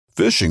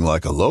Fishing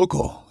like a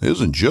local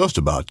isn't just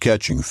about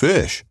catching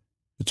fish.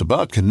 It's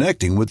about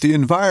connecting with the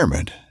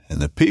environment and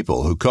the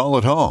people who call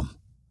it home.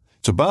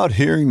 It's about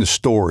hearing the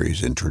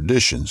stories and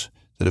traditions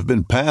that have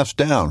been passed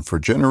down for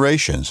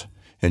generations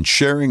and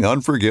sharing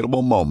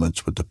unforgettable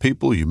moments with the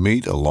people you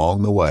meet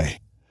along the way.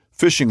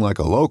 Fishing like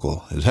a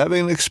local is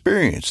having an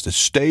experience that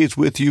stays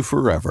with you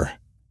forever.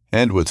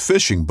 And with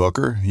Fishing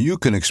Booker, you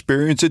can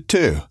experience it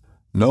too,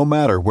 no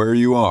matter where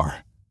you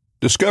are.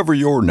 Discover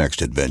your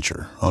next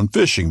adventure on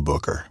Fishing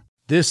Booker.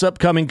 This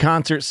upcoming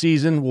concert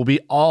season will be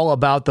all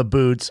about the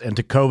boots, and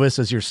Tecovas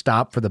is your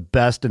stop for the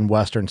best in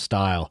Western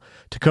style.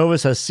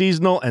 Tecovas has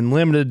seasonal and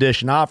limited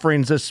edition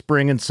offerings this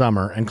spring and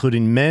summer,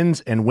 including men's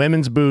and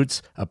women's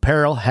boots,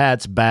 apparel,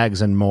 hats,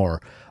 bags, and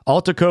more.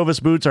 All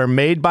Tecovas boots are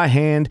made by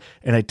hand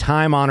in a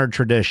time-honored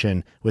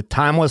tradition with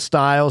timeless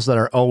styles that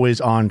are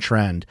always on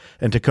trend.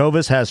 And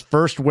Tecovas has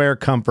first wear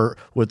comfort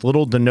with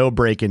little to no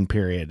break-in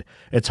period.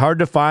 It's hard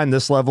to find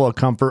this level of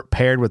comfort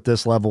paired with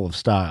this level of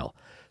style.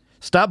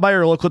 Stop by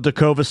your local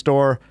Tecovas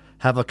store,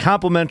 have a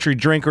complimentary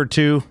drink or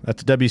two,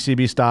 that's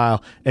WCB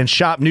style, and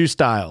shop new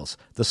styles.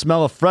 The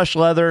smell of fresh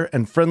leather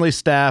and friendly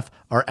staff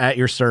are at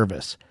your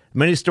service.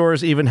 Many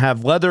stores even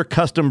have leather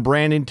custom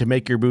branding to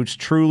make your boots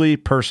truly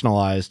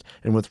personalized.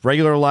 And with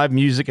regular live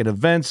music and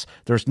events,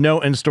 there's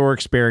no in-store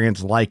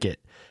experience like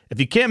it.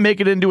 If you can't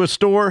make it into a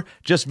store,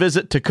 just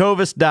visit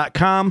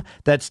tecovas.com.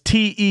 That's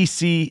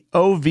TECOVAS.com.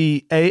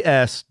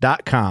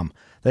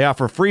 They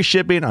offer free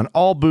shipping on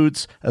all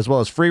boots, as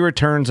well as free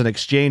returns and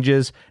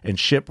exchanges, and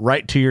ship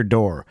right to your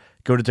door.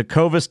 Go to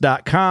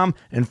tecovas.com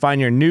and find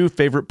your new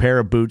favorite pair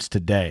of boots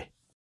today.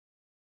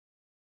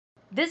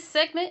 This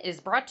segment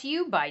is brought to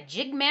you by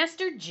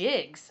Jigmaster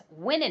Jigs.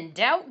 When in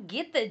doubt,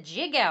 get the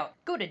jig out.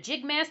 Go to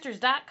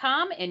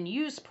jigmasters.com and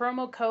use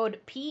promo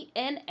code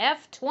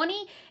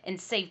PNF20 and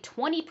save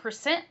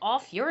 20%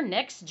 off your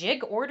next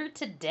jig order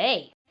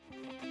today.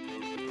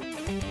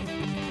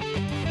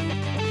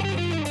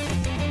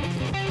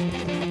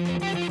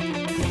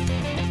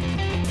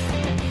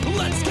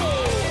 Let's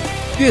go!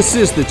 This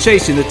is the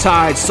Chasing the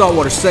Tide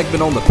Saltwater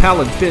segment on the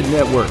Paddle and Fin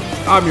Network.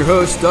 I'm your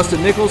host,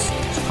 Dustin Nichols.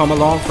 So come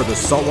along for the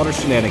saltwater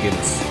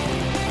shenanigans.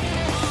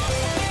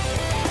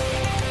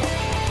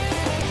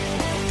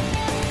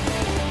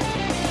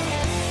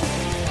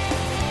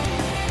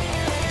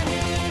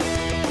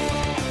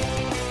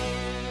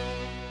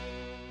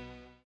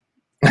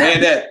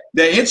 Man, that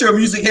intro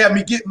music had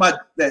me get my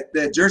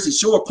that Jersey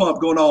Shore pump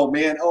going on,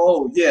 man.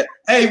 Oh, yeah.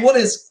 Hey, what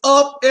is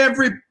up,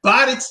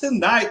 everybody,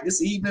 tonight,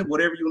 this evening,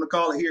 whatever you want to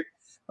call it here?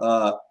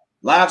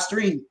 Live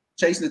stream,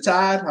 Chasing the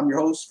Tide. I'm your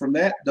host from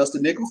that,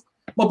 Dustin Nichols.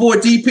 My boy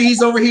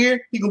DP's over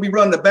here. He's going to be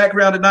running the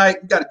background tonight.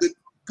 We got a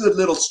good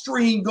little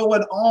stream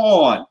going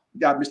on. We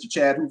got Mr.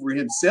 Chad Hoover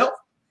himself.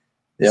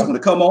 He's going to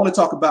come on and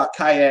talk about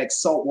Kayak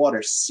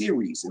Saltwater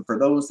Series. And for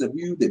those of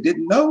you that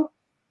didn't know,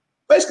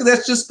 basically,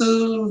 that's just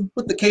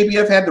what the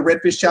KBF had, the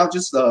Redfish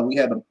Challenges. We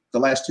had the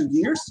last 2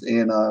 years,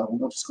 and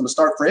we're just going to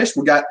start fresh.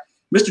 We got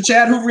Mr.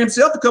 Chad Hoover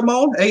himself to come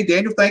on. Hey,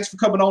 Daniel, thanks for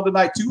coming on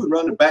tonight, too, and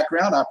running the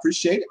background. I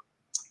appreciate it.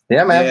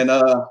 Yeah, man. And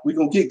we're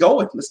going to get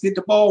going. Let's get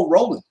the ball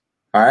rolling.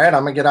 All right,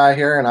 I'm going to get out of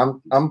here, and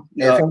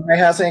if anybody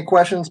has any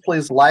questions,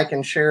 please like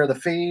and share the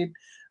feed.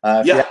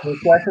 If you have any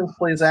questions,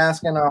 please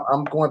ask, and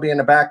I'm going to be in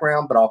the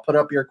background, but I'll put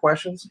up your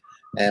questions.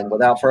 And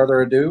without further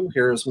ado,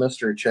 here's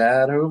Mr.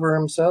 Chad Hoover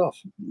himself.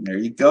 There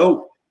you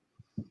go.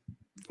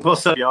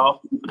 What's up,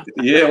 y'all?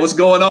 Yeah, what's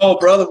going on,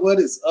 brother? What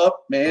is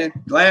up, man?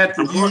 Glad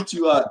for you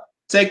to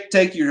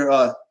take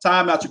your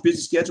time out your busy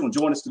schedule and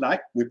join us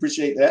tonight. We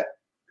appreciate that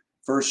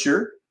for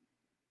sure.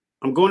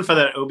 I'm going for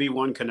that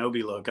Obi-Wan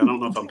Kenobi look. I don't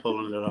know if I'm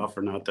pulling it off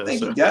or not, though. I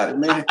think you got it,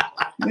 man.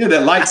 You know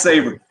that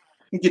lightsaber.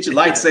 You get your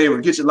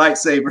lightsaber. Get your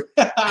lightsaber.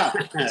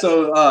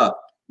 So,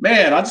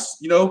 man, I just,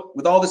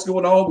 with all this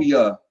going on,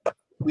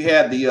 we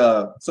had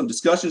some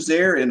discussions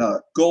there in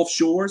Gulf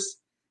Shores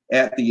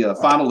at the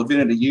final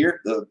event of the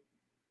year, the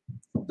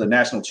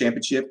national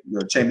championship,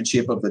 the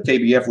championship of the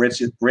KBF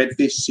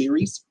Redfish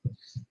Series.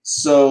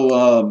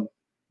 So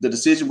the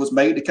decision was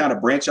made to kind of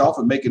branch off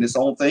and making its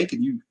own thing.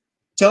 Can you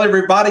tell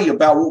everybody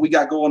about what we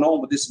got going on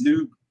with this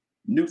new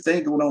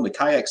thing going on, the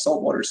Kayak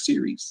Saltwater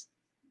Series?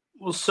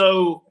 Well,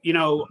 so,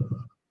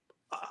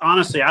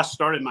 honestly, I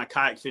started my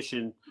kayak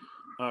fishing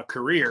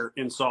career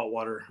in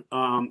saltwater.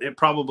 It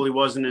probably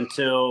wasn't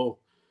until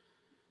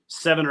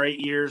 7 or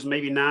 8 years,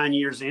 maybe 9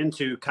 years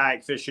into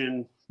kayak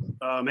fishing,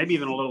 maybe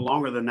even a little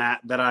longer than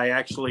that I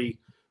actually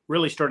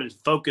really started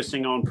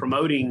focusing on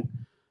promoting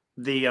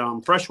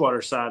the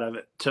freshwater side of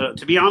it.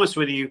 To be honest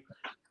with you,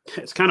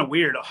 it's kind of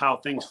weird how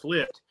things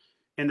flipped.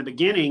 In the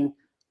beginning,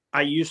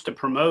 I used to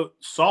promote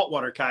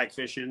saltwater kayak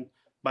fishing,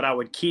 but I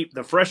would keep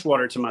the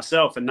freshwater to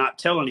myself and not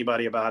tell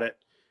anybody about it.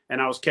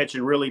 And I was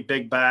catching really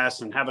big bass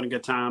and having a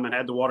good time and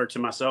had the water to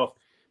myself,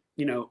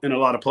 in a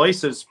lot of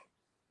places.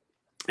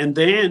 And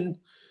then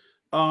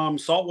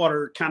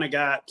saltwater kind of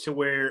got to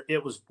where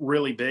it was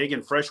really big,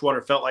 and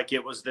freshwater felt like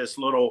it was this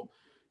little,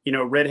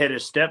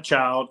 redheaded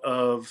stepchild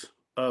of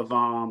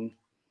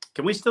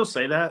can we still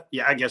say that?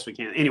 Yeah, I guess we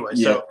can. Anyway,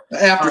 so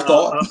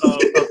afterthought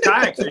of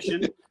kayak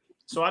fishing.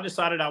 So I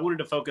decided I wanted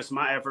to focus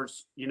my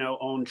efforts,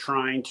 on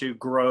trying to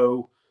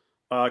grow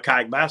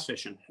kayak bass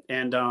fishing.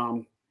 And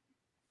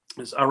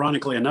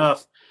ironically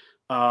enough,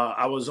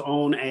 I was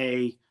on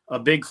a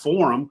big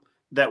forum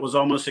that was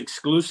almost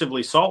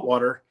exclusively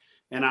saltwater.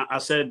 And I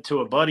said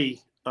to a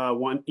buddy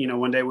one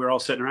day we were all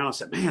sitting around, I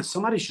said, man,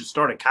 somebody should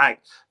start a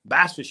kayak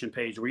bass fishing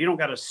page where you don't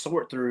got to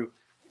sort through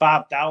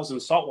 5,000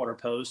 saltwater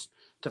posts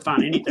to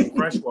find anything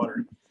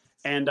freshwater.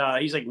 And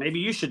he's like, maybe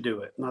you should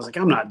do it. And I was like,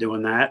 I'm not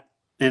doing that.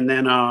 And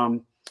then,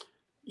 to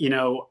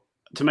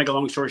make a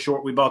long story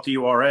short, we bought the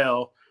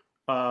URL.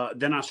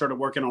 Then I started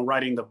working on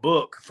writing the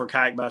book for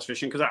kayak bass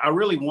fishing because I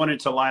really wanted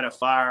to light a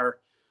fire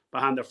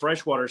behind the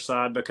freshwater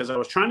side, because I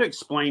was trying to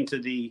explain to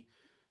the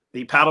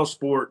paddle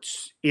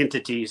sports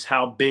entities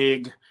how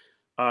big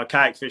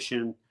kayak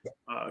fishing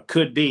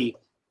could be.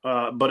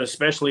 But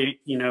especially,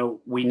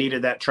 we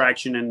needed that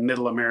traction in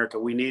middle America.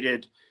 We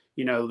needed,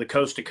 the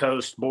coast to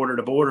coast, border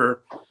to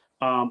border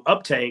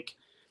uptake.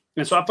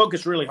 And so I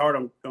focused really hard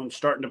on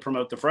starting to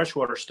promote the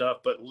freshwater stuff.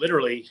 But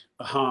literally,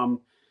 I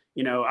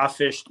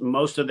fished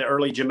most of the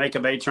early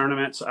Jamaica Bay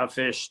tournaments. I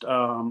fished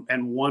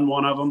and won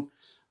one of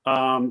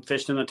them.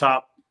 Fished in the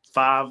top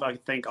 5, I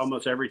think,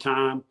 almost every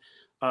time.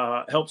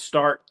 Helped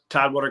start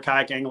Tidewater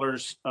Kayak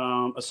Anglers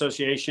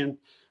Association.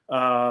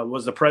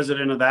 Was the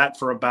president of that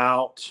for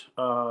about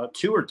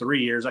 2 or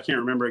 3 years. I can't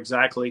remember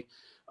exactly.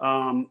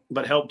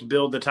 But helped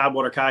build the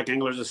Tidewater Kayak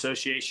Anglers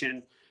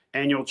Association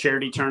annual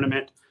charity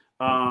tournament.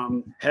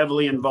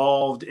 Heavily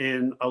involved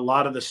in a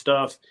lot of the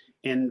stuff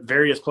in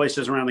various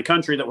places around the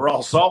country that were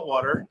all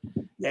saltwater,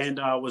 and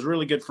was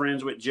really good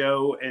friends with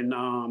Joe and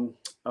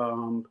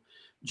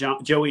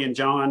Joey and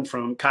John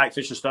from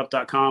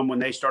kayakfishingstuff.com when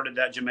they started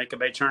that Jamaica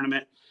Bay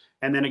tournament.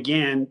 And then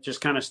again, just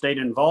kind of stayed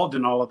involved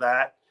in all of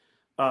that.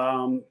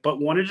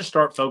 But wanted to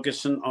start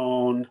focusing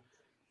on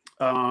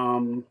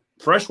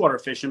freshwater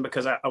fishing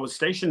because I was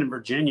stationed in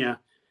Virginia,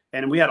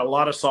 and we had a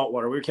lot of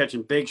saltwater. We were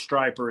catching big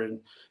striper and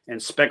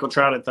speckled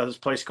trout at this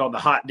place called the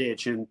Hot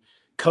Ditch, and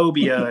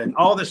cobia and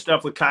all this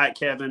stuff with Kayak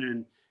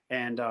Kevin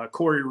and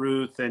Corey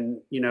Ruth and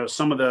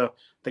some of the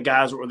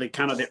guys that were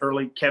the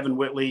early Kevin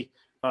Whitley,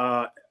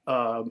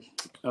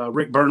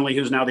 Rick Burnley,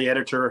 who's now the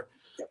editor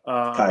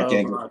of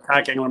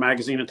Kayak Angler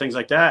magazine and things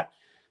like that.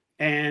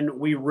 And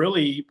we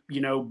really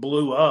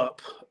blew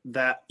up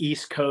that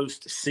East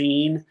Coast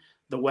scene.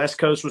 The West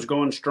Coast was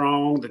going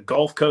strong. The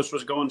Gulf Coast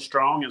was going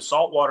strong, and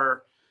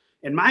saltwater,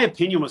 in my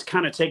opinion, was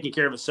kind of taking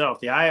care of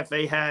itself. The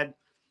IFA had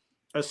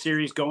a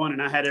series going,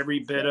 and I had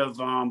every bit of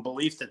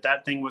belief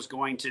that thing was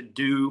going to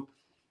do,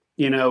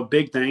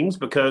 big things,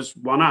 because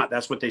why not?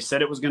 That's what they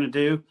said it was going to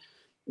do.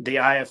 The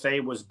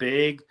IFA was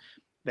big.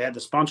 They had the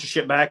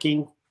sponsorship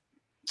backing,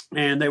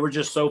 and they were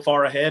just so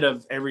far ahead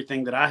of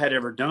everything that I had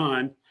ever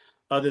done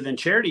other than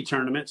charity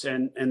tournaments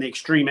and the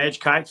Extreme Edge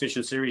kayak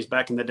fishing series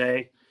back in the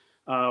day,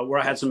 where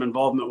I had some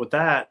involvement with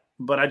that.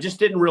 But I just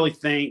didn't really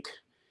think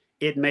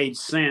it made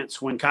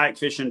sense when kayak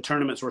fishing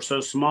tournaments were so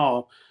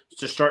small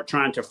to start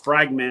trying to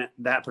fragment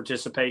that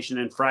participation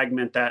and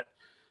fragment that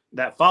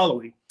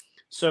following.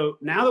 So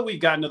now that we've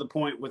gotten to the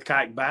point with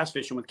kayak bass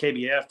fishing with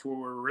KBF where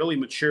we're really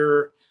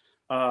mature,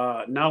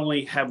 not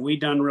only have we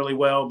done really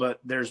well, but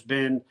there's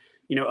been,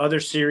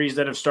 other series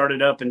that have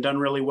started up and done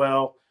really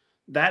well.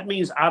 That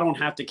means I don't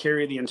have to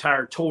carry the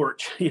entire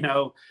torch,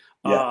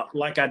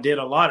 like I did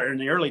a lot in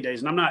the early days.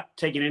 And I'm not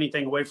taking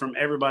anything away from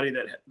everybody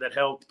that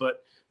helped,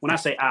 but when I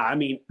say I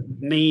mean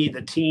me,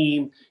 the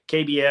team,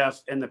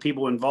 KBF, and the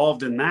people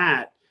involved in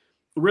that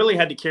really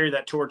had to carry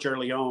that torch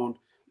early on.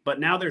 But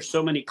now there's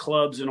so many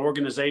clubs and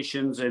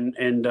organizations and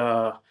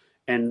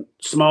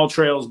small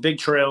trails, big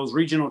trails,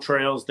 regional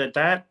trails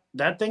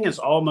that thing is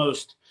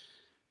almost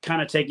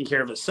kind of taking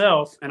care of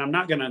itself. And I'm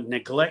not going to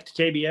neglect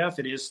KBF.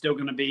 It is still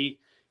going to be,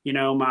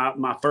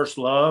 my first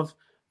love.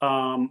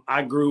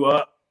 I grew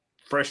up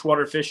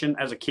freshwater fishing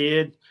as a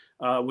kid.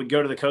 We'd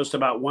go to the coast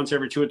about once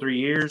every 2 or 3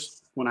 years.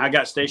 When I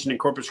got stationed in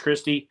Corpus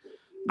Christi,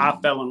 I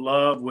fell in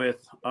love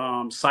with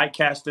sight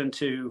casting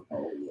to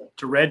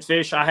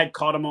redfish. I had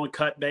caught them on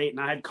cut bait, and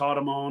I had caught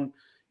them on,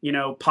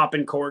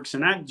 popping corks,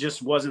 and that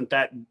just wasn't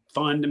that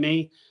fun to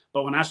me.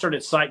 But when I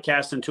started sight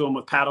casting to them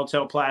with paddle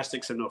tail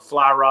plastics and a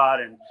fly rod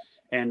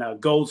and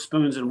gold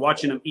spoons and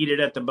watching them eat it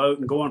at the boat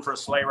and going for a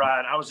sleigh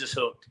ride, I was just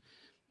hooked.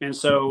 And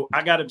so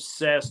I got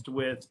obsessed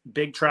with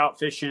big trout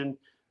fishing,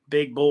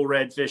 big bull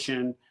red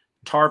fishing,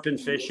 tarpon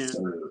fishing,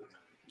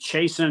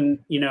 chasing,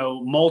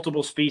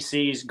 multiple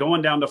species,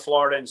 going down to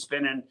Florida and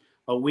spending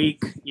a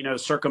week,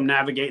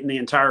 circumnavigating the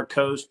entire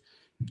coast,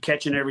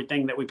 catching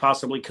everything that we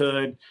possibly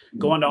could,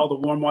 going to all the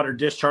warm water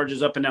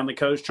discharges up and down the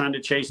coast, trying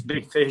to chase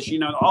big fish,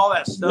 all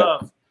that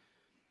stuff.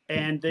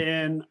 And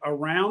then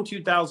around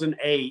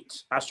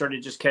 2008, I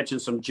started just catching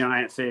some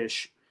giant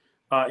fish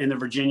in the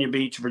Virginia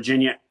Beach,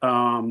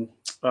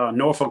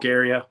 Norfolk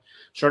area.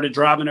 Started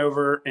driving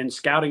over and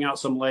scouting out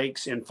some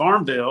lakes in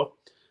Farmville.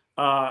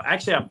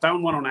 Actually, I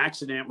found one on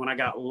accident when I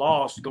got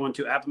lost going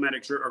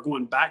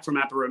back from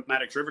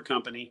Appomattox River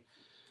Company.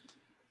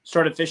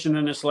 Started fishing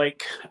in this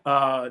lake,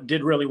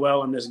 did really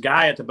well. And this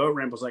guy at the boat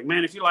ramp was like,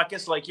 man, if you like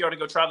this lake, you ought to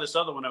go try this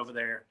other one over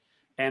there.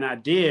 And I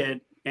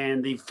did.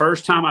 And the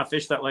first time I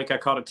fished that lake, I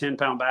caught a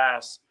 10-pound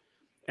bass.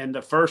 And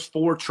the first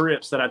 4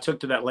 trips that I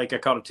took to that lake, I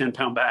caught a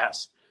 10-pound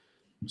bass.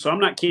 So I'm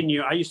not kidding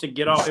you. I used to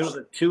get off. It was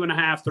a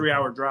 2.5,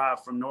 3-hour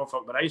drive from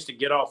Norfolk, but I used to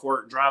get off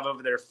work, drive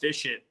over there,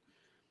 fish it,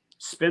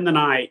 spend the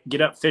night,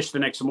 get up, fish the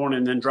next morning,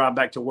 and then drive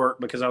back to work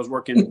because I was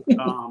working,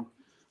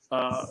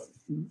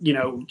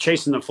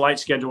 chasing the flight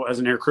schedule as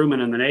an air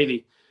crewman in the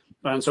Navy.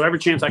 And so every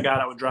chance I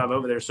got, I would drive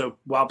over there. So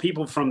while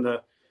people from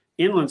the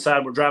inland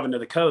side were driving to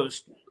the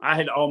coast, I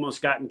had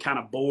almost gotten kind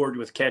of bored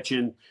with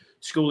catching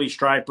schoolie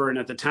striper. And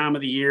at the time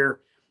of the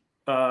year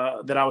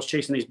that I was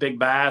chasing these big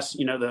bass,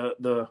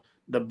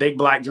 the big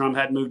black drum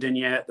hadn't moved in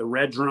yet. The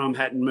red drum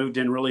hadn't moved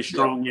in really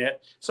strong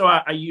yet. So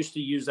I used to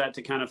use that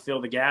to kind of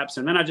fill the gaps.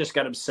 And then I just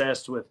got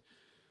obsessed with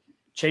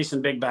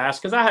chasing big bass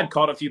because I had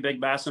caught a few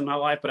big bass in my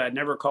life, but I'd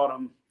never caught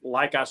them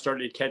like I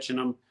started catching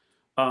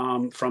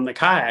them from the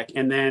kayak.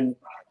 And then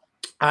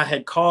I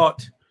had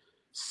caught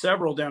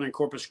several down in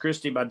Corpus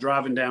Christi by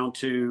driving down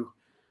to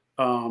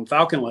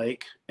Falcon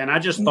Lake. And I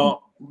just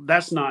thought,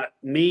 that's not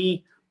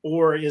me,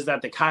 or is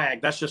that the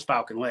kayak? That's just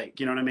Falcon Lake.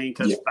 You know what I mean?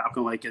 Because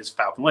Falcon Lake is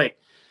Falcon Lake.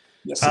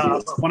 Yes,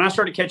 but when I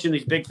started catching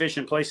these big fish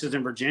in places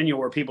in Virginia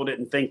where people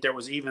didn't think there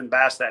was even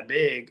bass that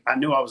big, I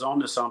knew I was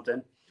onto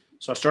something.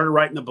 So I started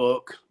writing the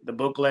book. The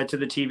book led to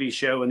the TV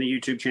show and the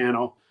YouTube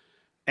channel.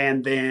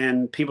 And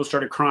then people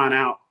started crying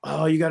out,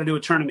 oh, you got to do a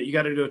tournament. You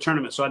got to do a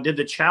tournament. So I did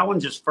the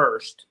challenges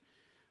first,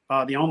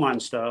 the online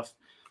stuff.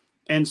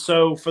 And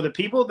so for the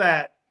people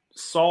that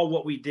saw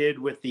what we did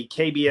with the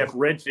KBF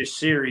Redfish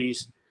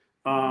series,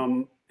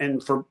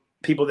 and for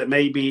people that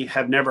maybe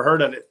have never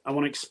heard of it, I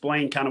want to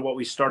explain kind of what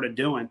we started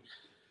doing.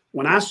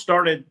 When I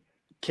started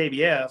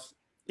KBF,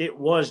 it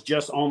was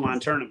just online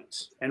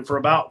tournaments. And for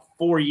about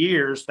 4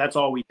 years, that's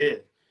all we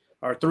did,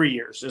 or 3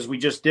 years, is we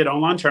just did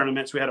online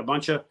tournaments. We had a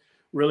bunch of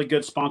really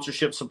good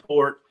sponsorship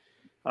support.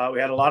 We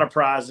had a lot of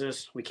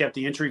prizes. We kept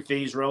the entry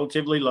fees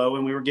relatively low,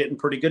 and we were getting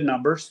pretty good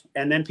numbers.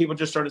 And then people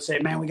just started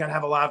saying, man, we got to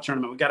have a live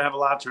tournament. We got to have a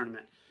live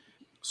tournament.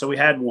 So we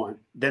had one.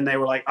 Then they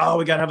were like, oh,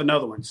 we got to have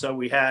another one. So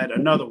we had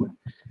another one.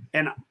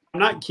 And I'm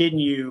not kidding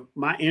you.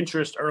 My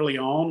interest early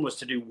on was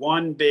to do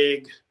one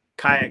big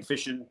kayak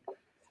fishing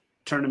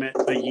tournament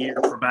a year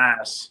for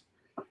bass.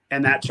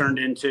 And that turned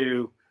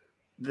into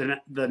the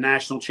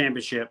national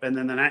championship. And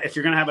then if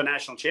you're going to have a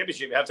national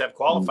championship, you have to have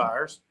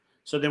qualifiers.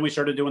 So then we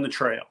started doing the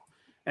trail.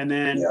 And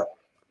then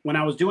when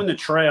I was doing the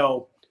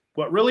trail,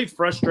 what really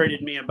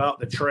frustrated me about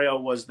the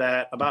trail was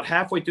that about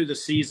halfway through the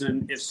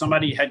season, if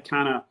somebody had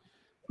kind of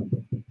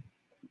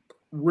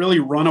really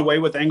run away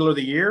with Angler of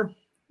the Year,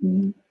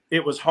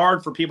 it was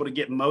hard for people to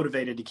get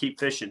motivated to keep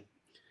fishing.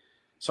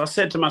 So I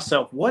said to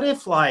myself, what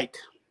if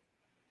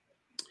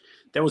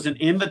there was an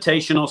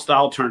invitational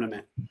style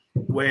tournament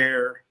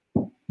where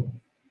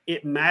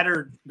it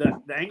mattered,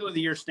 the Angler of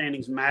the Year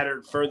standings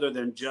mattered further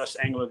than just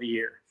Angler of the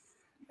Year.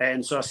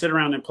 And so I sit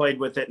around and played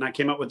with it, and I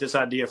came up with this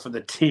idea for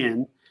the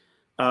 10,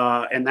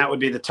 and that would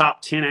be the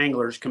top 10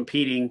 anglers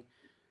competing,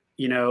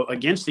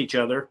 against each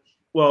other.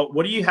 Well,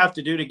 what do you have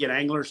to do to get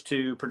anglers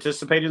to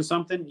participate in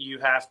something? You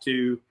have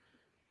to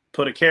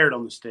put a carrot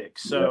on the stick.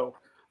 So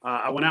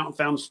I went out and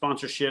found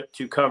sponsorship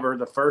to cover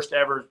the first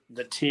ever,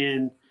 the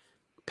 10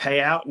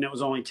 payout, and it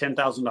was only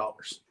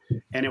 $10,000,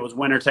 and it was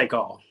winner take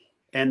all.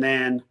 And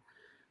then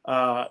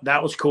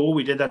that was cool.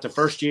 We did that the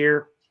first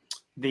year.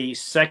 The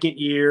second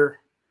year,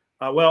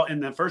 in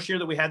the first year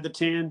that we had the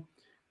 10,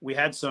 we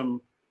had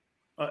some,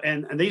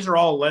 and these are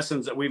all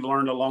lessons that we've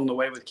learned along the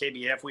way with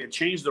KBF. We had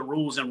changed the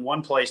rules in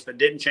one place, but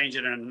didn't change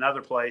it in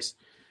another place.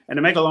 And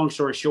to make a long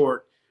story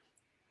short,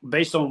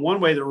 based on one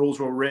way the rules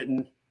were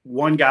written,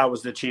 one guy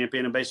was the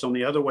champion. And based on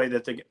the other way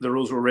that the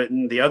rules were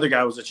written, the other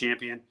guy was the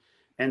champion.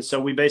 And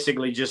so we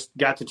basically just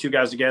got the two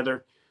guys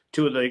together,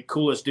 two of the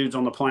coolest dudes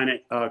on the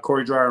planet,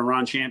 Corey Dreyer and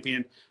Ron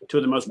Champion, two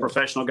of the most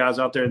professional guys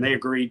out there. And they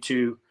agreed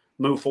to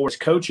move forward as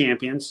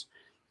co-champions.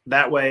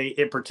 That way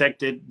it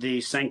protected the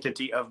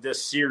sanctity of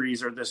this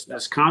series or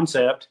this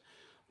concept.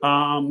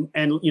 And,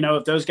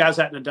 if those guys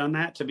hadn't have done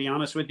that, to be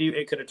honest with you,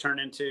 it could have turned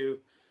into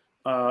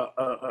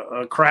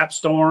a crap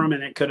storm,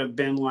 and it could have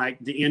been like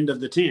the end of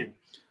the 10.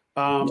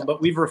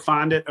 But we've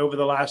refined it over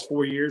the last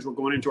 4 years. We're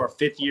going into our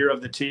 5th year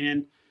of the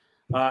 10.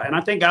 And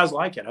I think guys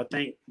like it. I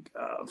think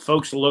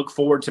folks look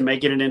forward to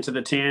making it into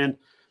the 10.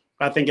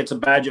 I think it's a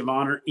badge of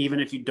honor, even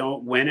if you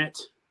don't win it.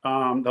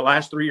 The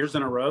last 3 years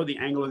in a row, the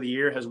Angler of the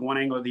Year has won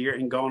Angler of the Year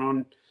and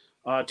gone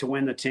on to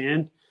win the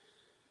 10.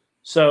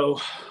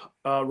 So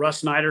Russ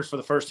Snyder, for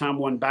the first time,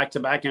 won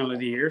back-to-back Angler of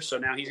the Year. So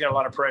now he's got a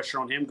lot of pressure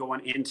on him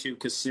going into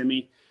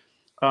Kissimmee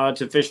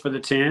to fish for the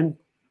 10.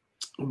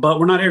 But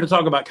we're not here to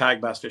talk about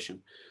kayak bass fishing.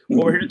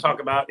 What we're here to talk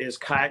about is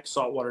Kayak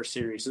Saltwater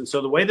Series. And so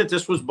the way that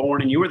this was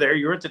born, and you were there,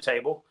 you were at the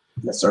table.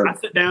 Yes, sir. I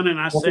sit down and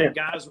I said,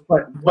 guys,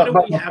 what do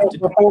we have to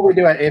do? Before we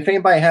do it, if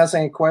anybody has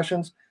any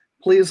questions,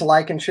 please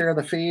like and share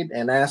the feed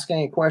and ask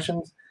any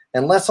questions.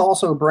 And let's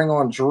also bring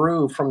on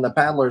Drew from the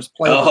Paddlers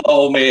Play.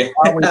 Oh, man.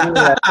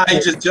 I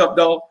just jumped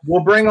off.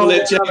 We'll bring on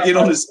let Jack get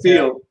on his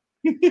field.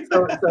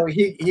 So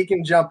he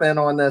can jump in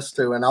on this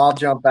too, and I'll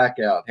jump back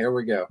out. Here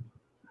we go.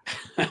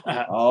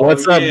 Oh,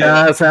 What's up,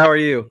 guys? How are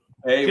you?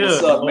 Hey, Good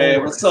what's up, Lord.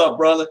 man? What's up,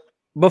 brother?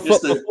 It's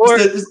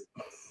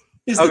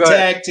the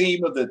tag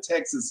team of the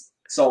Texas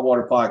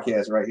Saltwater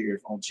podcast right here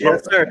on Chad.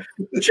 Yes, sir.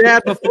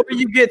 Chad, before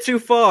you get too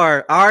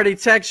far, I already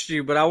texted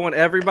you, but I want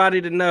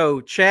everybody to know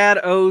Chad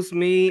owes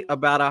me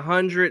about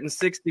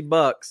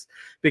 $160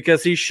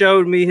 because he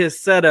showed me his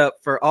setup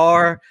for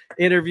our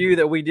interview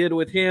that we did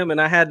with him, and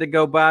I had to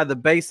go buy the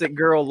basic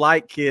girl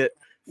light kit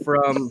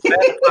from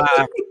Best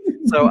Buy.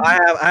 So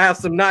I have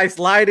some nice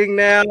lighting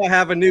now. I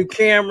have a new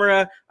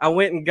camera. I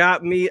went and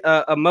got me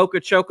a mocha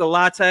chocolate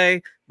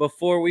latte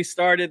before we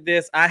started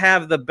this. I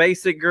have the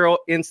basic girl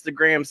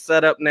Instagram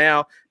set up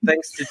now,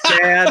 thanks to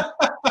Chad.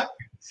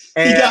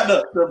 He got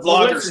the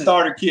vlogger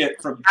starter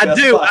kit from Best I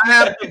do. Buy. I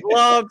have the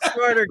vlog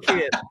starter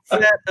kit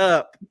set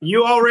up.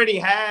 You already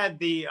had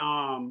the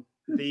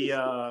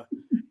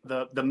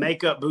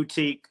makeup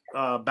boutique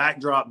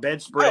backdrop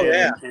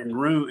bedspread and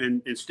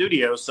room and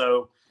studio.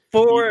 So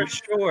for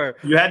sure,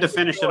 you had to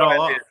finish it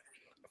all up.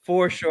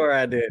 For sure,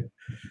 I did.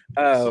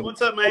 So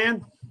what's up,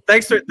 man?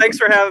 Thanks for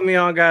having me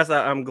on, guys.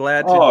 I'm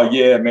glad to. Oh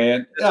yeah,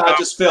 man. Yeah, I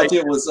just felt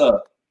it was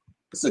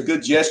it's a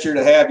good gesture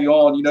to have you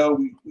on. You know,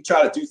 we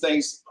try to do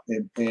things,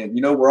 and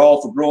you know, we're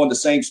all for growing the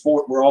same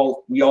sport.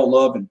 We all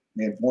love and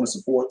want to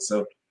support.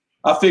 So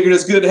I figured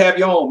it's good to have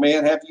you on,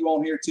 man. Have you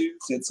on here too,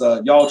 since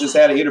y'all just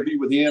had an interview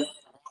with him.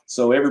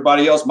 So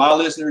everybody else, my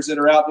listeners that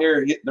are out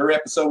there, their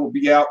episode will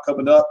be out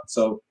coming up.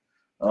 So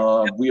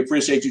we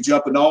appreciate you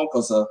jumping on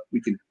because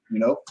we can, you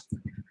know,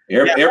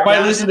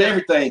 everybody listen to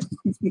everything.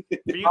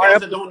 For you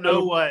guys that don't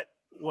know what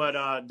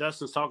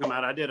Dustin's talking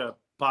about, I did a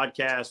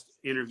podcast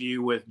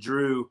interview with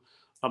Drew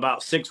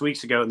about 6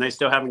 weeks ago, and they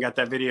still haven't got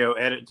that video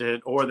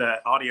edited or that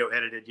audio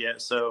edited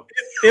yet. So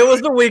it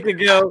was a week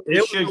ago.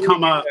 It should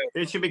come up.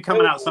 It should be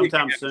coming out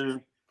sometime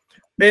soon.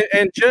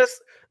 And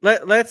just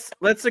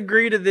let's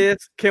agree to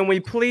this. Can we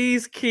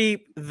please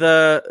keep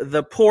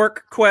the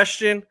pork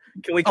question?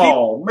 Can we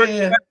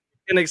keep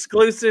an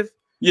exclusive?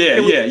 Yeah.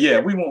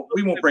 We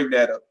won't bring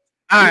that up.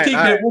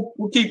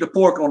 We'll keep the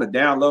pork on the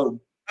down low.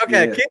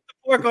 Okay, keep the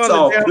pork on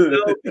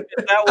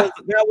the down low.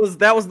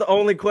 That was the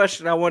only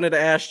question I wanted to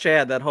ask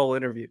Chad that whole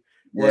interview.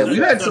 Yeah,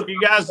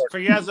 for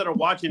you guys that are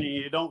watching and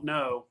you don't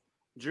know,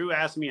 Drew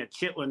asked me a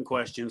chitlin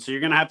question, so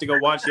you're gonna have to go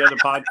watch the other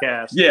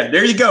podcast. Yeah,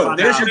 there you go.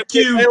 There's your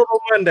cue.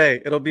 Available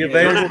Monday. It'll be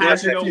available.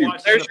 There's your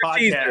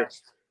teaser.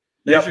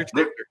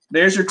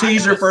 There's your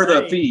teaser for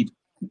the feed.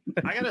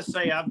 I gotta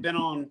say, I've been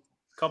on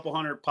a couple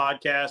hundred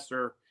podcasts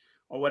or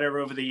whatever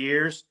over the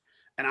years,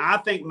 and I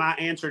think my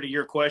answer to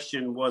your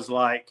question was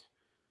like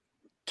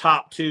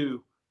top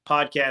 2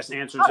 podcast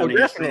answers in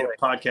the history of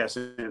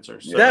podcast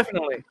answers. So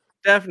Definitely.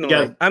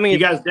 You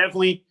guys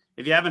definitely,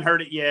 if you haven't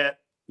heard it yet,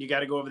 you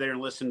got to go over there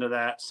and listen to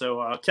that.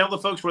 So tell the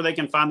folks where they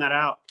can find that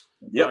out.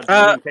 Yep.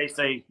 In case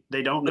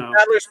they don't know.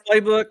 Paddler's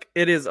Playbook.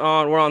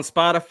 We're on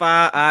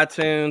Spotify,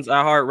 iTunes,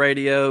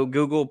 iHeartRadio,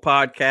 Google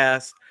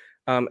Podcasts,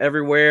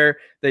 everywhere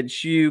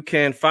that you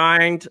can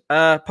find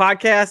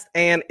podcasts,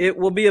 and it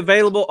will be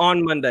available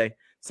on Monday.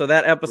 So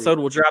that episode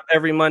will drop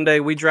every Monday.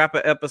 We drop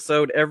an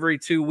episode every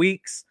 2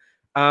 weeks.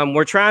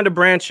 We're trying to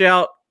branch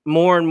out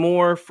more and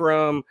more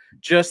from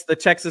just the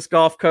Texas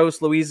Gulf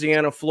Coast,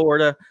 Louisiana,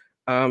 Florida.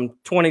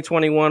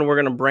 2021, we're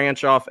going to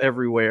branch off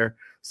everywhere.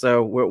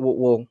 So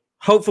we'll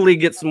hopefully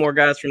get some more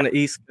guys from the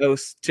East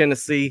Coast,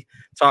 Tennessee,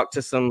 talk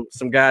to some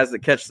guys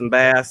that catch some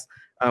bass.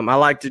 I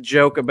like to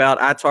joke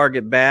about I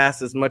target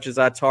bass as much as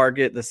I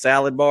target the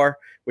salad bar,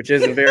 which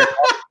isn't very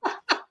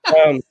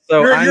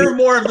so you're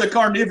more of the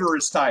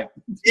carnivorous type.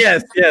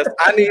 Yes.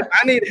 I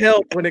need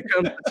help when it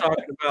comes to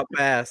talking about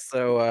bass.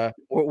 So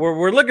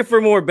we're looking for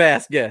more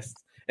bass guests,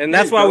 and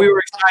that's why we were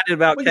excited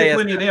about we KS.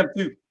 Plenty of them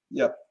too.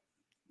 Yep.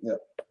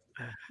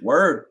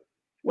 Word.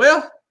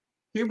 Well,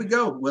 here we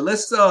go. Well,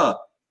 let's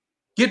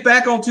get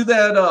back onto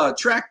that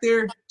track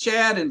there,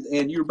 Chad,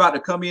 and you're about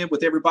to come in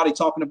with everybody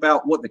talking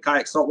about what the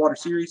Kayak Saltwater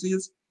Series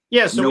is.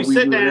 Yeah. So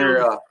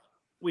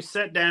we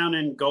sat down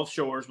in Gulf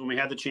Shores when we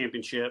had the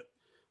championship.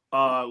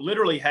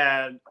 Literally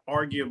had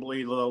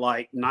arguably the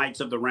like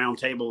Knights of the Round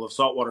Table of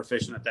saltwater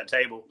fishing at that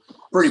table.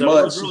 Pretty much.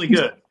 It was really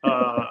good.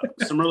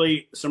 Some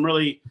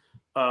really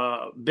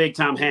big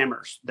time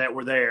hammers that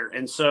were there.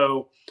 And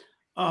so,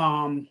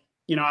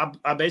 you know,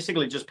 I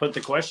basically just put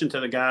the question to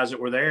the guys that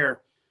were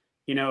there,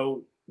 you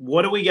know,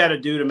 what do we got to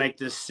do to make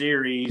this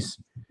series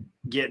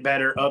get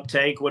better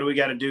uptake? What do we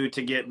got to do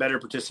to get better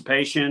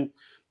participation?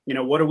 You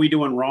know, what are we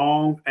doing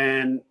wrong?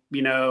 And,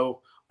 you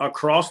know,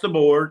 across the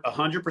board,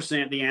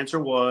 100%, the answer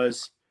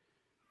was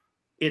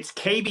it's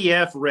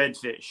KBF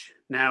redfish.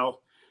 Now,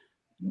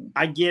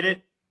 I get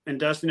it. And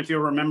Dustin, if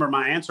you'll remember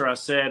my answer, I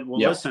said, well,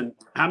 listen,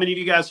 how many of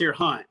you guys here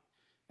hunt?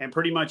 And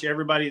pretty much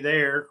everybody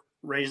there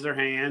raised their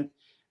hand.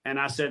 And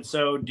I said,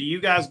 so do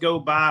you guys go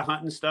buy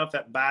hunting stuff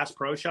at Bass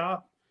Pro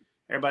Shop?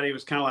 Everybody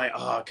was kind of like,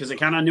 oh, because they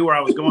kind of knew where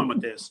I was going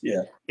with this.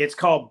 Yeah. It's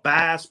called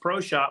Bass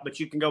Pro Shop, but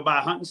you can go buy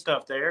hunting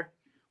stuff there.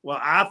 Well,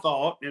 I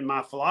thought, and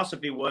my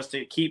philosophy was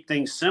to keep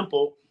things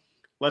simple.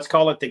 Let's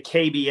call it the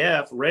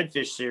KBF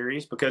Redfish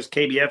Series because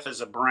KBF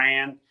is a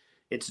brand.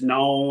 It's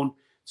known.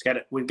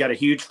 We've got a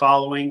huge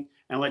following.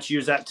 and let's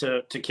use that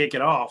to kick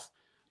it off.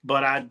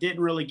 But I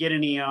didn't really get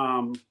any,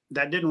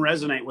 that didn't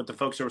resonate with the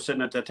folks who were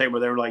sitting at that table.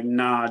 They were like,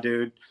 nah,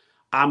 dude,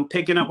 I'm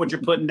picking up what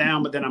you're putting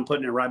down, but then I'm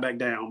putting it right back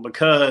down,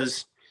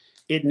 because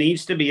it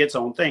needs to be its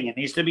own thing. It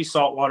needs to be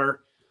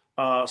saltwater.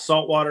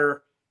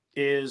 Saltwater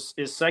is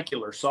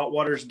secular.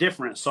 Saltwater is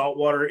different.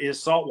 Saltwater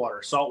is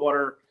saltwater.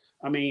 Saltwater,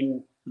 I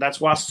mean,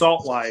 that's why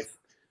Salt Life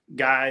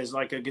guy is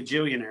like a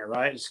gajillionaire,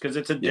 right? It's because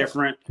it's a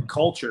different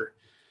culture.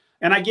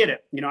 And I get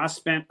it. You know, I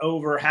spent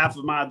over half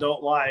of my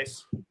adult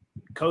life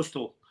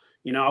coastal.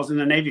 You know, I was in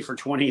the Navy for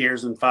 20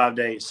 years and 5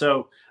 days.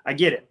 So I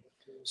get it.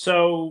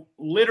 So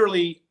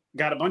literally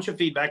got a bunch of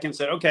feedback and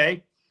said,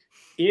 okay,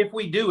 if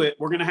we do it,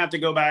 we're going to have to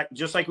go back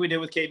just like we did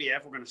with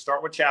KBF. We're going to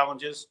start with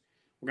challenges.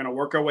 We're going to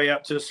work our way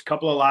up to a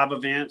couple of live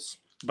events.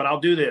 But I'll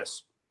do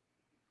this.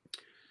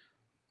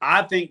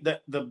 I think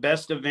that the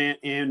best event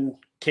in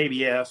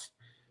KBF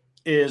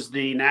is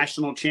the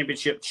national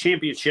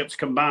championships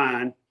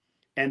combined.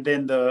 And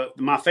then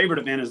my favorite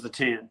event is the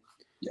 10.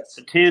 Yes.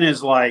 The 10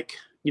 is like,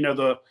 you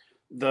know,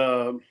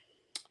 the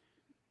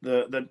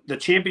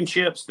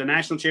championships, the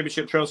national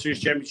championship, Trail Series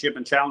championship,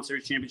 and Challenge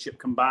Series championship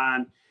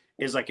combined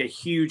is like a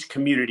huge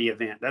community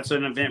event. That's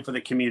an event for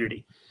the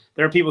community.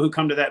 There are people who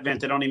come to that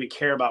event that don't even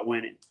care about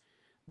winning.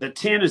 The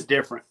 10 is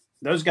different.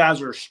 Those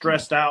guys are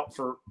stressed out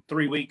for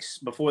 3 weeks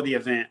before the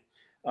event.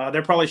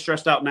 They're probably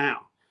stressed out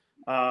now.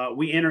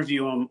 We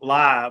interview them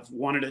live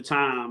one at a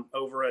time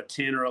over a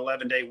 10 or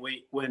 11 day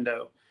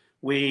window.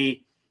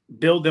 We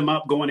build them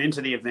up going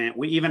into the event.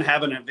 We even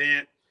have an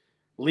event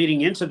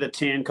leading into the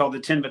 10 called the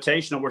 10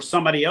 Invitational, where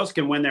somebody else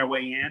can win their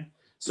way in.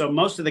 So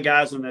most of the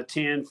guys in the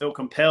 10 feel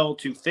compelled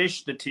to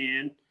fish the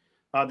 10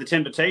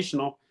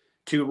 Invitational,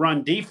 to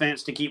run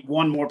defense to keep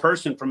one more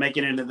person from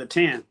making it into the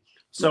 10.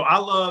 So I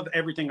love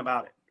everything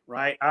about it,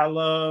 right?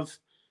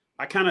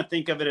 I kind of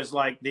think of it as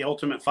like the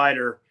Ultimate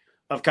Fighter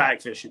of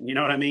kayak fishing. You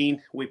know what I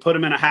mean? We put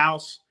them in a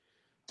house.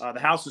 The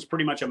house is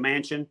pretty much a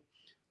mansion.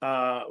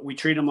 We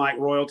treat them like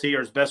royalty,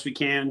 or as best we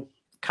can,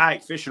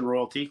 kayak fishing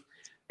royalty.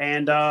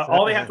 And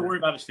all they have to worry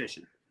about is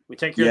fishing. We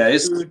take care of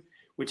the food.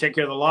 We take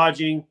care of the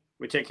lodging.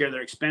 We take care of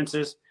their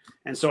expenses.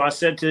 And so I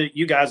said to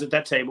you guys at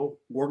that table,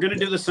 we're going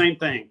to do the same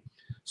thing.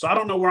 So I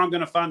don't know where I'm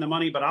going to find the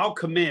money, but I'll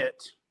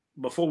commit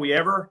before we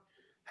ever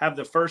have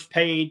the first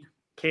paid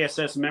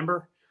KSS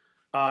member,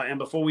 and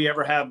before we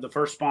ever have the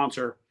first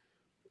sponsor,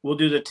 we'll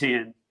do the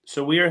 10.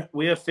 So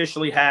we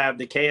officially have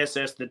the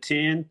KSS, the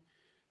 10.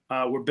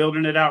 We're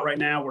building it out right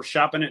now. We're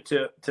shopping it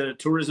to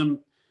tourism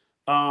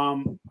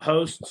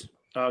hosts.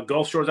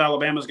 Gulf Shores,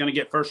 Alabama is going to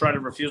get first right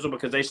of refusal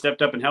because they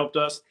stepped up and helped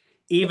us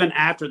even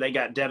after they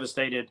got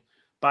devastated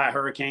by a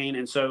hurricane.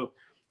 And so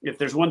if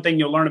there's one thing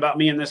you'll learn about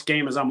me in this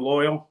game is I'm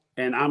loyal,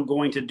 and I'm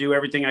going to do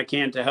everything I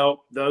can to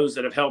help those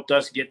that have helped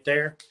us get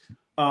there.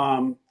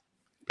 And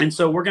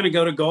so we're going to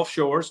go to Gulf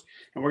Shores,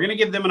 and we're going to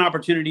give them an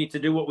opportunity to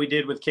do what we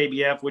did with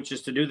KBF, which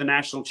is to do the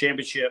national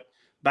championship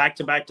back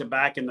to back to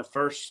back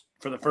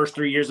for the first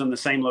 3 years in the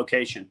same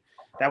location.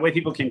 That way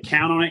people can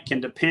count on it, can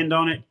depend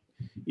on it.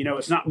 You know,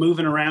 it's not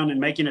moving around and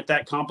making it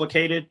that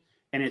complicated,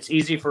 and it's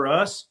easy for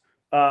us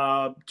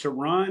to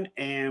run.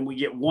 And we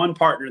get one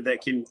partner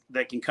that can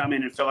come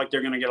in and feel like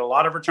they're going to get a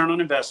lot of return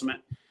on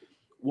investment.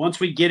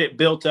 Once we get it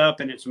built up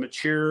and it's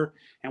mature,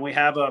 and we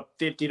have a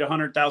 $50,000 to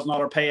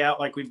 $100,000 payout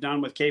like we've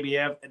done with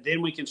KBF,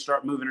 then we can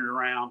start moving it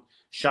around,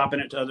 shopping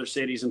it to other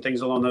cities and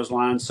things along those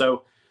lines.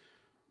 So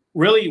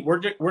really, we're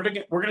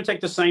going to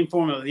take the same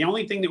formula. The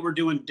only thing that we're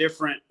doing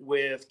different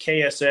with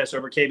KSS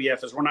over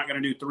KBF is we're not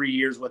going to do 3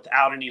 years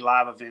without any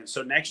live events.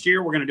 So next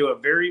year we're going to do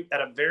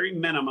at a very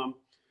minimum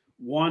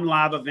one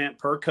live event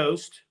per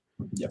coast.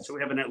 Yep. So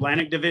we have an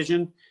Atlantic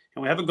division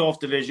and we have a Gulf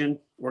division.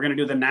 We're going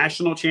to do the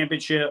national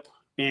championship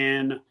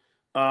in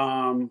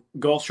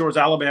Gulf Shores,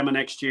 Alabama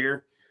next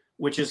year,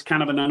 which is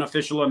kind of an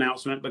unofficial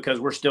announcement because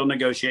we're still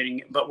negotiating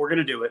it, but we're going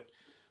to do it.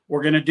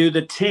 We're going to do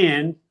the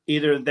 10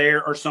 either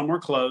there or somewhere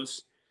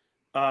close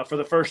for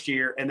the first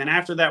year. And then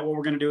after that, what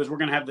we're going to do is we're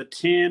going to have the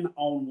 10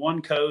 on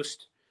one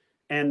coast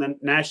and the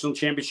national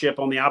championship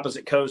on the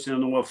opposite coast,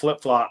 and then we'll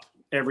flip-flop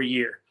every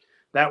year.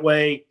 That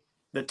way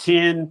the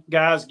 10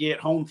 guys get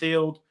home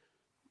field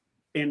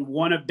in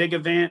one big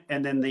event,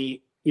 and then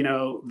the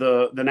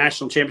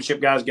national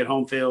championship guys get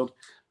home field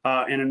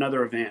in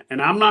another event.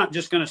 And I'm not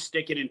just going to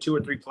stick it in 2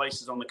 or 3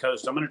 places on the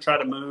coast. I'm going to try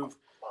to move,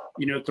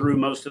 through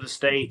most of the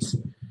states,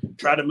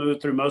 try to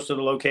move through most of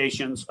the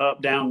locations,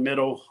 up, down,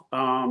 middle.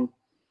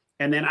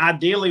 And then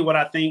ideally what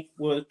I think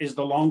is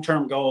the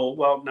long-term goal.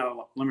 Well,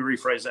 no, let me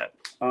rephrase that.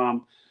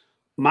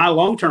 My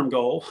long-term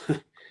goal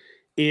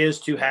is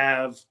to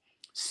have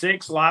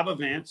 6 live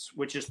events,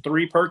 which is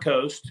 3 per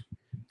coast,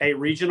 a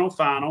regional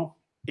final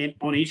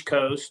on each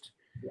coast,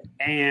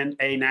 and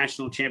a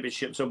national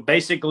championship. So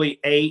basically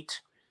 8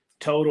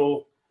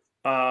 total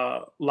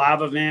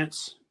live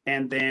events,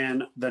 and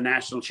then the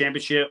national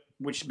championship,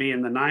 which would be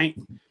in the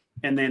 9th,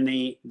 and then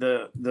the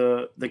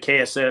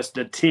KSS,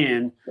 the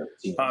 10,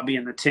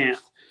 being the 10th.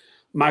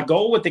 My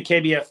goal with the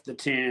KBF, the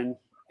 10,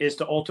 is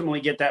to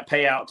ultimately get that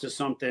payout to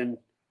something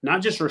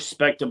not just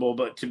respectable,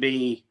 but to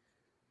be,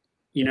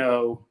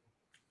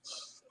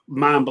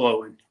 mind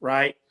blowing,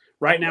 right?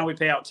 Right now we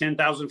pay out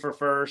 10,000 for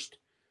first,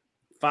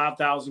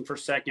 5,000 for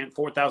second,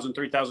 4,000,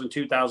 3,000,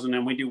 2,000,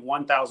 and we do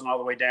 1,000 all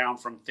the way down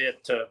from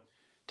 5th to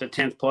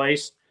 10th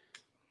place.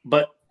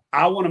 But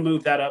I want to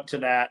move that up to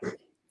that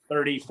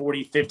 30,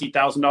 40,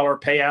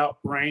 $50,000 payout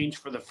range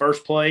for the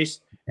first place,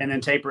 and then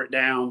taper it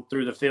down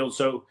through the field.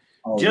 So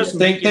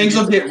things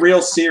will get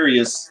real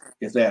serious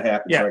if that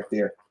happens right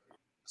there.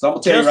 So I'm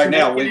gonna tell you right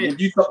now,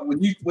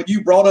 when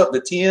you brought up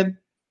the 10,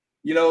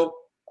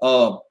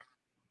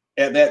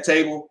 at that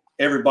table,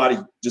 everybody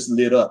just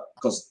lit up,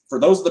 because for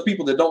those of the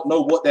people that don't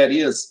know what that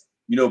is,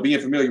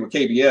 being familiar with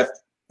KBF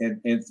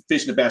and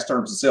fishing the bass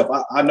tournaments itself,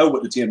 I know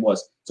what the 10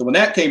 was. So when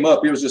that came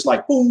up, it was just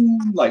like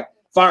boom, like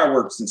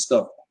fireworks and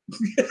stuff.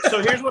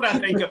 So here's what I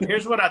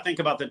think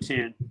about the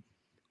 10.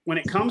 When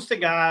it comes to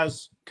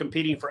guys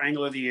competing for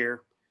Angler of the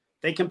Year,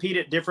 they compete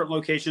at different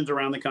locations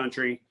around the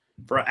country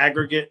for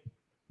aggregate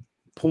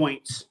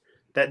points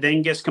that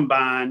then gets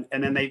combined.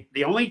 And then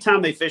the only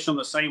time they fish on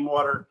the same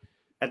water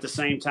at the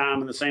same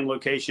time in the same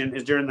location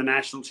is during the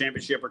national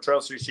championship or Trail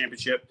Series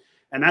championship.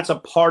 And that's a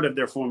part of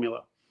their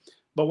formula.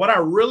 But what I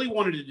really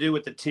wanted to do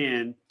with the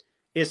 10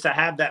 is to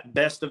have that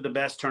best of the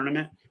best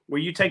tournament where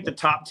you take the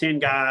top 10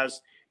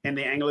 guys in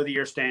the Angler of the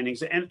Year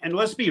standings. And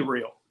let's be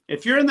real.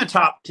 If you're in the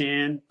top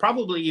 10,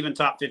 probably even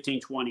top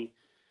 15, 20,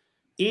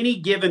 any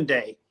given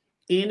day,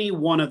 any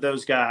one of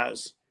those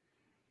guys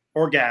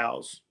or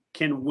gals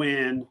can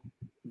win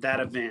that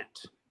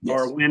event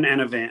or win an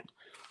event.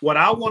 What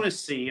I want to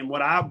see and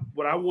what I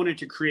wanted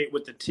to create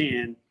with the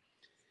 10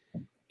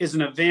 is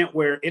an event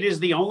where it is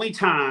the only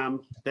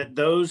time that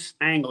those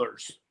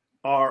anglers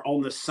are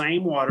on the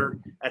same water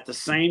at the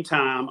same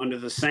time under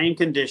the same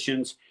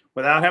conditions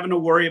without having to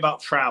worry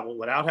about travel,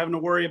 without having to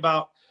worry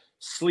about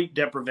sleep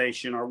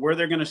deprivation or where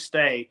they're going to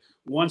stay,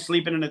 one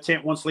sleeping in a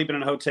tent, one sleeping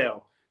in a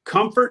hotel.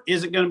 Comfort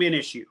isn't going to be an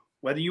issue.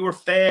 Whether you were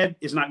fed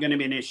is not going to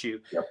be an issue.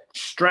 Yep.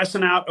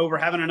 Stressing out over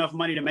having enough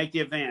money to make the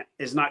event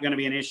is not going to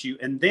be an issue.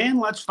 And then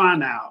let's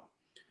find out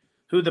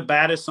who the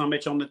baddest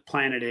summit on the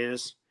planet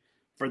is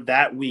for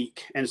that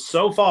week. And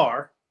so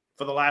far,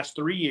 for the last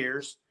 3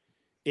 years,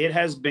 it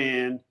has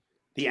been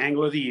the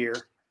Angler of the Year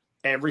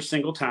every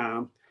single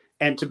time.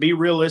 And to be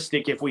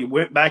realistic, if we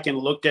went back and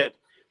looked at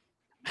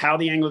how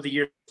the Angler of the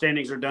Year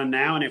standings are done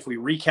now, and if we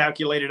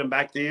recalculated them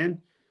back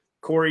then,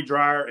 Corey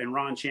Dreyer and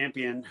Ron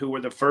Champion, who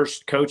were the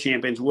first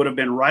co-champions, would have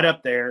been right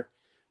up there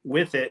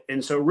with it.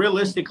 And so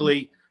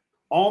realistically,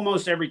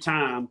 almost every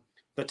time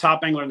the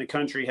top angler in the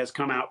country has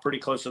come out pretty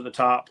close to the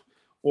top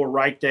or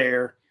right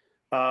there.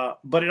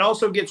 But it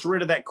also gets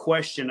rid of that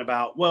question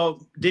about,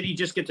 well, did he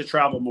just get to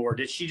travel more?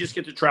 Did she just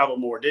get to travel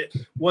more?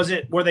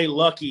 Were they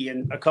lucky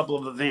in a couple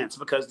of events?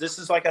 Because this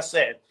is, like I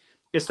said,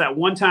 it's that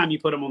one time you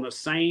put them on the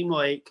same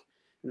lake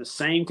in the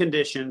same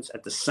conditions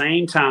at the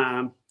same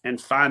time and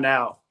find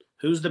out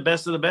who's the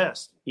best of the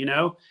best,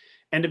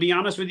 And to be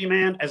honest with you,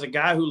 man, as a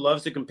guy who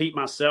loves to compete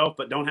myself,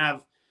 but don't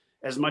have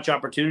as much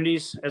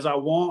opportunities as I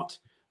want.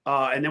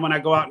 And then when I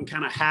go out and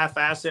kind of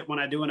half-ass it when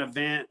I do an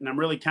event, and I'm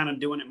really kind of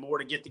doing it more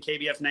to get the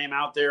KBF name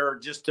out there or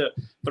just to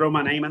throw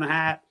my name in the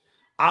hat,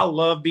 I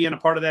love being a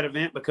part of that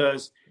event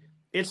because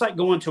it's like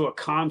going to a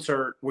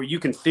concert where you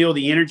can feel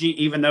the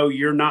energy, even though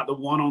you're not the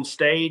one on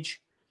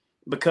stage,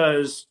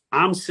 because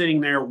I'm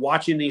sitting there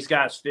watching these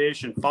guys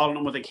fish and following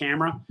them with a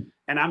camera.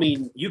 And I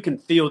mean, you can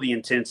feel the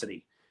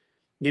intensity,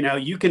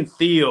 you can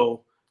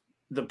feel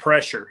the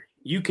pressure.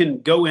 You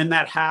can go in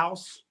that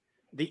house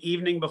the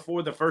evening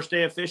before the first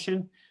day of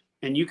fishing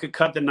and you could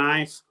cut the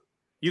knife.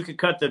 You could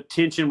cut the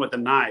tension with a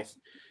knife.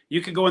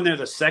 You could go in there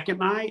the second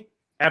night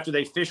after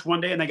they fish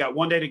one day and they got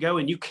one day to go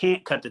and you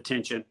can't cut the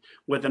tension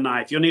with a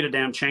knife. You'll need a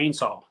damn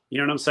chainsaw. You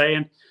know what I'm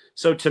saying?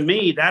 So to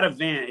me, that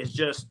event is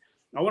just,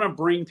 I want to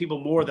bring people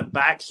more of the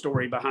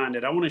backstory behind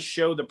it. I want to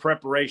show the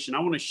preparation. I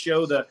want to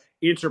show the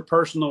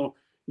interpersonal,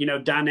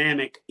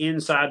 dynamic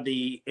inside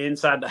the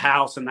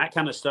house and that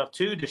kind of stuff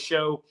too, to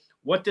show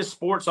what this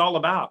sport's all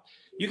about.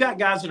 You got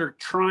guys that are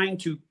trying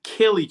to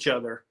kill each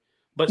other,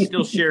 but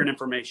still sharing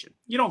information.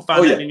 You don't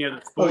find that in any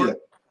other sport. Oh, yeah.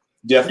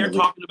 Definitely.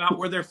 They're talking about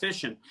where they're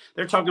fishing.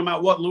 They're talking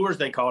about what lures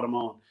they caught them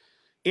on.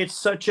 It's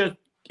such a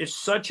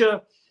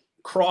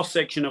cross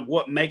section of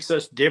what makes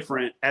us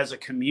different as a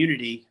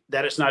community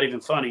that it's not even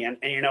funny.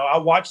 And I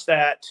watched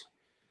that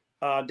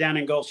down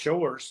in Gulf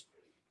Shores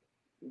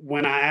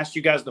when I asked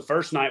you guys the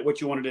first night what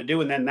you wanted to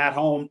do. And then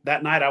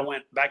that night I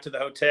went back to the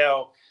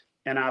hotel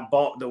and I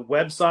bought the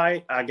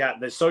website. I got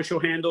the social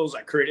handles.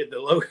 I created the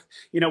logo.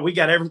 We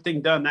got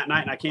everything done that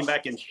night and I came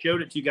back and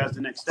showed it to you guys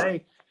the next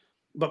day.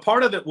 But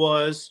part of it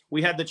was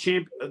we had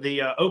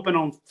the open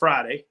on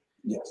Friday.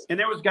 Yes. And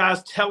there was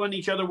guys telling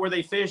each other where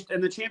they fished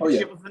and the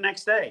championship was the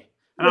next day.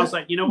 And I was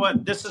like, you know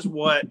what? This is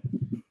what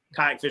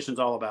kayak fishing is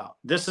all about.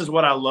 This is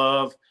what I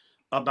love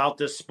about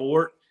this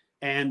sport.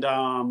 And,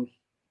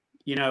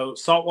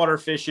 saltwater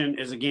fishing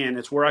is, again,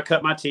 it's where I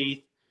cut my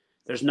teeth.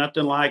 There's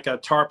nothing like a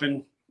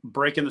tarpon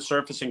breaking the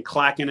surface and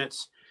clacking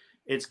its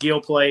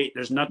gill plate.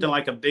 There's nothing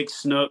like a big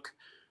snook,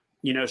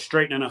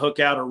 straightening a hook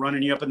out or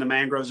running you up in the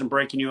mangroves and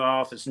breaking you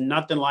off. It's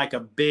nothing like a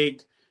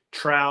big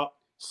trout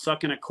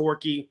sucking a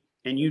corky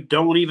and you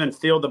don't even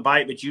feel the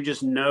bite, but you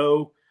just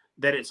know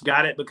that it's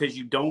got it because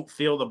you don't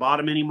feel the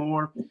bottom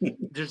anymore.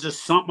 There's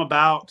just something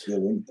about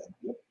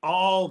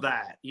all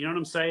that. You know what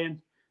I'm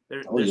saying?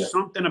 There's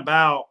something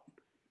about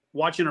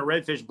watching a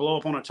redfish blow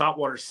up on a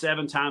topwater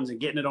 7 times and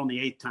getting it on the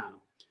 8th time.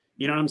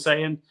 You know what I'm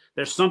saying?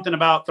 There's something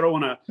about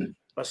throwing a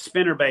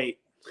spinnerbait,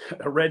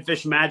 a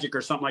redfish magic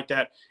or something like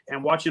that,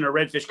 and watching a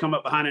redfish come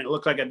up behind it and it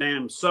look like a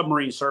damn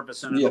submarine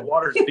surface and the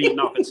water's beating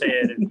off its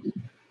head. And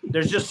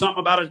there's just something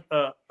about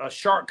a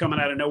shark coming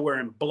out of nowhere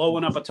and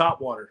blowing up a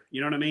topwater.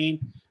 You know what I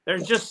mean?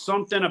 There's just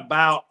something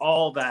about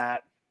all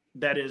that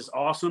is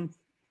awesome.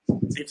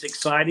 It's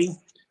exciting.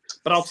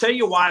 But I'll tell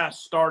you why I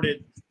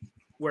started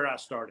where I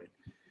started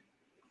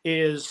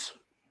is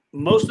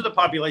most of the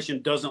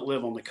population doesn't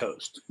live on the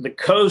coast. The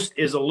coast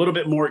is a little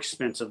bit more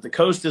expensive. The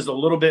coast is a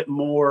little bit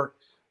more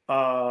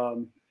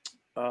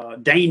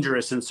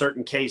dangerous in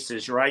certain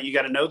cases, right? You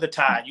got to know the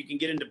tide. You can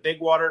get into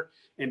big water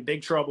and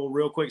big trouble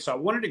real quick. So I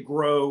wanted to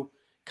grow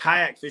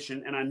kayak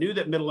fishing, and I knew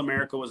that Middle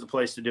America was the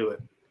place to do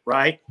it,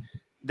 right?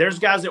 There's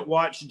guys that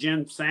watch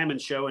Jim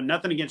Salmon's show, and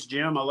nothing against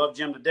Jim. I love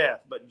Jim to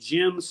death. But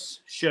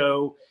Jim's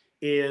show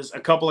is a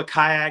couple of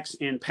kayaks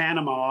in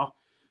Panama,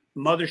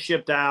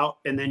 mothershipped out,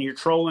 and then you're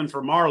trolling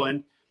for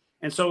marlin.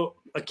 And so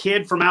a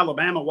kid from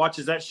Alabama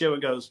watches that show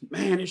and goes,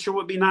 man, it sure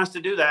would be nice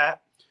to do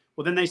that.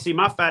 Well, then they see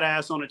my fat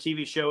ass on a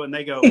TV show and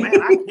they go, man,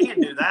 I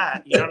can't do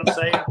that. You know what I'm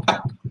saying?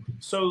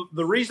 So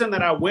the reason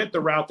that I went the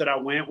route that I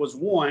went was,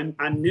 one,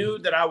 I knew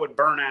that I would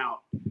burn out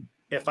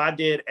if I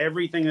did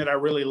everything that I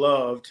really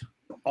loved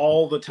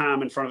all the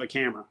time in front of the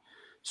camera.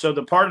 So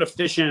the part of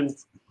fishing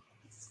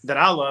that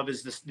I love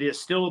is this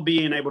still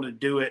being able to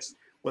do it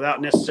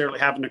without necessarily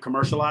having to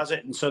commercialize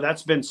it. And so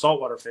that's been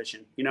saltwater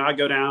fishing. You know, I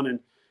go down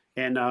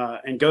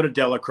and go to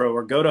Delacroix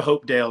or go to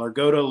Hopedale or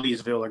go to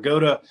Leesville or go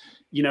to,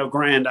 you know,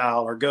 Grand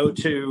Isle or go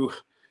to,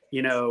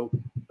 you know,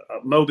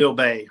 Mobile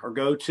Bay or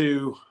go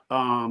to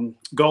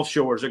Gulf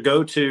Shores or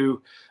go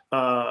to,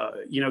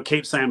 you know,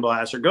 Cape San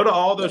Blas or go to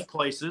all those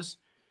places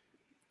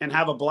and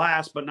have a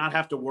blast, but not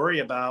have to worry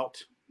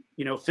about,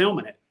 you know,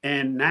 filming it.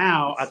 And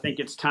now I think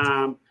it's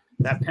time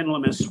that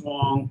pendulum has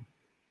swung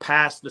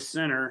past the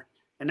center.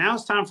 And now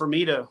it's time for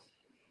me to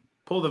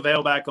pull the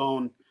veil back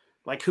on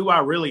like who I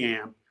really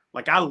am.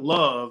 Like I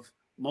love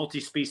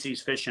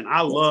multi-species fishing.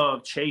 I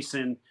love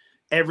chasing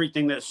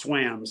everything that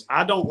swims.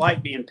 I don't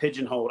like being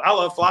pigeonholed. I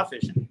love fly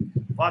fishing.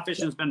 Fly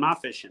fishing has been my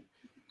fishing.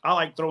 I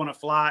like throwing a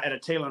fly at a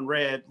tail and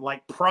red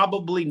like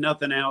probably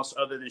nothing else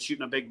other than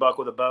shooting a big buck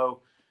with a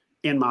bow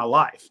in my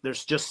life.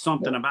 There's just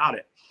something about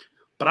it.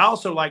 But I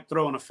also like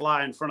throwing a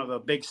fly in front of a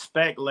big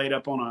speck laid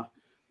up on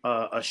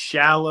a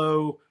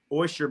shallow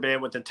oyster bed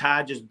with the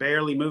tide just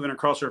barely moving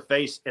across her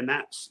face, and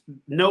that's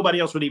nobody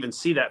else would even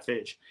see that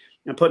fish,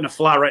 and putting a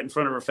fly right in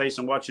front of her face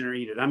and watching her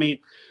eat it. I mean,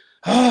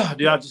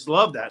 dude, I just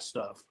love that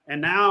stuff. And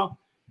now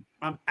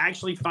I'm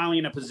actually finally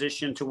in a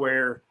position to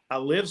where I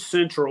live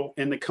central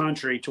in the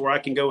country to where I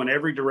can go in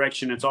every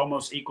direction. It's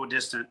almost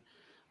equidistant.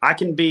 I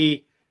can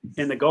be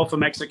in the Gulf of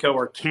Mexico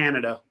or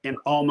Canada in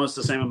almost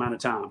the same amount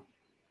of time.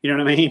 You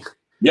know what I mean?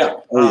 Yeah.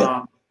 Oh,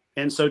 yeah.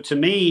 And so to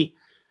me,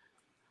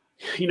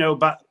 you know,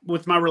 but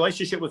with my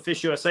relationship with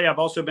Fish USA, I've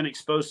also been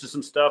exposed to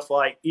some stuff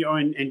like, you know,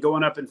 and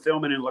going up and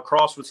filming in La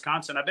Crosse,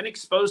 Wisconsin. I've been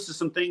exposed to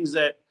some things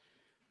that,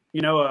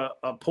 you know,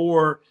 a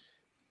poor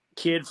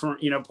kid from,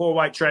 you know, poor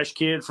white trash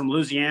kid from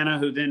Louisiana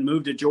who then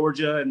moved to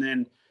Georgia and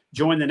then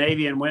joined the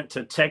Navy and went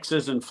to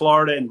Texas and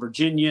Florida and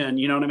Virginia. And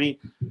you know what I mean?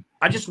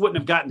 I just wouldn't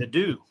have gotten to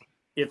do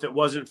if it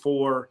wasn't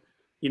for,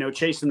 you know,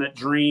 chasing that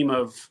dream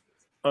of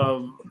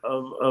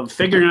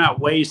figuring out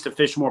ways to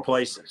fish more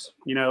places.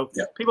 You know,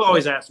 people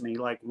always ask me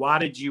like, why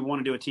did you want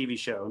to do a TV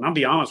show? And I'll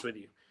be honest with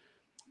you,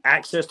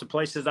 access to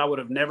places I would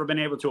have never been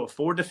able to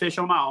afford to fish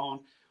on my own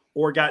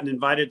or gotten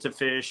invited to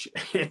fish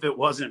if it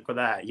wasn't for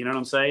that. You know what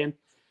I'm saying?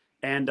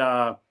 And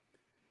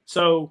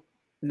so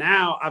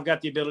now I've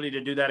got the ability to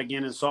do that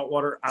again in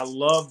saltwater. I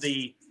love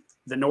the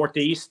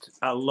Northeast.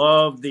 I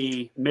love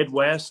the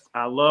Midwest.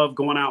 I love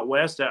going out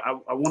West. I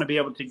want to be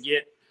able to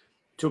get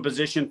to a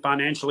position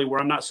financially where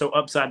I'm not so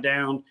upside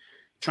down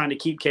trying to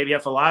keep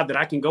KBF alive that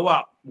I can go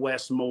out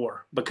West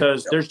more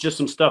because there's just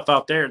some stuff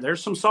out there.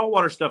 There's some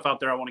saltwater stuff out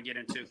there I want to get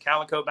into.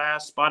 Calico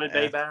bass, spotted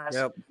bay bass,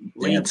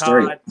 lean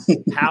cod,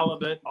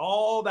 halibut,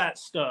 all that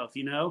stuff,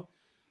 you know,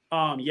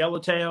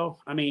 yellowtail.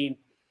 I mean,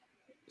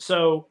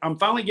 so I'm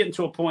finally getting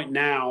to a point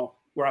now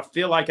where I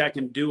feel like I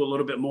can do a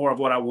little bit more of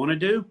what I want to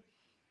do.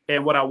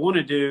 And what I want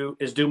to do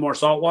is do more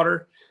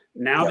saltwater.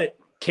 Now that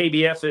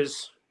KBF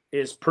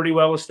is pretty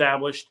well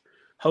established,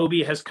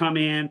 Hobie has come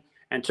in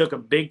and took a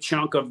big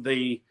chunk of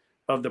the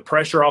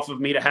pressure off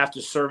of me to have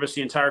to service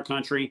the entire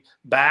country.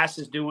 Bass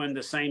is doing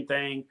the same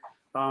thing.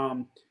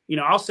 You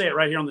know, I'll say it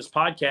right here on this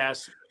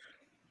podcast,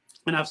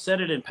 and I've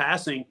said it in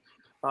passing,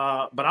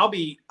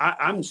 but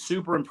I'm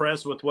super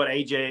impressed with what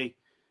AJ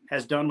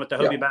has done with the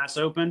Hobie Bass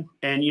Open.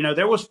 And, you know,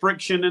 there was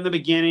friction in the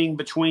beginning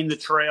between the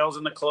trails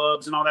and the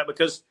clubs and all that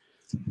because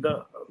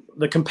the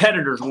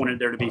competitors wanted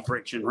there to be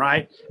friction,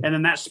 right? And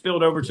then that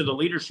spilled over to the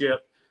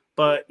leadership.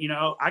 But, you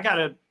know, I got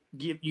to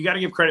you got to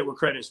give credit where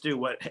credit's due.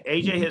 What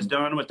AJ has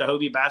done with the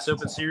Hobie Bass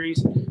Open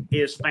Series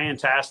is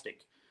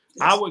fantastic.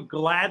 Yes. I would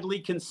gladly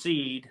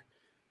concede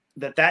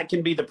that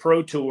can be the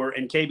Pro Tour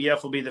and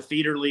KBF will be the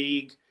feeder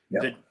league,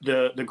 the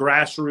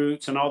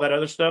grassroots and all that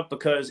other stuff,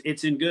 because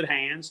it's in good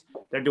hands.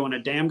 They're doing a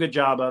damn good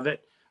job of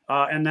it.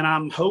 And then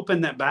I'm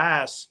hoping that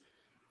Bass,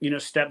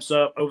 steps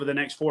up over the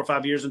next 4 or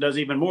 5 years and does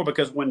even more,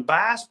 because when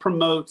Bass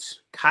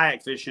promotes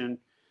kayak fishing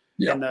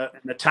and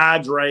the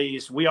tides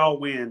raise, we all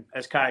win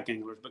as kayak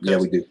anglers,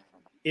 because we do.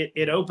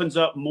 It opens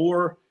up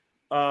more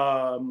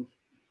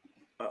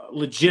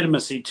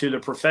legitimacy to the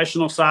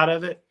professional side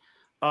of it.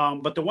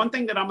 But the one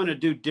thing that I'm going to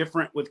do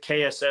different with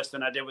KSS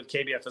than I did with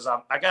KBF is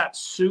I got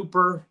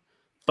super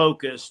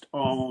focused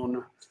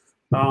on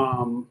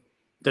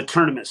the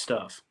tournament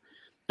stuff.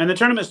 And the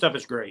tournament stuff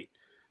is great,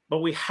 but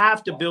we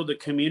have to build a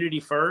community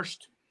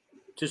first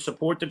to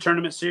support the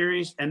tournament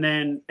series, and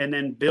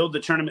then build the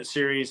tournament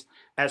series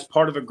as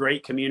part of a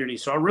great community.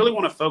 So I really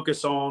want to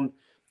focus on,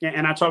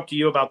 and I talked to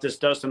you about this,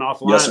 Dustin,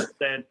 offline. Yes, sir.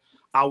 Said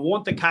I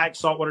want the Kayak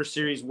Saltwater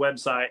Series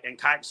website and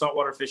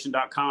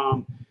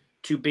kayaksaltwaterfishing.com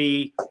to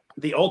be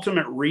the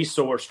ultimate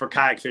resource for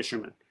kayak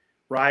fishermen,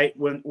 right?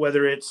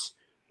 Whether it's,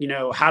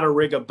 how to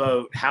rig a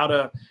boat, how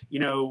to,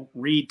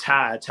 read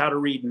tides, how to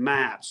read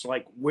maps,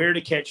 like where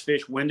to catch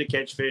fish, when to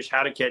catch fish,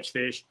 how to catch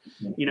fish,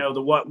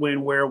 the what,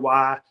 when, where,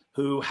 why,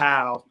 who,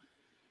 how.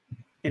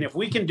 And if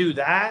we can do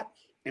that,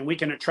 and we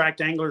can attract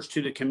anglers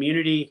to the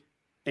community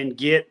and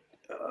get,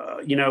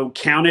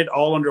 counted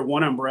all under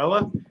one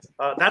umbrella,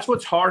 that's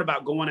what's hard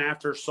about going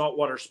after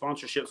saltwater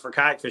sponsorships for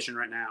kayak fishing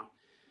right now,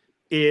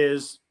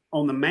 is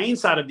on the main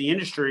side of the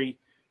industry,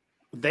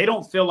 they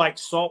don't feel like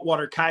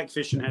saltwater kayak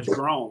fishing has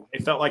grown. They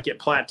felt like it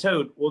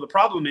plateaued. Well, the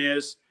problem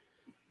is,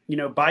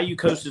 Bayou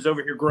Coast is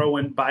over here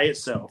growing by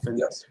itself.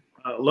 And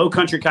Low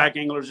Country Kayak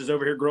Anglers is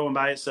over here growing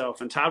by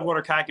itself. And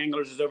Tidewater Kayak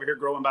Anglers is over here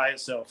growing by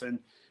itself. And,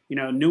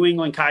 New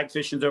England Kayak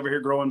Fishing is over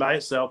here growing by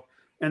itself.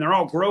 And they're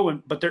all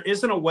growing, but there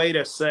isn't a way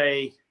to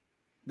say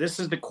this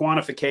is the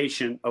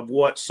quantification of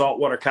what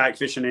saltwater kayak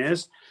fishing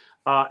is.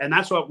 And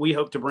that's what we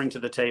hope to bring to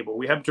the table.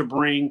 We hope to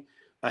bring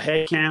a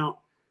head count,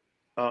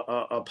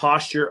 a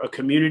posture, a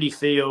community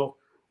feel,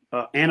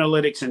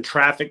 analytics and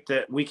traffic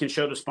that we can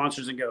show to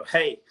sponsors and go,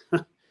 hey,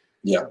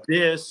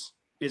 this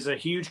is a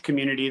huge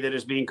community that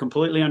is being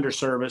completely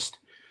underserviced.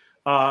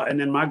 And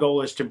then my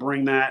goal is to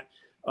bring that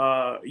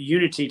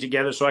unity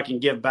together so I can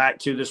give back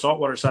to the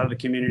saltwater side of the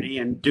community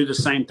and do the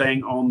same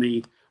thing on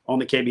the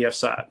KBF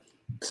side.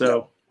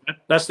 So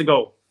that's the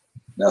goal.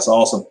 That's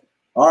awesome.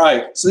 All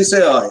right. So they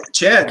say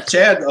Chad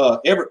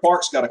Everett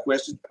Parks got a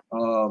question.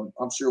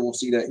 I'm sure we'll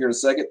see that here in a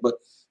second. But,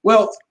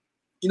 well,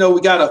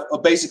 we got a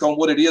basic on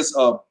what it is.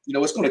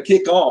 It's going to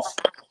kick off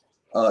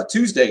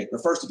Tuesday. The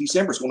 1st of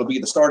December is going to be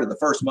the start of the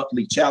first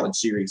monthly challenge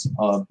series.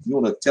 You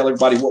want to tell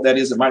everybody what that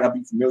is that might not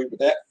be familiar with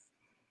that?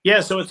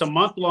 Yeah, so it's a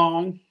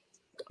month-long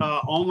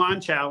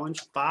online challenge,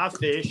 5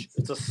 fish.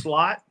 It's a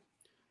slot.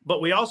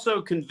 But we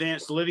also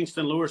convinced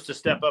Livingston Lures to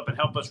step up and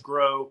help us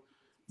grow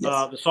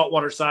the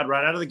saltwater side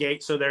right out of the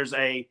gate. So there's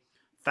a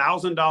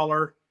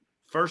 $1,000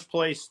 first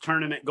place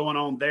tournament going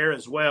on there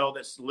as well.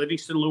 That's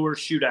Livingston Lures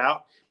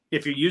Shootout.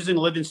 If you're using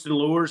Livingston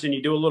Lures and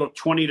you do a little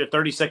 20 to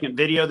 30 second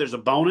video, there's a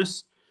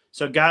bonus.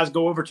 So guys,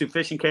 go over to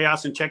Fishing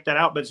Chaos and check that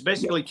out. But it's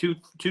basically two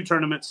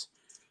tournaments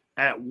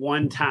at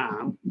one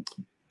time.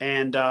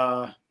 And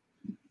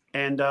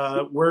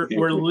we're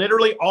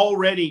literally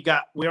already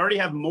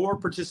have more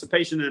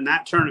participation in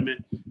that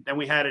tournament than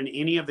we had in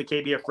any of the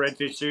KBF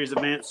Redfish Series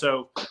events.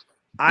 So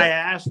I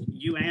asked,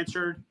 you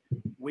answered,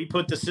 we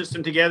put the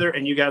system together,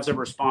 and you guys have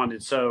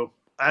responded. So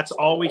that's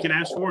all we can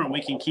ask for, and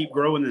we can keep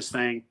growing this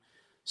thing.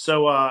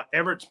 So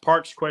Everett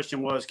Parks'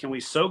 question was, can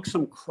we soak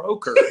some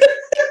croaker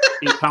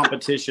in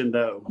competition,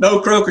 though? No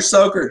croaker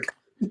soaker.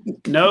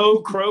 No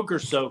croaker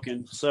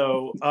soaking.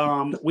 So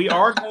we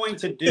are going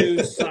to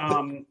do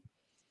some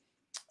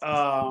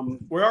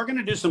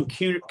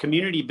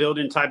community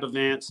building type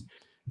events.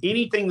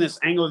 Anything that's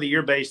Angler of the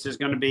Year based is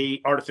going to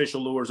be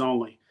artificial lures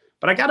only.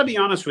 But I got to be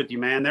honest with you,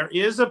 man. There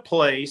is a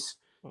place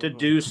to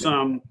do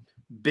some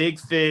big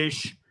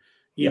fish,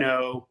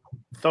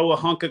 throw a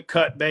hunk of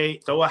cut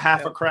bait, throw a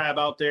half a crab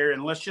out there,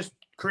 and let's just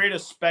create a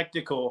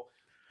spectacle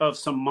of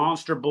some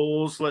monster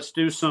bulls. Let's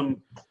do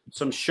some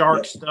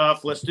shark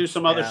stuff. Let's do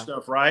some other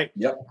stuff, right?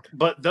 Yep.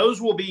 But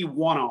those will be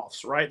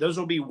one-offs, right? Those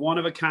will be one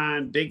of a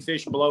kind, big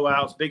fish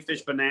blowouts, big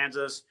fish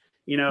bonanzas.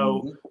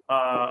 No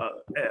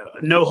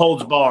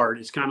holds barred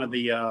is kind of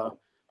the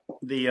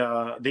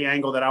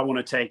angle that I want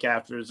to take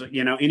after is,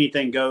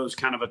 anything goes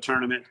kind of a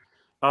tournament,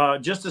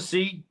 just to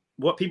see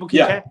what people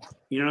can catch.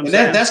 You know what I'm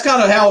saying? That's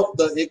kind of how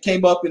it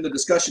came up in the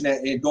discussion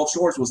in Gulf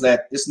Shores, was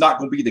that it's not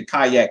going to be the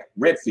Kayak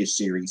Redfish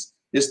Series.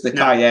 It's the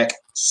Kayak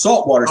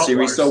Saltwater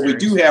Series. So we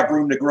do have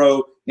room to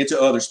grow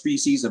into other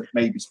species of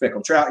maybe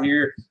speckled trout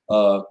here,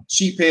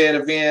 sheephead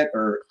event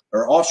or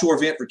offshore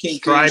event for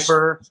kingfish,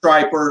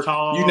 striper,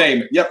 tall, you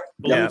name it. Yep.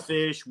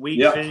 Bluefish,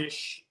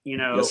 wheatfish,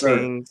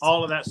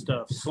 all of that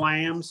stuff.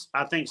 Slams.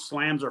 I think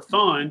slams are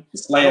fun.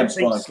 Slams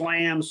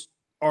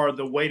are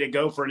the way to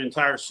go for an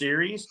entire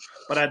series,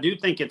 but I do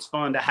think it's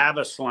fun to have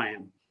a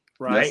slam,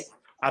 right? Yes.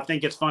 I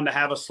think it's fun to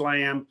have a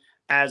slam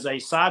as a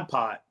side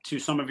pot to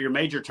some of your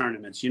major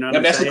tournaments. You know what And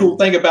I'm that's saying? the cool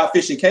thing about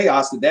Fishing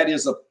Chaos, that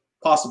is a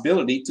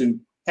possibility to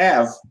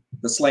have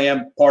the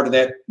slam part of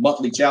that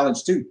monthly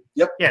challenge too.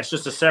 Yep. Yeah, it's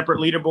just a separate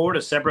leaderboard,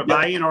 a separate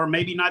buy-in, or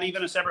maybe not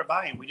even a separate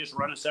buy-in. We just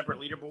run a separate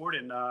leaderboard,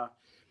 and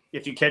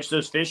if you catch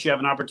those fish, you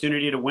have an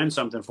opportunity to win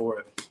something for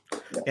it.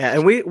 Yeah,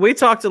 and we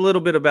talked a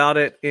little bit about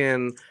it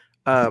in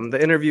the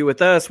interview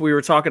with us. We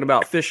were talking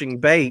about fishing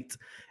bait,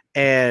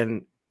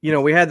 and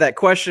we had that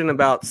question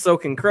about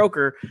soaking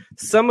croaker.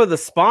 Some of the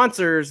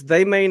sponsors,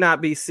 they may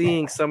not be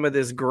seeing some of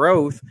this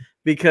growth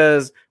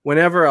because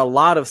whenever a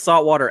lot of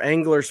saltwater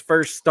anglers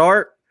first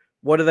start,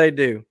 what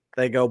do?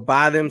 They go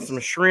buy them some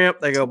shrimp.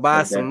 They go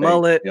buy some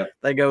mullet. Yep.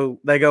 They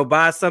go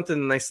buy something,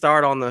 and they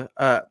start on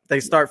they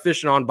start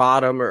fishing on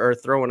bottom or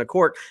throwing a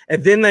cork,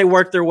 and then they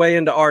work their way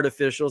into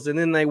artificials, and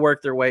then they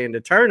work their way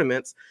into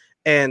tournaments.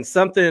 And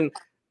something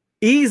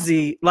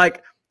easy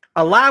like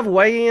a live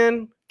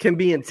weigh-in can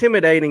be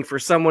intimidating for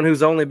someone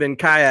who's only been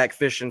kayak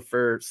fishing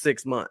for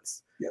 6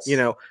 months. Yes.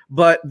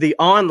 But the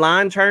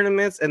online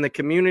tournaments and the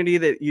community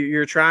that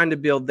you're trying to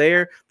build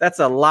there, that's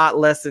a lot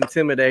less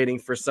intimidating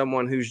for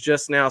someone who's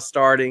just now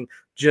starting,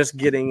 just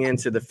getting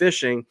into the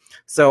fishing.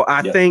 So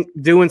I think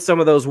doing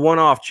some of those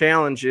one-off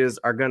challenges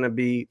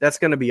that's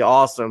going to be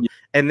awesome.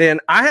 And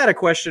then I had a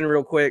question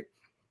real quick.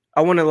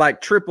 I want to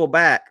triple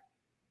back.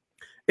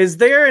 Is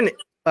there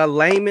a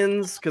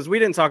layman's, because we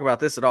didn't talk about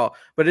this at all,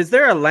 but is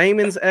there a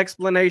layman's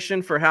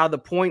explanation for how the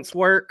points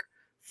work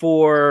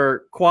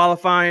for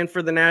qualifying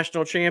for the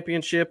national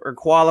championship or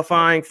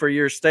qualifying for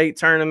your state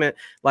tournament?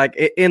 Like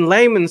in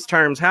layman's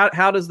terms,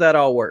 how does that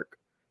all work?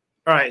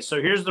 All right,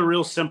 so here's the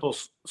real simple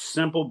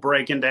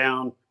breaking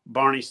down,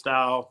 Barney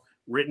style,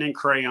 written in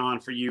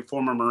crayon for you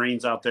former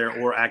Marines out there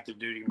or active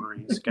duty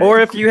Marines. Okay? Or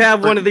if you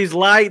have one of these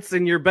lights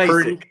in your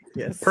basic.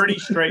 Pretty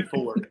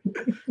straightforward.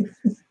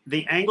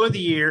 The Angler of the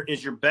Year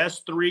is your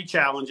best 3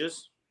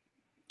 challenges,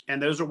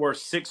 and those are worth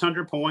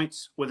 600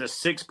 points with a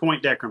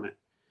 6-point decrement.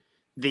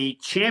 The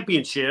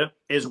championship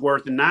is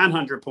worth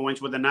 900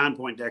 points with a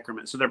 9-point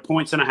decrement. So they're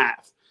points and a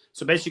half.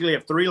 So basically you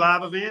have 3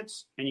 live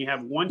events and you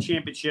have 1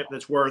 championship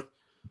that's worth,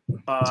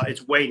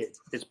 it's weighted.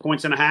 It's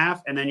points and a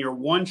half. And then your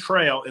 1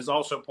 trail is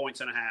also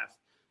points and a half.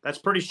 That's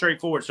pretty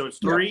straightforward. So it's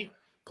 3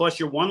 plus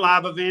your 1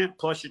 live event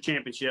plus your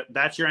championship.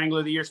 That's your Angler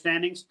of the Year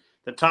standings.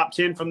 The top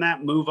 10 from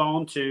that move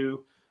on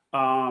to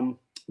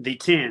the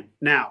 10.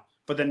 Now,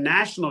 for the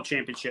national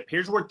championship,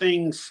 here's where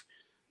things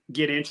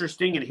get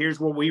interesting. And here's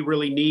where we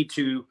really need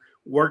to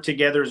work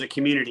together as a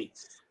community.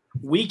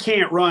 We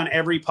can't run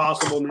every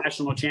possible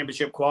national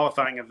championship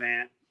qualifying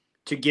event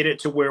to get it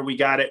to where we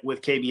got it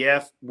with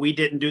KBF. We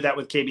didn't do that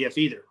with KBF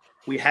either.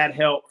 We had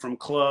help from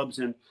clubs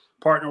and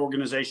partner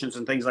organizations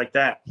and things like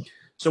that.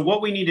 So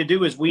what we need to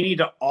do is we need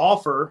to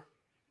offer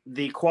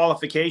the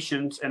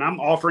qualifications, and I'm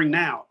offering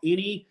now,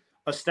 any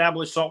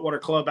established saltwater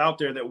club out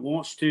there that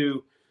wants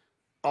to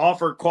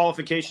offer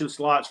qualification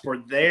slots for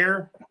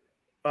their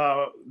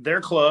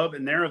club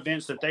and their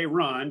events that they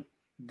run,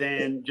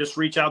 then just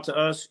reach out to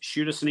us,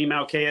 shoot us an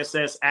email,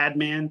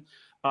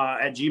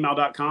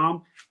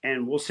 kssadmin@gmail.com,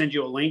 and we'll send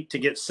you a link to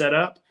get set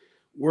up.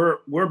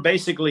 We're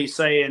basically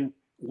saying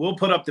we'll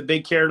put up the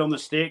big carrot on the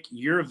stick.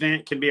 Your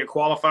event can be a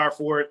qualifier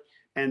for it,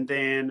 and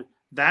then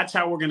that's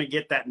how we're going to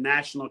get that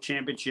national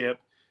championship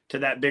to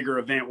that bigger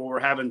event where we're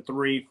having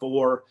 300,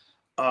 400,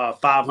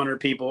 500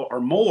 people or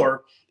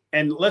more.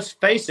 And let's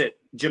face it,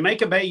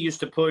 Jamaica Bay used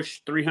to push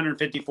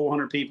 350,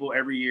 400 people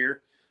every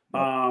year.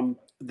 The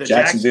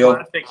Jacksonville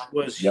Classic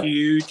was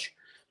huge.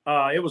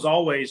 It was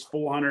always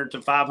 400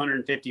 to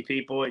 550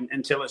 people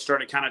until it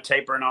started kind of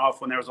tapering off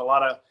when there was a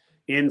lot of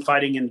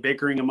infighting and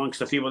bickering amongst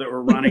the people that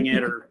were running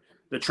it or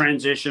the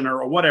transition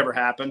or whatever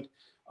happened.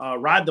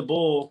 Ride the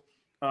Bull,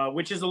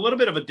 which is a little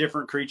bit of a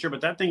different creature,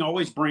 but that thing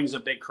always brings a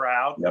big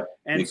crowd. Yep.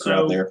 And big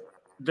so there.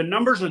 The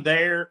numbers are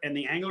there and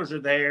the anglers are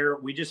there.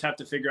 We just have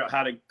to figure out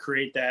how to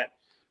create that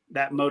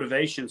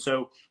motivation.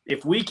 So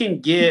if we can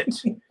get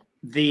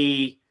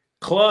the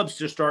clubs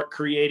to start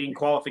creating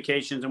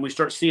qualifications and we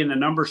start seeing the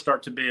numbers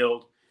start to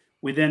build,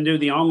 we then do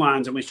the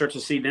onlines and we start to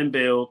see them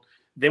build.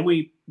 Then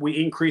we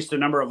increase the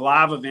number of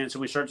live events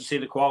and we start to see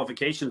the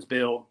qualifications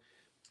build.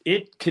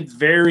 It could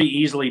very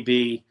easily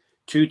be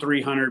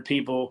 200-300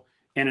 people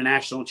in a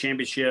national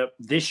championship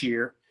this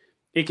year.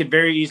 It could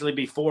very easily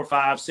be 400,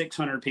 500,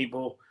 600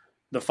 people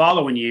the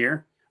following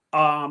year.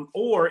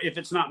 Or if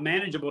it's not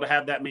manageable to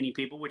have that many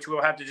people, which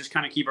we'll have to just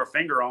kind of keep our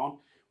finger on,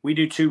 we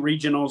do 2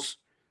 regionals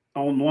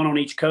on one on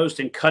each coast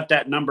and cut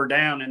that number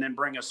down and then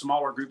bring a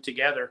smaller group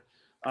together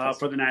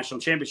for the national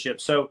championship.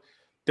 So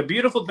the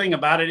beautiful thing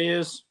about it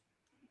is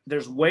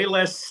there's way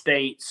less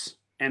states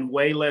and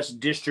way less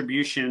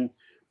distribution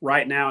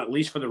right now, at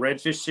least for the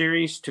Redfish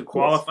series to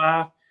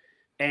qualify.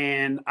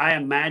 And I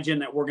imagine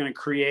that we're going to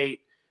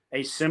create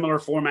a similar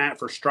format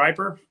for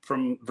Striper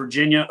from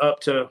Virginia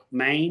up to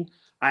Maine.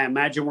 I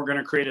imagine we're going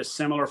to create a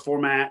similar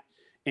format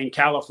in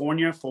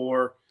California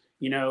for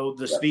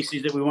the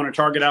species that we want to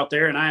target out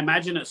there. And I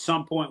imagine at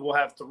some point we'll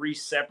have 3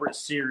 separate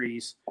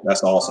series.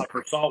 That's awesome.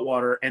 For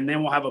saltwater. And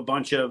then we'll have a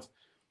bunch of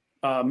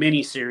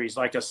mini series,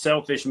 like a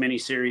sailfish mini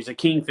series, a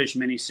kingfish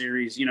mini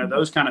series,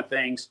 those kind of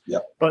things.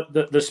 Yep. But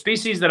the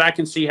species that I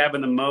can see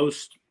having the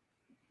most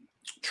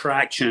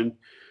traction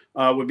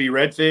would be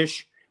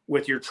redfish,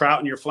 with your trout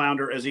and your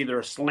flounder as either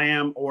a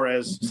slam or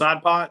as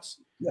side pots.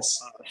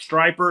 Yes.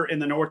 Striper in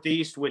the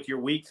Northeast, with your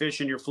weak fish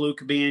and your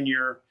fluke being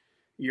your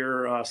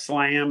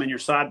slam and your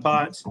side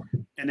pots,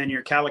 and then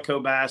your calico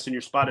bass and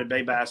your spotted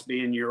bay bass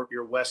being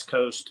your West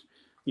Coast,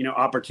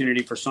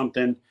 opportunity for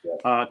something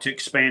to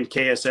expand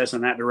KSS in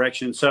that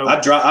direction. So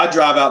I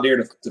drive out there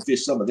to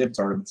fish some of them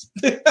tournaments.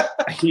 Dude,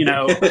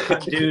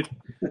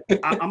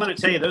 I'm going to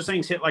tell you, those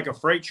things hit like a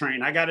freight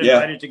train. I got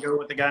invited to go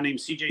with a guy named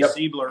CJ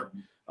Siebler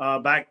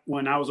back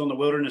when I was on the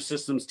Wilderness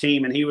Systems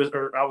team, and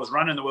I was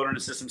running the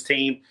Wilderness Systems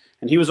team,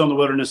 and he was on the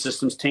Wilderness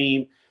Systems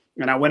team.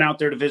 And I went out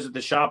there to visit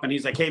the shop, and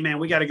he's like, "Hey man,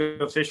 we got to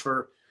go fish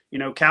for,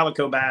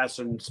 calico bass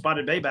and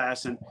spotted bay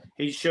bass." And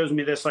he shows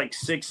me this like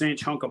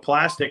 6-inch hunk of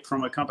plastic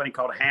from a company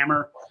called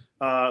Hammer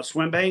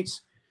swim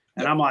baits.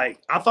 And I'm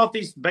like, I thought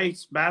these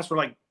bass were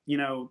like,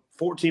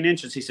 14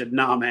 inches. He said,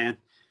 "Nah, man,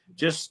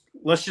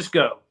 let's just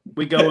go."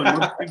 We go,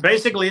 and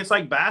basically it's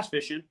like bass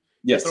fishing.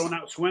 Yes. Throwing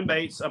out swim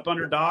baits up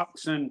under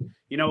docks and,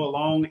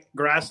 along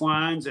grass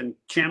lines and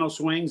channel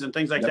swings and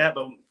things like that.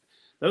 But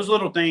those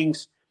little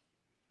things,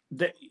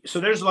 so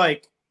there's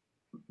like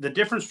the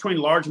difference between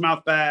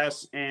largemouth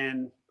bass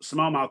and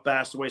smallmouth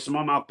bass, the way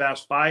smallmouth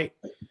bass fight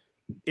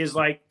is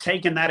like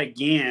taking that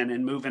again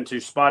and moving to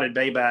spotted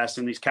bay bass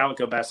and these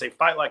calico bass. They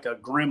fight like a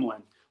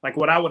gremlin, like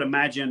what I would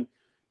imagine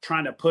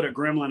trying to put a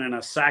gremlin in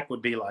a sack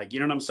would be like. You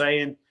know what I'm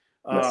saying?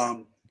 Yes.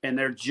 And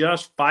they're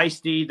just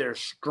feisty, they're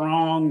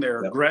strong,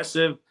 they're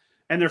aggressive,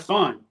 and they're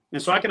fun.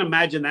 And so I can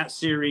imagine that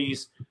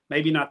series,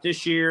 maybe not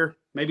this year,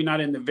 maybe not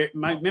in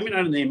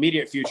the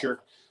immediate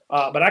future.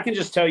 But I can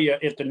just tell you,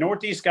 if the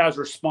Northeast guys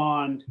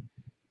respond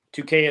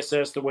to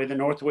KSS the way the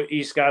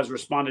Northeast guys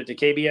responded to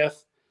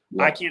KBF,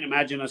 I can't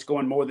imagine us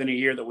going more than a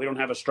year that we don't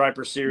have a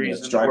striper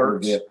series in the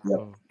works,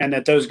 and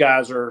that those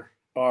guys are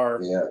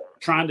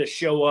trying to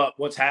show up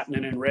what's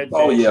happening in redfish.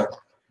 Oh yeah,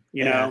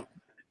 know.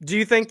 Do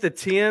you think the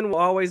 10 will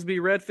always be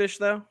redfish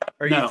though,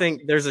 or do you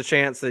think there's a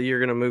chance that you're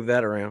going to move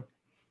that around?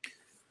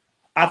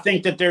 I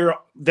think that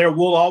there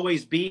will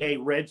always be a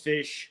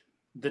redfish,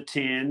 the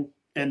 10.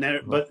 And then,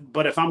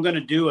 but if I'm going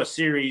to do a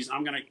series,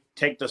 I'm going to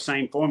take the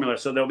same formula.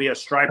 So there'll be a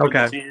striper,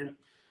 the 10.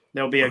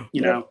 There'll be a,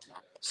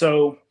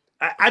 so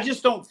I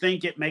just don't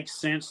think it makes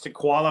sense to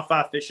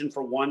qualify fishing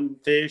for one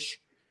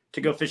fish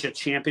to go fish a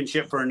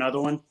championship for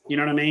another one. You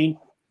know what I mean?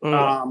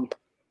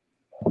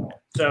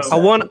 So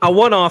a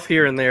one-off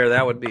here and there,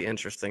 that would be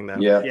interesting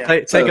though.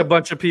 Take a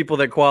bunch of people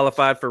that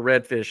qualified for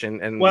redfish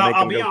and make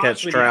them go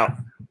catch trout.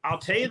 I'll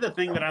tell you the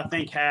thing that I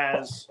think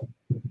has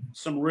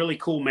some really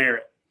cool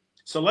merit.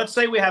 So let's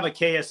say we have a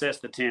KSS,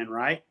 the 10,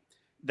 right?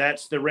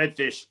 That's the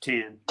redfish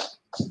 10.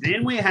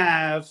 Then we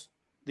have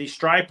the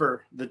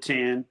striper, the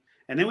 10.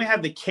 And then we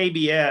have the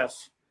KBF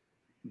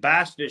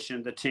bass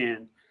fishing, the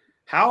 10.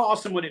 How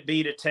awesome would it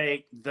be to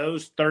take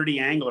those 30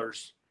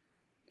 anglers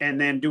and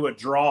then do a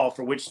draw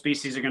for which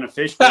species are going to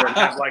fish for and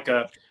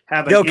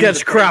go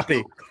catch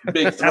crappie.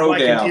 Big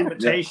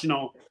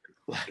throwdown.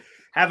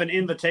 Have an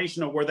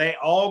invitational where they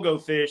all go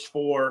fish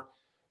for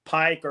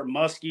pike or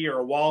muskie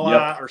or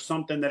walleye or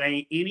something that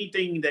ain't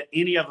anything that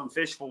any of them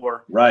fish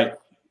for. Right.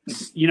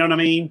 You know what I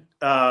mean?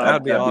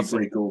 That'd be awesome.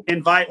 Pretty cool.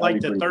 Invite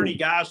like the 30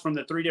 guys from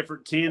the 3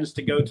 different 10s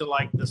to go to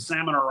like the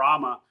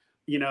Salmonorama,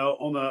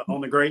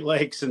 on the Great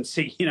Lakes and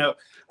see,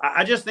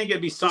 I just think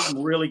it'd be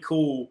something really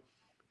cool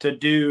to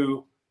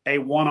do a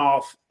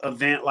one-off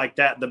event like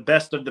that, the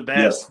best of the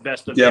best,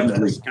 best of the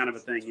best kind of a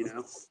thing,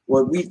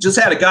 Well, we just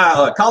had a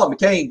guy, Colin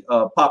McCain,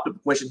 popped up a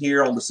question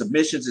here on the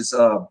submissions. It's,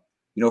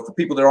 for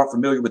people that aren't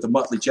familiar with the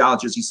monthly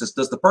challenges, he says,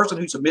 does the person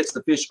who submits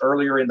the fish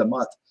earlier in the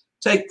month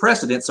take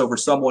precedence over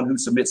someone who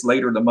submits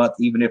later in the month,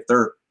 even if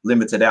they're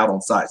limited out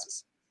on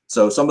sizes?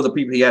 So some of the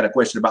people, he had a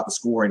question about the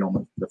scoring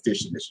on the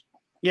fish submission.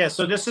 Yeah,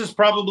 so this is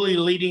probably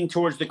leading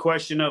towards the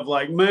question of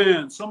like,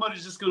 man,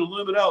 somebody's just going to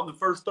limit out in the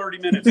first 30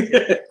 minutes.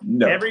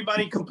 No.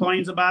 Everybody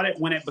complains about it.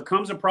 When it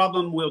becomes a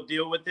problem, we'll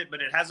deal with it, but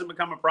it hasn't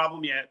become a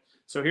problem yet.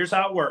 So here's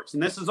how it works.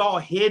 And this is all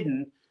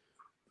hidden,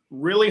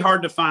 really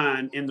hard to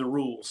find in the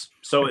rules.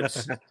 So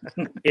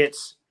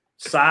it's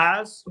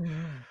size,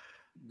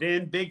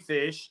 then big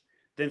fish,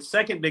 then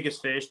second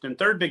biggest fish, then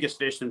third biggest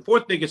fish, then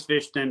fourth biggest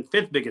fish, then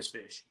fifth biggest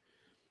fish.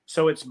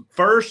 So it's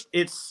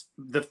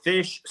the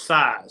fish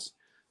size.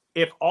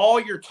 If all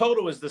your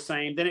total is the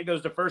same, then it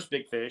goes to first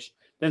big fish,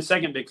 then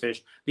second big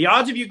fish. The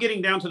odds of you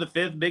getting down to the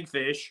fifth big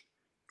fish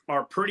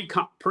are pretty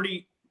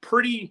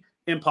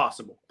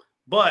impossible.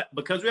 But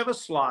because we have a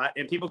slot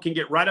and people can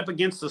get right up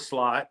against the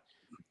slot,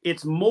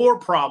 it's more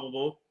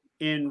probable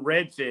in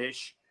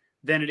redfish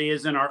than it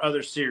is in our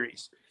other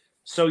series.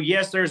 So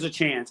yes, there's a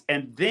chance.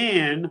 And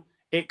then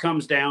it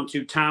comes down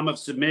to time of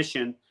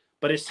submission,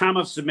 but it's time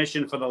of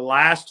submission for the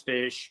last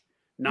fish,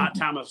 not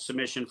time of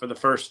submission for the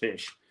first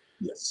fish.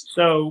 Yes.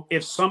 So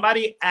if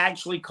somebody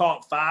actually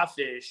caught 5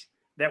 fish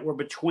that were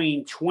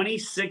between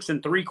 26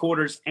 and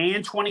 3/4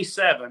 and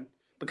 27,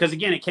 because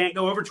again, it can't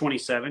go over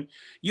 27,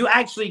 you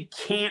actually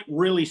can't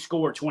really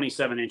score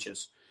 27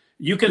 inches.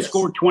 You can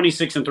score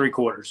 26 and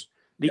 3/4.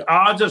 The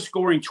odds of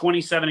scoring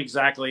 27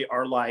 exactly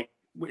are like,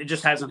 it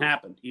just hasn't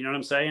happened. You know what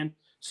I'm saying?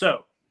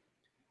 So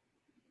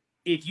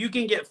if you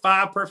can get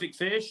 5 perfect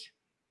fish,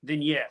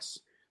 then yes.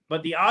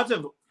 But the odds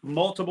of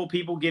multiple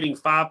people getting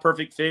 5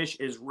 perfect fish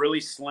is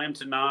really slim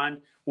to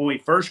none. When we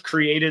first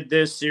created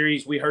this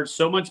series, we heard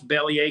so much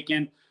belly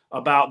aching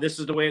about this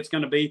is the way it's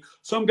going to be.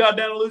 Some guy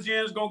down in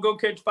Louisiana is going to go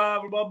catch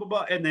 5, blah, blah,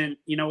 blah. And then,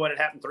 you know what? It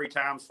happened 3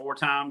 times, 4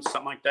 times,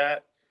 something like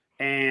that.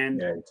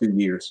 And 2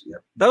 years. Yeah.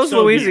 Those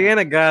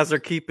Louisiana guys are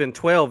keeping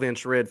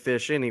 12-inch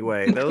redfish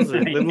anyway. Those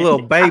are the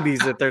little babies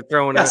that they're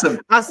throwing out.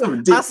 I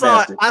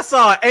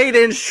saw an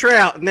 8-inch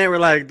trout, and they were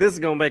like, "This is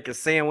gonna make a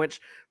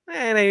sandwich."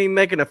 Man, ain't even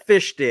making a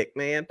fish stick,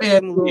 man.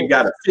 You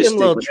got a fish stick.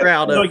 Little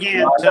trout. So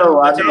again,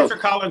 to answer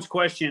Colin's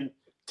question,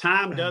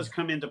 time does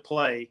come into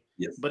play,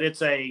 but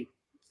it's a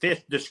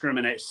 6th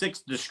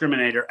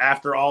discriminator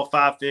after all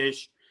 5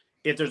 fish.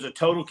 If there's a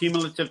total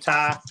cumulative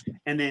tie,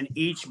 and then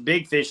each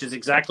big fish is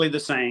exactly the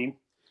same,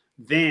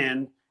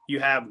 then you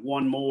have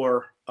one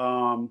more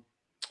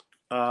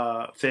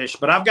fish.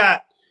 But I've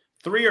got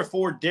 3 or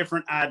 4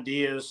 different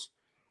ideas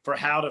for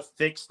how to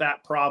fix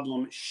that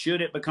problem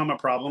should it become a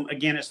problem.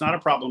 Again, it's not a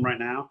problem right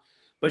now,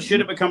 but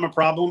should it become a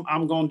problem,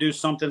 I'm going to do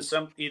something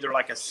either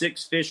like a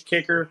 6-fish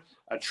kicker,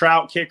 a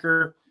trout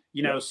kicker,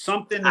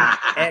 something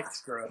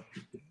extra.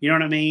 You know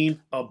what I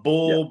mean? A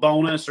bull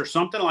bonus or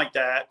something like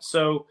that.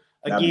 So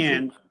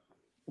again,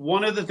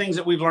 one of the things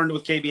that we've learned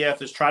with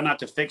KBF is try not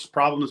to fix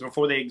problems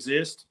before they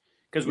exist,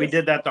 because we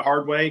did that the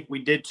hard way. We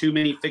did too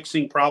many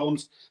fixing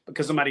problems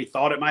because somebody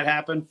thought it might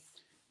happen.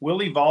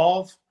 We'll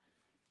evolve.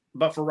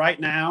 But for right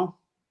now,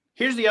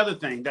 here's the other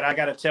thing that I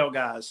got to tell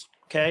guys,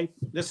 okay?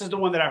 This is the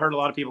one that I heard a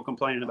lot of people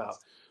complaining about.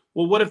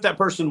 Well, what if that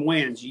person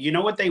wins? You know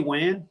what they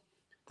win?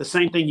 The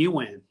same thing you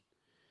win.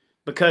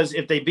 Because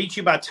if they beat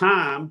you by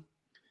time,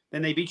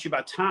 then they beat you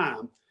by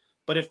time.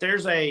 But if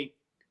there's a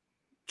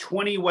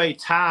 20-way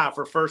tie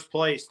for first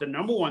place, the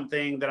number one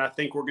thing that I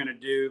think we're going to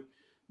do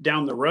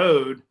down the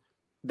road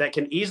that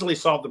can easily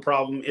solve the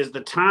problem is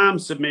the time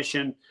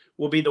submission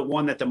will be the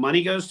one that the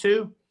money goes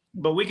to.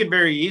 But we could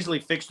very easily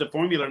fix the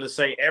formula to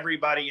say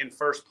everybody in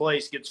first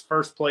place gets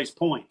first place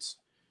points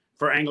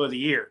for Angler of the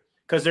Year,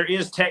 because there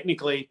is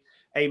technically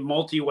a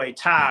multi-way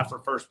tie for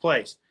first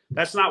place.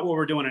 That's not what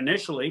we're doing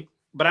initially,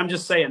 but I'm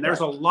just saying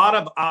there's a lot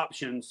of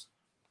options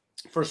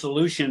for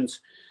solutions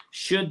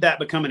should that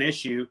become an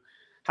issue.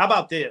 How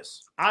about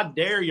this? I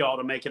dare y'all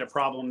to make it a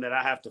problem that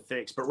I have to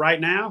fix. But right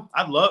now,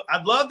 I'd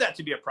love that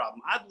to be a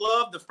problem. I'd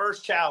love the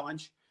first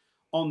challenge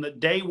on the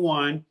day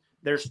one.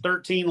 There's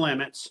 13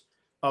 limits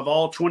of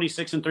all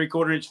 26 and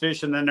 3/4-inch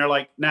fish, and then they're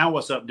like, "Now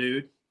what's up,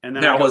 dude?" And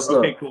then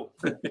okay, cool.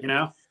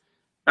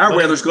 Our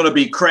weather's going to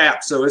be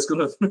crap, so it's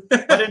going to.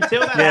 But until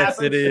that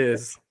happens, it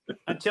is.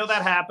 Until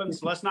that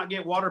happens, let's not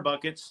get water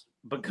buckets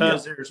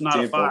because there's not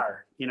a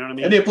fire. You know what I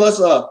mean? And then plus,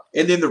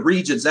 and then the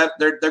regions that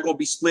they're going to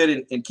be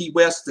split in Key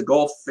West, the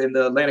Gulf, and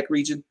the Atlantic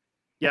region.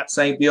 Yeah,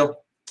 same deal.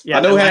 Yeah,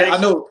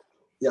 I know.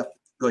 Yeah,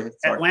 go ahead.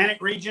 Sorry.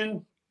 Atlantic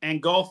region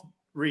and Gulf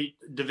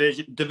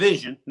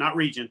division, not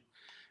region.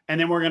 And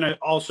then we're going to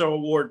also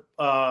award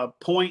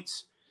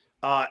points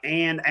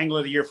and Angler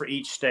of the Year for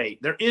each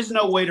state. There is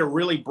no way to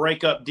really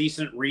break up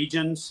decent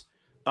regions.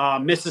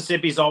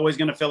 Mississippi's always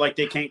going to feel like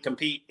they can't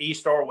compete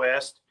east or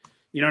west.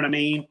 You know what I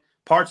mean?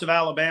 Parts of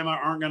Alabama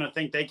aren't going to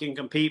think they can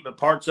compete, but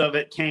parts of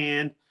it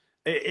can.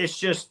 It's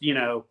just,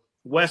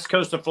 West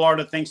Coast of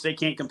Florida thinks they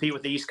can't compete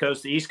with the East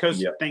Coast. The East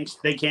Coast thinks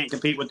they can't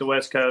compete with the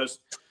West Coast.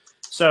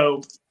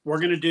 So we're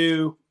going to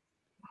do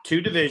 2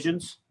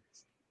 divisions,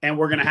 and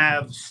we're going to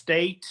have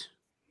state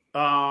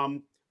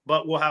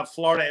but we'll have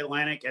Florida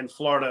Atlantic and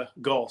Florida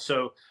Gulf.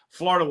 So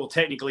Florida will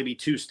technically be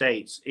 2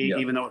 states,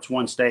 even though it's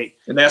 1 state.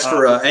 And that's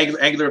for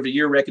Angler of the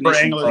Year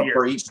recognition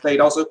for each state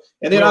also.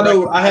 And then I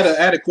know I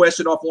had a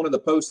question off one of the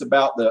posts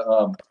about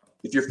the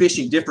if you're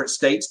fishing different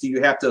states, do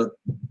you have to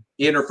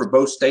enter for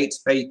both states,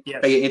 pay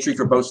an entry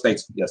for both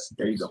states? Yes,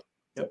 there you go.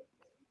 Yep.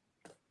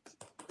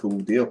 Cool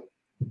deal.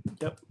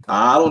 Yep.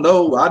 I don't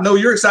know. I know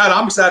you're excited.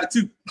 I'm excited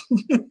too.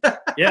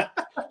 Yeah.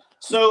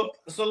 So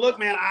look,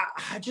 man,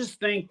 I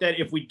just think that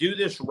if we do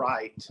this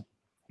right,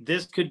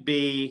 this could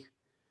be,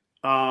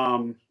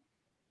 this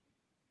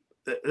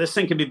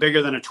thing could be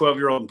bigger than a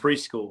 12-year-old in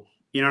preschool.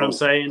 You know what I'm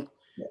saying?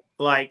 Yeah.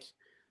 Like,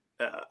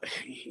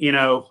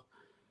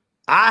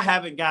 I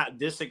haven't got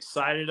this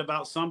excited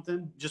about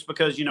something just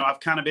because, I've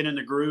kind of been in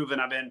the groove,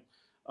 and I've been,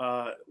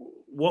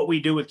 what we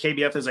do with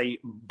KBF is a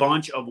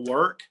bunch of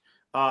work,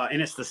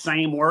 and it's the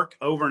same work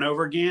over and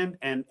over again.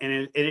 And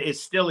it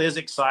still is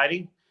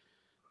exciting.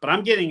 But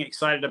I'm getting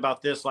excited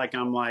about this like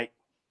I'm like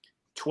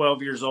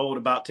 12 years old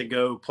about to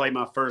go play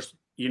my first,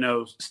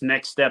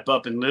 next step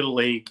up in Little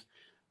League,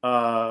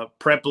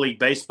 prep league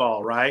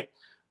baseball, right?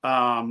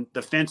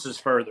 The fence is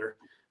further.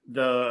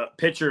 The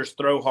pitchers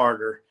throw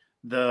harder.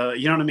 you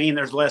know what I mean?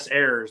 There's less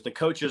errors. The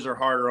coaches are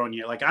harder on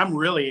you. Like, I'm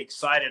really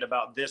excited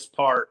about this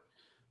part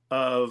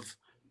of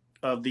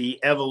the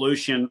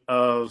evolution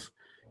of,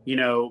 you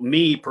know,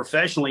 me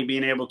professionally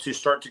being able to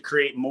start to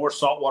create more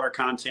saltwater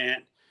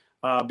content,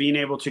 being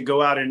able to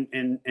go out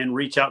and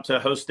reach out to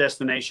host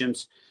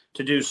destinations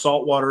to do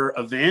saltwater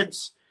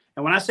events.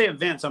 And when I say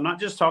events, I'm not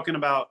just talking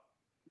about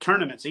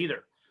tournaments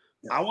either.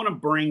 I want to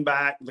bring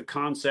back the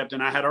concept,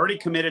 and I had already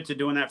committed to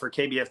doing that for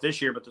KBF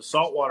this year, but the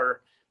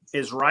saltwater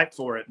is ripe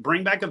for it.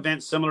 Bring back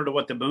events similar to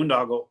what the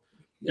boondoggle,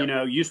 you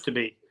know, used to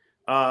be,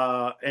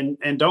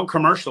 and don't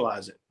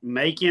commercialize it.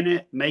 Make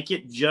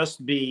it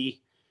just be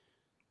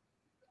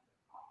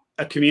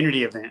a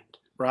community event,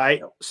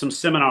 right? Some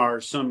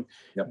seminars, some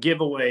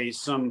giveaways,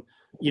 some,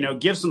 you know,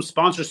 give some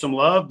sponsors some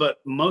love,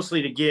 but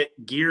mostly to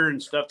get gear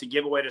and stuff to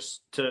give away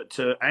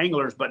to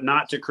anglers, but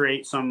not to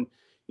create some,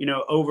 you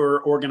know,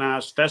 over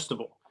organized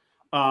festival.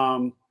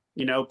 You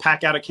know,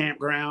 pack out a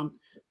campground,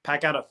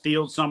 pack out a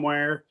field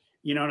somewhere,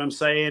 you know what I'm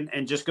saying?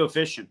 And just go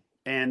fishing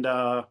and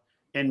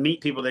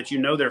meet people that, you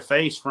know, their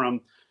face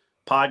from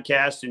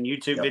podcasts and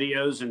YouTube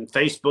videos and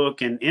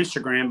Facebook and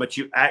Instagram, but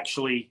you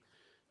actually,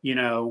 you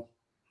know,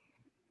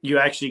 you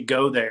actually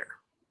go there.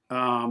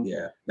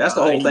 That's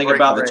the whole thing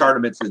about the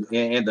tournaments and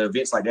the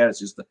events like that. It's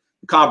just the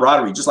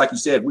camaraderie. Just like you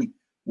said,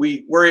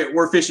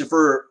 we're fishing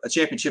for a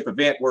championship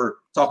event. We're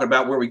talking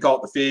about where we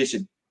caught the fish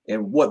and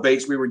what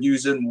baits we were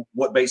using,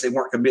 what baits they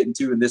weren't committing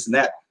to, and this and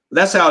that. But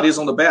that's how it is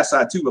on the bass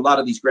side too. A lot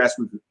of these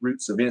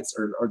grassroots events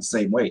are the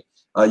same way.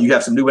 You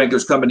have some new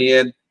anglers coming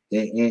in,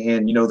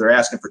 and you know, they're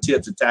asking for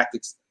tips and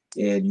tactics,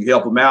 and you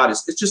help them out.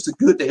 It's just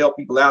good to help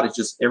people out. It's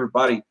just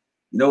everybody,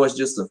 you know, it's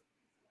just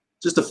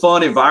a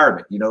fun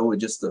environment, you know,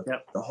 and just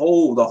the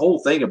whole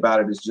thing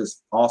about it is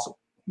just awesome.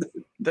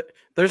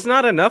 There's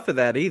not enough of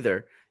that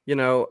either. You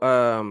know,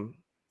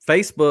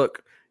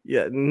 Facebook,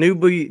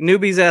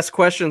 newbies ask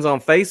questions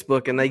on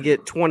Facebook and they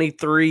get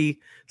 23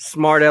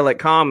 smart aleck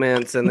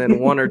comments, and then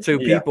one or two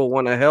people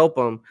want to help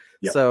them.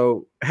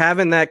 So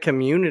having that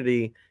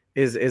community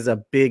is a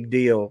big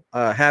deal.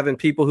 Having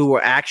people who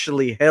will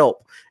actually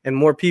help, and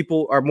more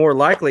people are more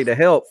likely to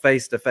help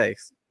face to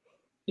face.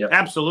 Yeah,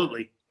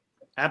 absolutely.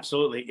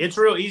 Absolutely. It's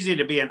real easy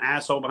to be an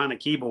asshole behind a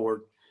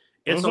keyboard.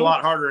 It's a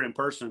lot harder in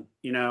person,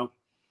 you know.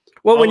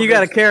 Well, when you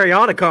got to carry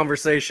on a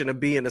conversation of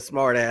being a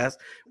smart ass,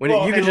 when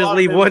you can just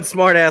leave one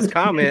smart ass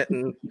comment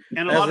and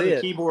a lot of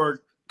the keyboard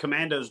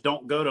commandos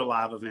don't go to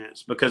live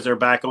events because they're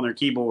back on their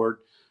keyboard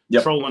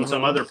trolling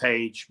some other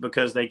page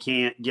because they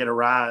can't get a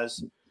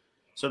rise.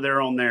 So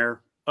they're on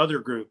their other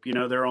group, you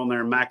know, they're on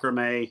their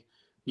macrame,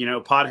 you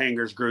know, pod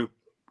hangers group,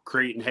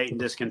 creating hate and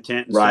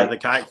discontent instead of the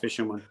kayak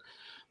fishing one.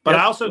 But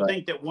I also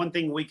think that one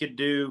thing we could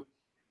do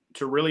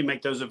to really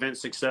make those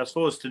events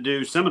successful is to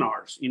do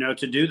seminars, you know,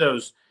 to do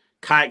those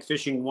kayak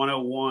fishing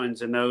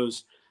 101s and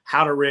those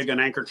how to rig an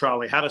anchor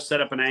trolley, how to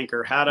set up an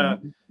anchor, how to,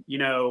 you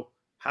know,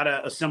 how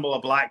to assemble a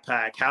black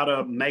pack, how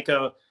to make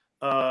a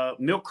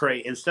milk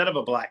crate instead of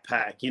a black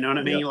pack. You know what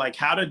I mean? Like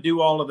how to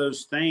do all of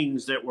those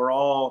things that were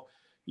all,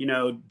 you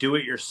know, do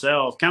it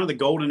yourself. Kind of the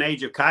golden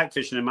age of kayak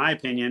fishing, in my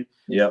opinion,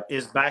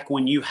 is back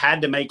when you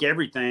had to make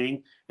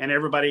everything. And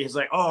everybody is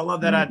like, oh, I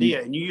love that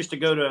idea. And we used to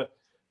go to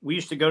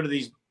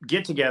these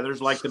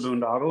get-togethers like the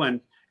boondoggle, and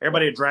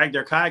everybody would drag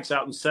their kayaks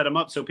out and set them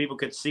up so people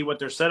could see what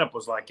their setup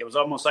was like. It was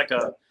almost like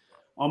a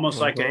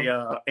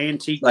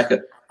antique, like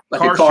a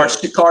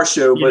car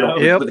show, but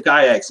with the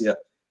kayaks.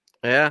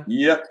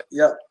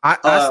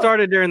 I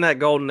started during that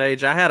golden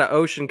age. I had an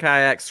ocean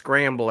kayak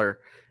scrambler,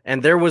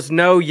 and there was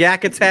no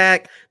yak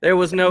attack. There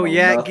was no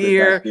yak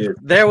gear.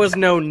 There was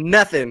no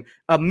nothing.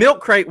 A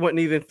milk crate wouldn't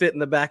even fit in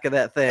the back of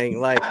that thing.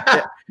 Like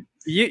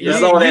you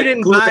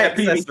didn't glue buy that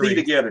PVC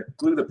together.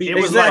 Glue the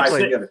PVC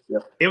together.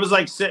 It was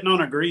like sitting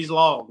on a greased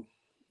log.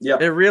 Yeah,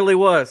 it really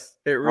was.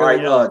 It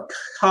really was.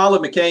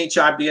 Colin McCain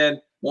chimed in,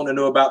 want to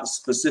know about the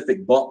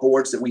specific bump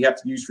boards that we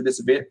have to use for this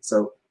event.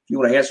 So if you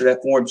want to answer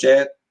that for him,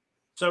 Chad.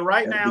 So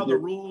right now the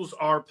rules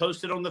are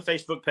posted on the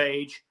Facebook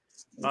page.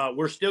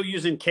 We're still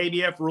using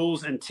KBF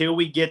rules until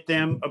we get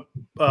them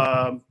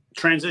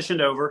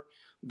transitioned over.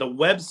 The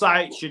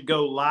website should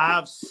go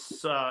live.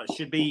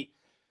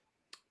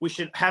 We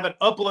should have it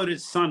uploaded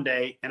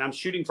Sunday, and I'm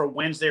shooting for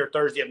Wednesday or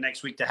Thursday of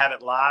next week to have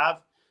it live.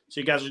 So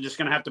you guys are just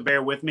going to have to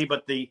bear with me.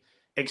 But the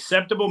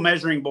acceptable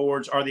measuring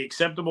boards are the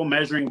acceptable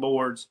measuring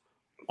boards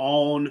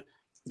on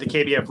the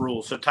KBF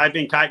rules. So type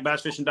in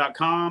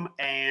kayakbassfishing.com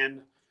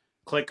and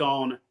click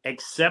on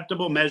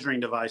acceptable measuring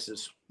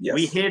devices. Yes.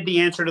 We hid the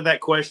answer to that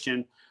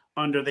question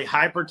under the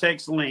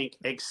hypertext link,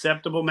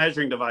 acceptable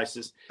measuring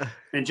devices.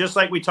 And just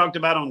like we talked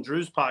about on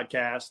Drew's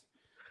podcast,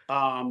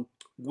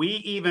 we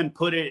even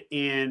put it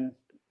in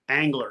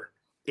Angler.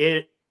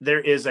 There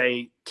is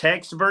a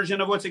text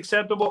version of what's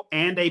acceptable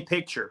and a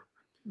picture.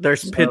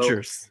 There's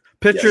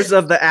pictures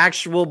of the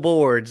actual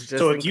boards.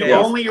 So if you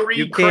only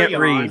read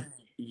Crayon,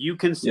 you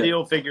can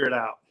still figure it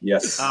out.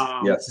 Yes.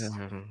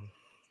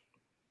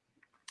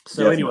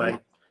 So anyway,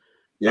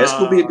 this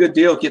will be a good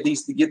deal. Get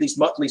these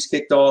monthlies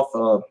kicked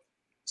off.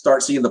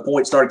 Start seeing the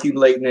points start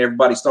accumulating. And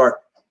everybody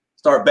start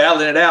start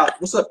battling it out.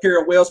 What's up,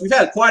 Carol Wells? We've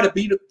had quite a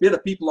bit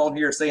of people on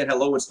here saying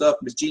hello and stuff.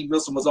 Miss Jean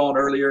Wilson was on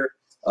earlier.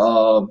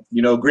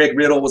 Greg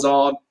Riddle was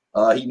on.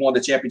 He won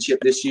the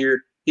championship this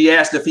year. He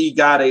asked if he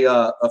got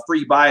a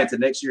free buy into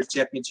next year's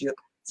championship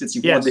since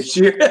he won this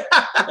year.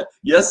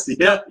 Yes,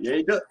 yeah,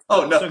 he does.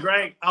 Oh, no. So,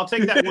 Greg, I'll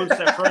take that one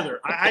step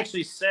further. I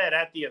actually said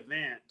at the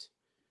event,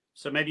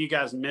 so maybe you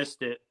guys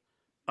missed it,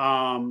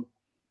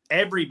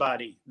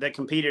 everybody that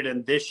competed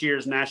in this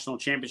year's national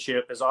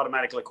championship is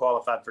automatically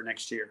qualified for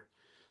next year.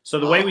 So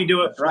the way we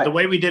do it, the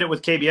way we did it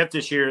with KBF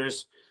this year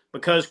is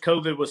because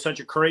COVID was such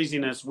a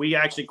craziness, we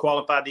actually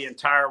qualified the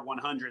entire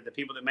 100. The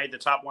people that made the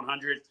top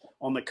 100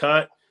 on the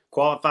cut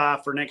qualify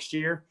for next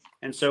year.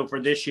 And so for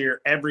this year,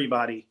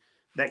 everybody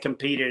that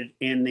competed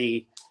in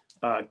the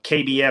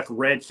KBF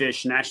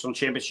Redfish National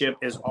Championship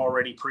is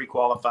already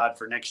pre-qualified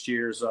for next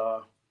year's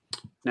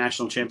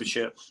national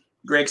championship.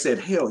 Greg said,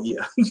 hell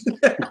yeah.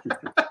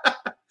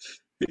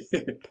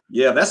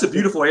 Yeah, that's a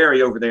beautiful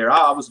area over there.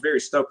 I was very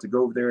stoked to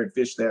go over there and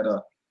fish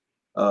that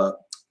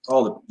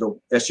all the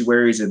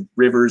estuaries and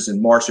rivers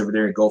and marsh over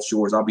there in Gulf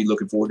Shores. I'll be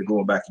looking forward to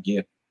going back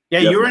again. Yeah,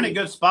 definitely. You were in a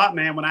good spot,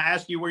 man. When I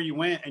asked you where you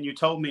went and you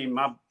told me,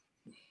 my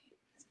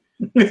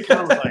kind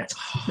of like,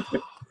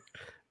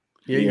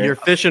 your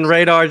fishing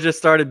radar just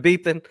started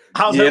beeping.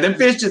 Them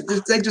fish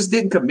just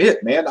didn't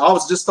commit, man. I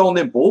was just on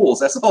them bulls.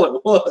 That's all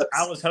it was.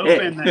 I was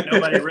hoping that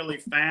nobody really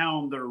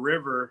found the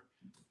river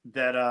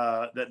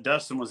that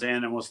Dustin was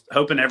in, and was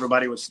hoping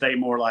everybody would stay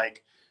more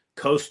like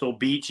coastal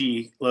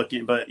beachy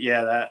looking. But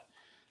yeah,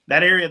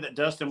 that area that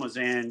Dustin was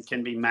in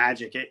can be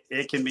magic.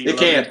 It can be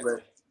loaded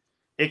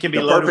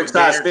with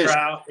gator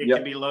trout. It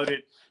can be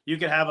loaded. You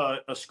could have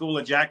a school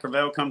of Jack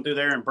Crevalle come through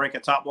there and break a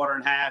topwater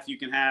in half. You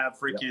can have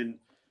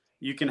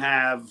you can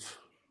have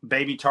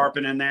baby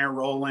tarpon in there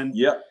rolling.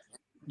 Yep.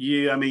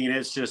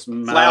 It's just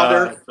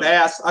flounder,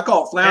 bass. I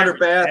call it flounder,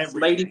 bass,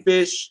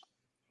 ladyfish,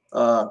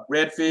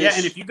 redfish. Yeah,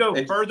 and if you go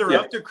further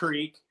up the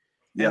creek,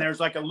 and there's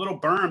like a little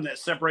berm that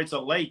separates a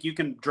lake, you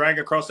can drag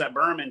across that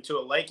berm into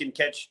a lake and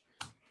catch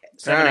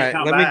 7-8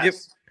 pound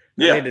bass.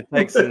 I need to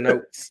take some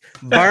notes.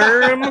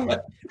 Berm,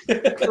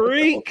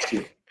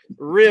 creek,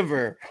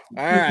 river.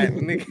 All right,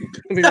 let me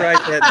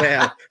write that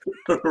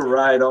down.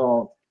 Right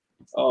on.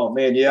 Oh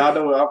man, yeah, I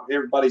know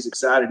everybody's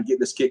excited to get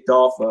this kicked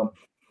off.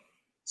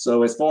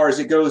 So as far as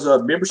it goes,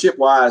 membership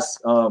wise,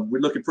 we're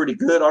looking pretty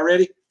good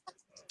already.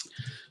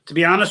 To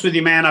be honest with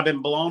you, man, I've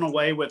been blown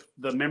away with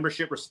the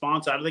membership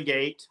response out of the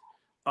gate.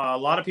 A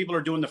lot of people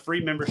are doing the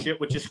free membership,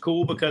 which is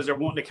cool because they're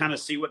wanting to kind of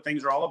see what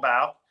things are all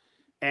about.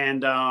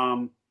 And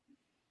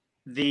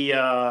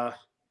the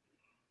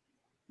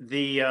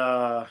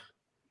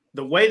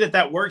way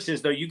that works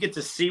is, though, you get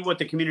to see what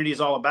the community is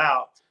all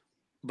about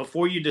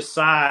before you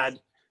decide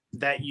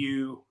that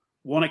you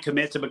want to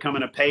commit to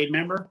becoming a paid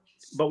member.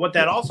 But what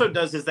that also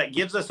does is that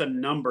gives us a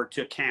number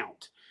to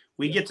count.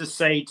 We get to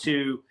say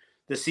to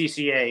the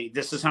CCA,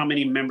 this is how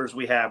many members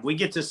we have. We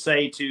get to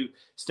say to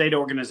state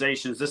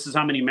organizations, this is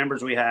how many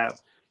members we have.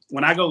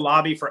 When I go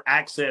lobby for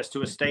access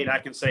to a state, I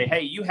can say,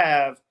 hey,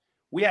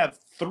 we have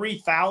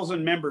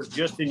 3,000 members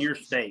just in your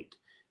state,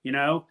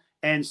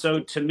 And so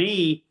to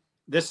me,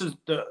 this is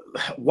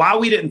why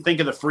we didn't think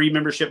of the free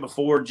membership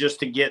before,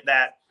 just to get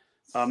that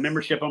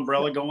membership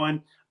umbrella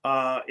going,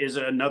 is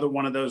another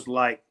one of those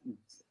like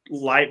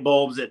light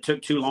bulbs that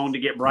took too long to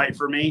get bright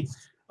for me.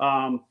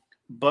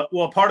 But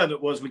part of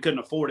it was we couldn't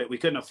afford it. We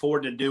couldn't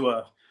afford to do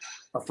a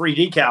free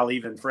decal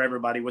even for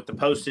everybody with the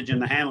postage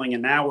and the handling.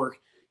 And now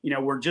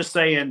we're just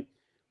saying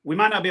we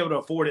might not be able to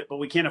afford it, but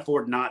we can't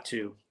afford not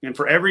to. And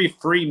for every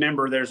free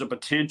member, there's a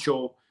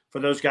potential for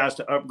those guys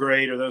to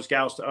upgrade or those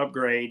gals to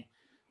upgrade.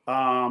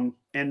 And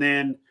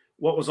then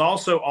what was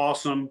also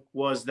awesome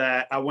was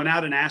that I went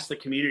out and asked the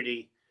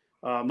community,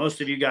 most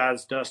of you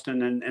guys,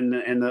 Dustin,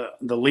 and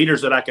the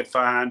leaders that I could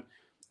find,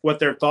 what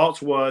their thoughts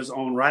was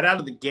on right out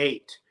of the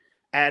gate,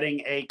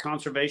 adding a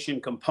conservation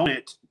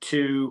component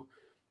to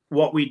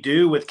what we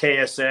do with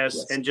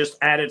KSS, and just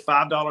added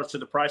 $5 to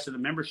the price of the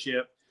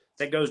membership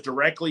that goes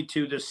directly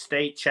to the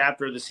state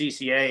chapter of the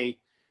CCA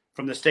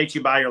from the state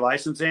you buy your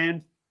license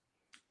in.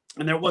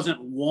 And there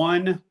wasn't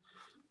one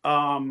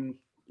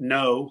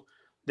no.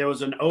 There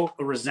was a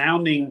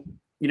resounding,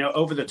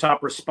 over the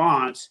top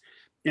response.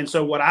 And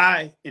so what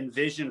I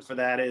envision for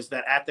that is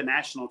that at the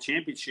national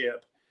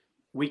championship,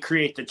 we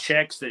create the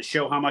checks that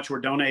show how much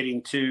we're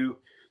donating to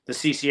the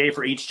CCA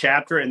for each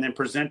chapter, and then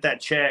present that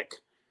check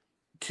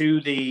to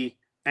the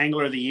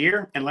Angler of the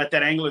Year, and let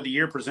that Angler of the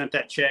Year present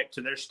that check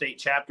to their state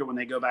chapter when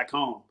they go back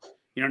home.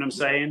 You know what I'm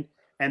saying?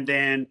 And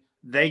then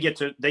they get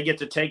to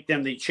take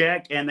them the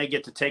check, and they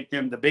get to take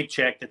them the big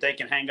check that they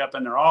can hang up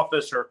in their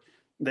office, or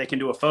they can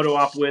do a photo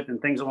op with, and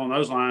things along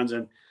those lines.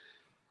 And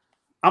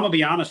I'm gonna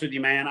be honest with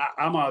you, man.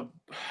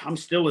 I'm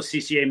still a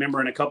CCA member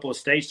in a couple of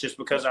states just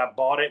because I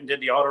bought it and did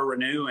the auto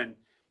renew, and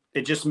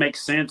it just makes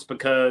sense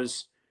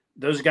because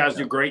those guys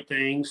do great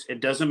things.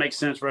 It doesn't make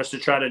sense for us to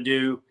try to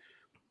do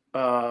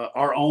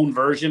our own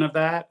version of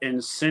that.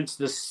 And since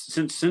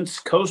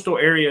coastal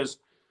areas,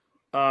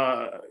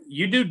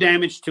 you do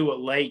damage to a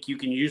lake, you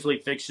can usually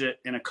fix it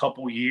in a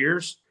couple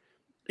years.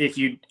 if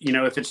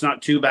if it's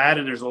not too bad,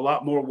 and there's a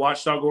lot more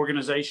watchdog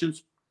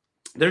organizations.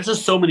 There's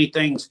just so many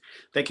things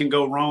that can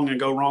go wrong and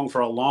go wrong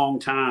for a long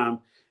time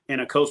in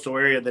a coastal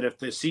area that if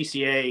the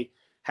CCA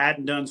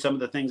hadn't done some of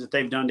the things that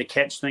they've done to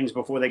catch things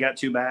before they got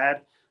too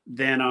bad,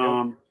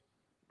 then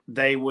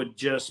they would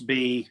just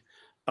be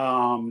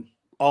the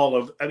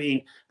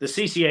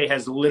CCA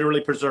has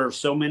literally preserved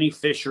so many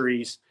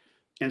fisheries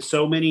and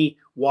so many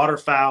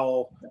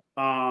waterfowl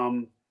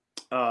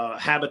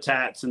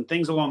habitats and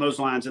things along those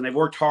lines. And they've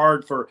worked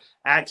hard for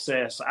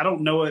access. I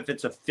don't know if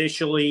it's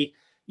officially,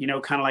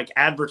 kind of like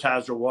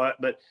advertised or what,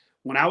 but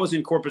when I was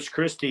in Corpus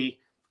Christi,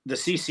 the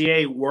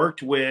CCA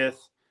worked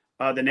with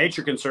the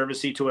Nature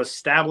Conservancy to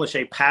establish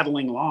a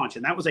paddling launch.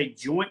 And that was a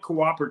joint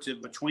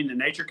cooperative between the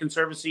Nature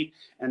Conservancy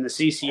and the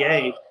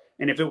CCA.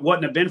 And if it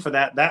wouldn't have been for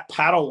that, that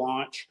paddle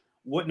launch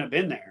wouldn't have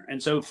been there.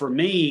 And so for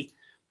me,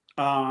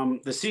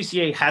 the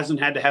CCA hasn't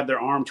had to have their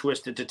arm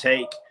twisted to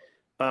take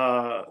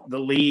the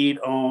lead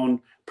on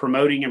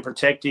promoting and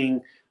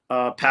protecting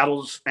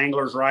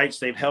anglers' rights.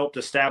 They've helped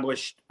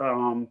establish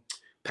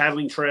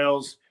paddling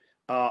trails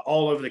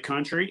all over the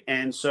country.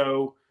 And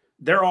so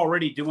they're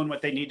already doing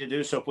what they need to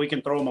do. So if we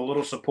can throw them a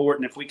little support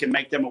and if we can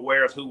make them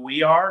aware of who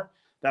we are,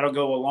 that'll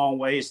go a long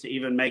ways to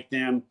even make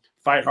them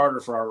fight harder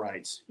for our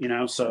rights,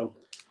 So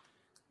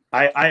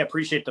I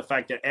appreciate the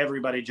fact that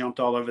everybody jumped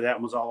all over that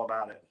and was all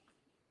about it.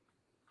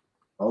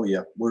 Oh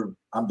yeah,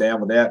 I'm down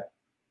with that.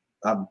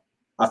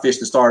 I fish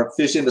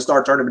in the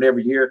Star tournament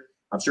every year.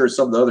 I'm sure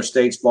some of the other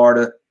states,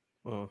 Florida,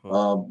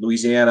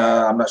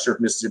 Louisiana. I'm not sure if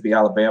Mississippi,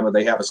 Alabama,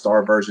 they have a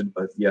Star version,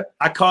 but yeah.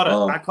 I caught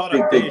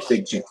a fish.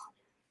 Big chance.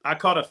 I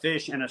caught a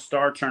fish in a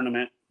Star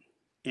tournament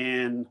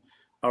in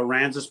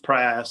Aransas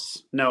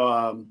Pass,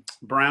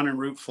 Brown and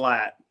Root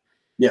Flat.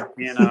 Yeah.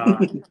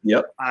 And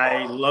yep.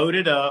 I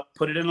loaded up,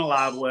 put it in a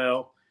live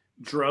well,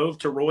 drove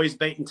to Roy's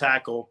Bait and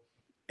Tackle,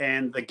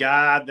 and the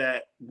guy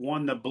that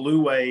won the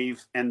Blue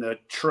Wave and the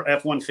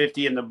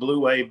F-150 and the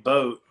Blue Wave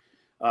boat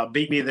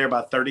beat me there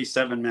by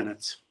 37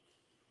 minutes.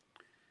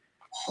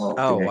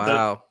 Oh,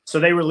 wow. So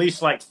they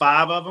released like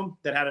 5 of them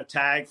that had a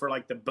tag for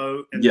like the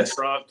boat and the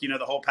truck, the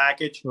whole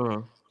package.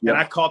 Uh-huh. And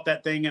I caught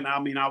that thing, and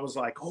I was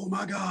like, oh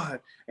my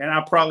God. And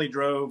I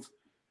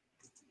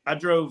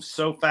drove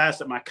so fast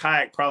that my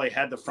kayak probably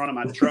had the front of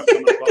my truck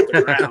coming up off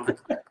the ground.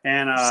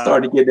 And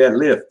started to get that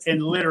lift.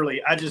 And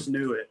literally, I just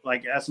knew it.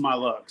 Like, that's my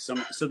luck. So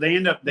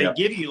they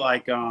give you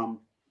like, I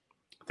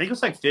think it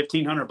was like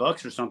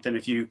 $1,500 or something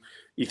if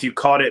you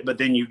caught it, but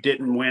then you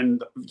didn't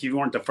win, if you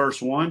weren't the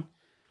first one.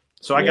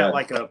 So I got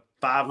like a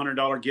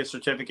 $500 gift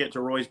certificate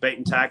to Roy's Bait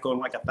and Tackle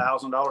and like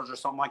 $1,000 or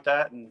something like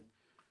that. And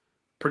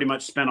pretty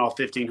much spent all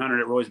 $1,500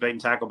 at Roy's Bait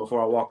and Tackle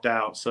before I walked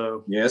out.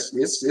 So yes,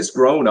 it's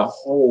grown a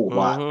whole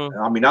lot.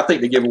 I mean, I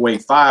think they give away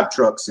 5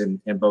 trucks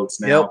and boats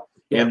now,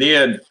 and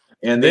then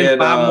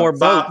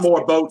 5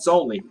 more boats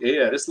only.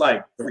 Yeah, it's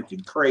like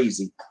freaking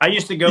crazy. I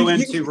used to go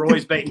into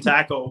Roy's Bait and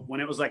Tackle when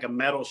it was like a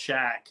metal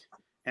shack,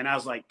 and I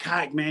was like,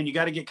 "Kayak, man, you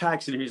got to get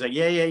kayaks in here." He's like,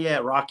 "Yeah."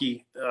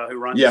 Rocky, who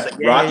runs, it,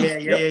 like,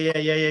 Rocky,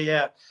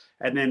 yeah.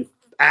 And then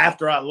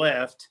after I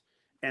left,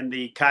 and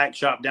the kayak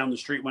shop down the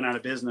street went out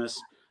of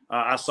business.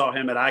 I saw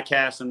him at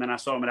ICAST, and then I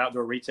saw him at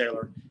Outdoor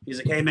Retailer. He's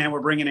like, "Hey, man, we're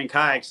bringing in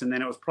kayaks." And then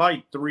it was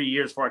probably 3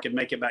 years before I could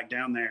make it back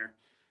down there.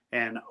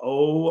 And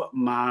oh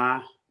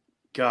my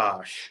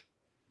gosh,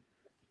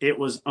 it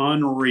was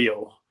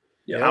unreal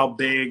how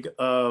big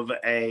of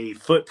a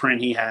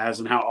footprint he has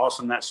and how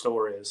awesome that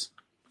store is.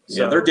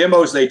 So, their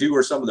demos they do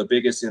are some of the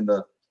biggest in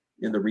the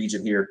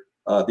region here.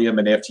 Them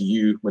and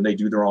FTU, when they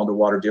do their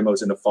underwater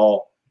demos in the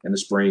fall and the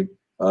spring,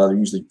 they're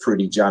usually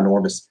pretty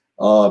ginormous.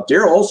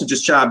 Daryl Olson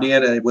just chimed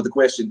in with a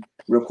question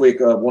real quick.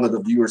 One of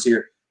the viewers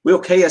here,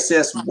 will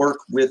KSS work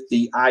with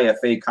the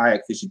IFA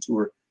Kayak Fishing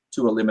Tour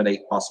to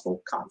eliminate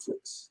possible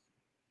conflicts?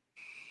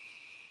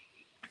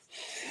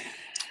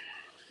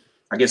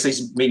 I guess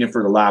he's meaning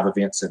for the live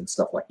events and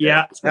stuff like that.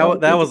 Yeah,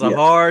 that was a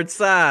hard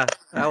sigh.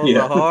 That was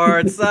a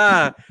hard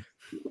sigh.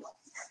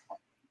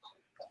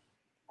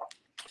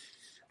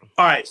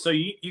 All right, so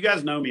you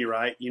guys know me,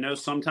 right?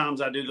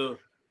 Sometimes I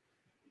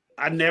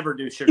never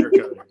do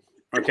sugarcoating.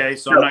 Okay,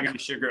 so I'm not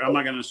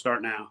going to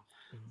start now.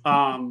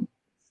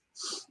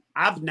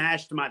 I've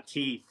gnashed my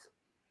teeth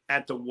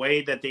at the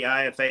way that the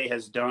IFA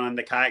has done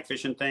the kayak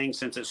fishing thing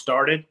since it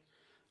started.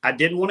 I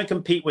didn't want to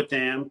compete with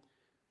them,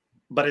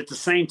 but at the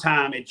same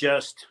time, it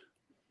just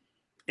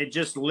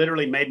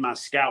literally made my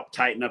scalp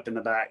tighten up in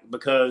the back,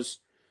 because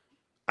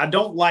I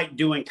don't like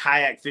doing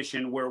kayak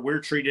fishing where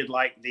we're treated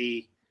like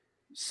the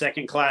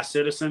second-class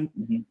citizen.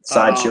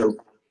 Sideshow.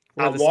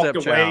 I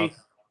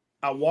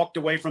walked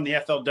away from the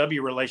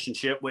FLW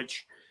relationship,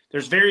 which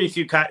there's there's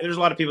a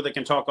lot of people that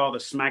can talk all the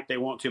smack they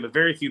want to, but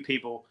very few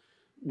people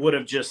would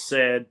have just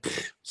said,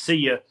 see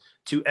ya,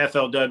 to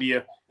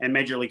FLW and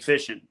Major League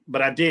Fishing.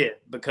 But I did,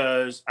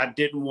 because I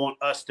didn't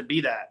want us to be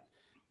that.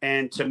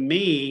 And to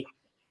me,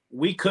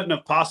 we couldn't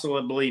have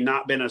possibly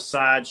not been a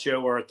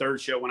sideshow or a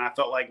third show when I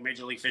felt like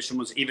Major League Fishing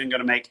was even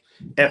going to make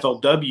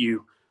FLW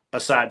a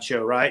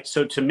sideshow, right?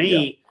 So to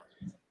me,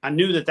 I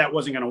knew that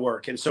wasn't going to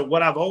work. And so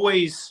what I've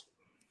always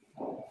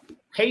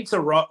hate's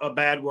a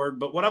bad word,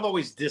 but what I've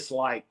always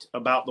disliked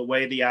about the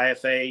way the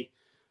IFA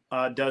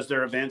does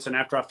their events, and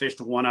after I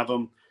fished one of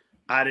them,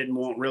 I didn't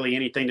want really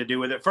anything to do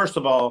with it. First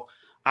of all,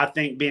 I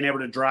think being able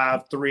to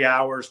drive 3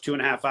 hours,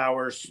 2.5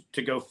 hours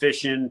to go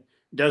fishing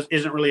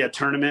isn't really a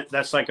tournament.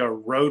 That's like a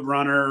road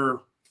runner,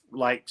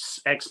 like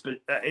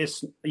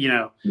it's, you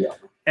know. Yeah.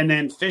 And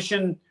then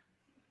fishing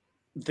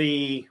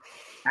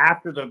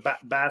after the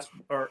bass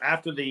or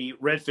after the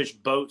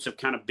redfish boats have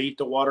kind of beat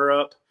the water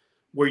up,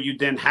 where you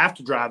then have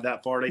to drive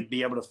that far to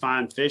be able to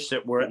find fish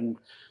that weren't,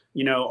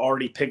 you know,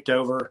 already picked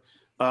over.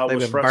 They've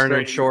been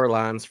burning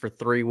shorelines for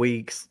 3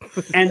 weeks.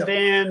 And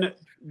then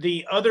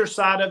the other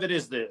side of it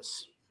is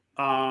this.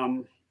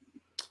 Man,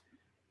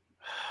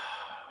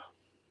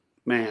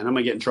 I'm going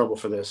to get in trouble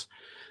for this.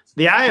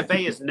 The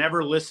IFA has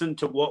never listened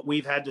to what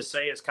we've had to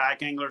say as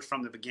kayak anglers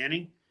from the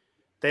beginning.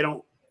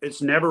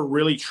 It's never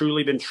really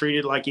truly been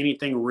treated like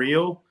anything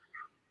real.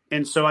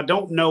 And so I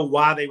don't know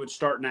why they would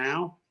start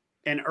now.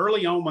 And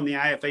early on when the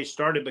IFA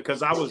started,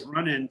 because I was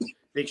running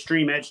the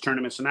Extreme Edge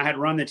tournaments and I had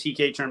run the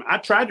TK tournament, I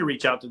tried to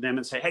reach out to them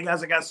and say, hey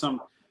guys, I got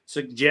some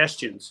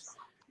suggestions.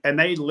 And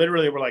they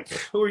literally were like,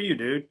 who are you,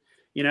 dude?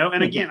 You know,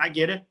 and again, I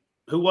get it.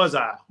 Who was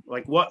I?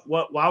 Like,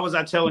 why was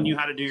I telling you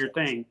how to do your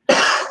thing?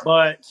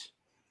 But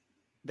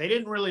they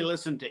didn't really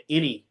listen to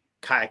any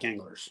kayak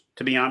anglers,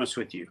 to be honest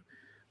with you.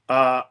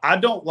 I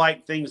don't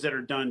like things that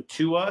are done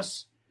to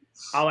us.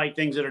 I like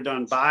things that are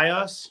done by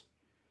us.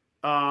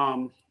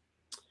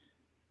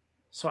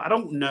 So I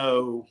don't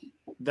know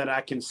that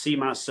I can see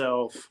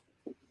myself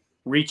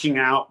reaching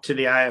out to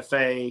the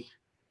IFA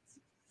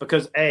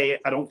because A,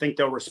 I don't think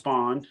they'll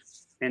respond,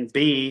 and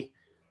B,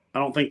 I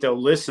don't think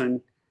they'll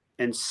listen,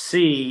 and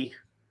C,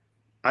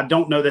 I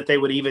don't know that they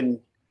would even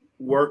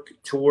work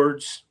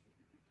towards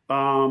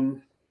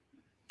trying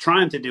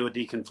to do a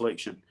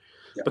deconfliction.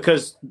 Yeah.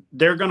 Because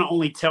they're going to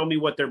only tell me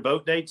what their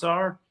boat dates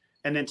are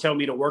and then tell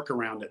me to work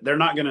around it. They're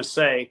not going to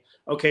say,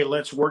 okay,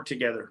 let's work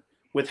together.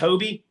 With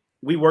Hobie,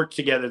 we worked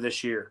together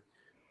this year.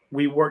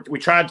 We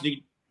tried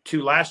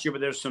to last year,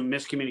 but there's some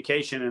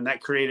miscommunication and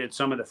that created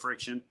some of the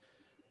friction.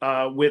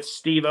 With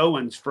Steve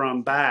Owens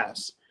from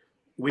Bass,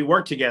 we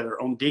worked together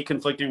on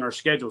deconflicting our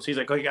schedules. He's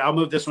like, okay, I'll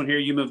move this one here.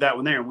 You move that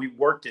one there. And we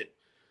worked it.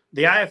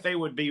 The IFA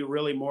would be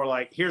really more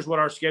like, here's what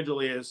our schedule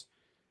is.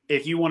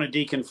 If you want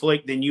to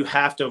deconflict, then you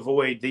have to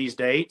avoid these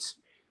dates.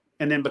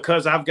 And then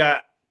because I've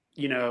got,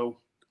 you know,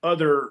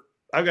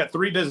 I've got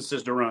 3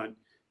 businesses to run,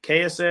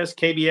 KSS,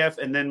 KBF,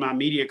 and then my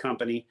media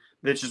company,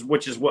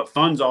 which is what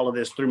funds all of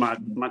this through my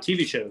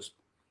TV shows.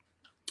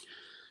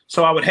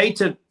 So I would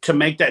hate to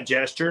make that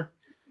gesture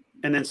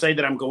and then say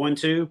that I'm going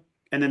to,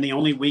 and then the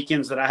only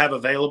weekends that I have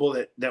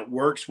available that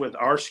works with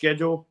our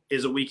schedule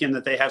is a weekend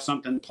that they have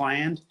something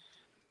planned.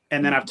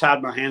 And then I've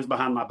tied my hands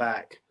behind my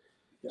back.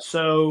 Yeah.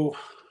 So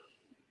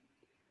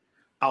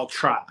I'll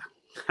try.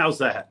 How's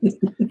that?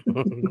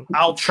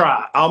 I'll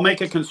try. I'll make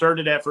a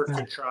concerted effort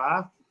to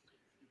try.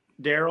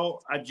 Daryl,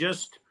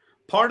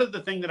 part of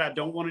the thing that I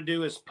don't want to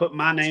do is put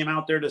my name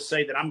out there to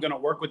say that I'm going to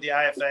work with the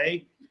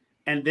IFA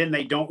and then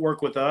they don't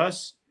work with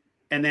us.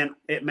 And then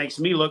it makes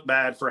me look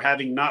bad for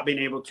having not been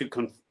able to,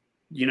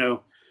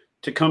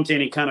 to come to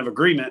any kind of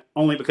agreement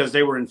only because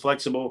they were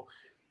inflexible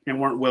and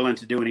weren't willing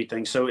to do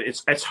anything. So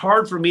it's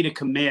hard for me to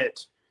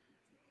commit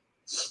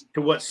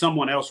to what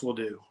someone else will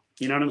do.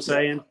 You know what I'm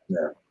saying?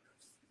 Yeah.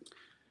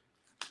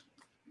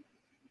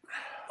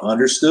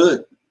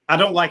 Understood. I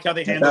don't like how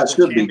they handle the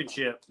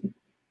championship.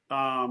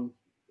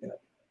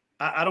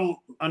 I don't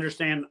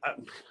understand.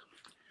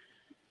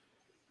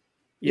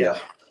 Yeah.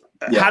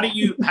 How do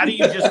you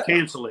just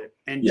cancel it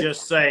and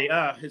just say,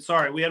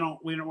 sorry,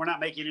 we're not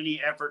making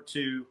any effort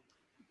to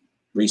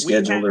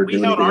reschedule or do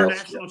anything else. We held our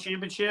national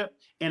championship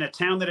in a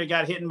town that had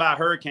got hit by a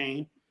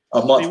hurricane.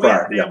 A month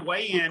prior. We had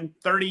weigh in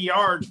 30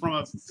 yards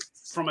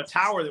from a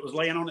tower that was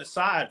laying on its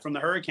side from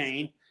the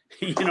hurricane.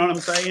 You know what I'm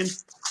saying?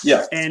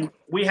 Yeah. And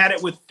we had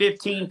it with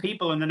 15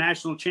 people in the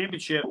national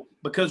championship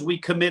because we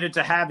committed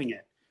to having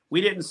it.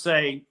 We didn't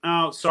say,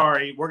 oh,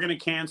 sorry, we're going to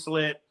cancel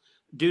it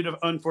due to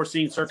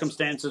unforeseen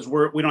circumstances.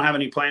 We don't have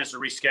any plans to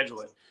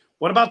reschedule it.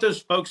 What about those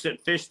folks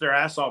that fished their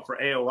ass off for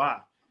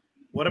AOI?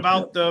 What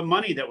about the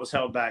money that was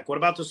held back? What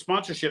about the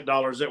sponsorship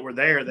dollars that were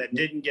there that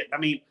didn't get? I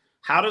mean,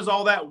 how does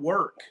all that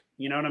work?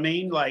 You know what I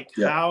mean? Like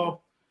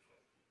how?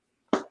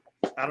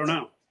 I don't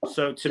know.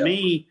 So to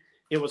me,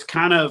 it was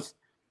kind of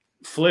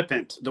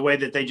flippant the way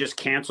that they just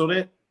canceled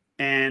it.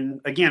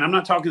 And again, I'm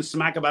not talking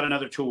smack about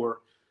another tour.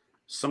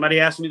 Somebody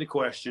asked me the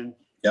question.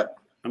 Yep.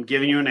 I'm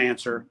giving you an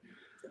answer.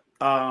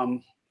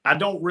 I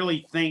don't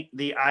really think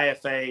the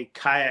IFA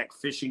kayak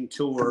fishing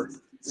tour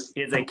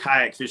is a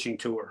kayak fishing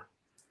tour.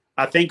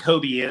 I think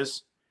Hobie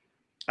is.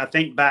 I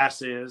think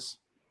Bass is.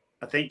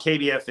 I think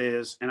KBF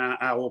is. And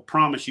I will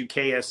promise you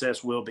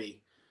KSS will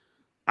be.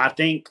 I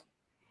think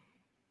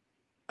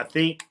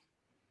the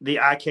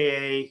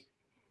IKA,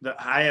 the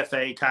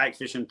IFA kayak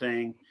fishing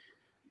thing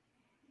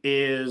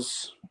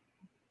is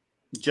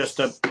just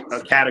a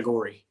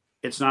category.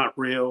 It's not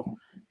real.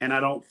 And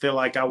I don't feel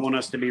like I want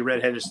us to be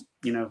redheaded,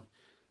 the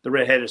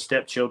redheaded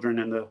stepchildren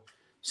and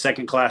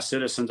second-class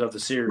citizens of the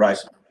series. Right.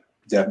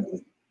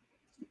 Definitely.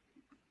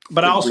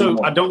 But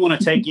I don't want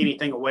to take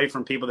anything away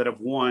from people that have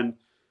won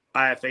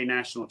IFA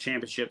national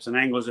championships and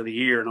Anglers of the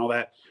Year and all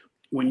that.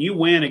 When you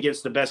win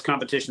against the best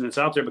competition that's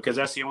out there, because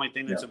that's the only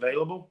thing that's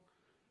available,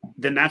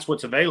 then that's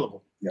what's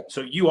available. Yep.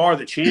 So you are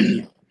the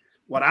champion.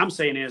 What I'm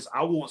saying is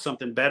I want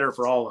something better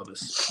for all of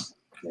us.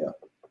 Yeah.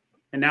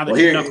 And now that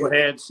you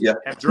knuckleheads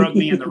have drugged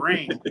me in the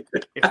ring,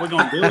 if we're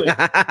going to do it,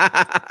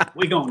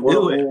 we're going to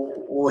do it.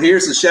 Well,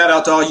 here's a shout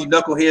out to all you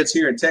knuckleheads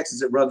here in Texas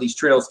that run these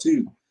trails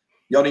too.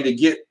 Y'all need to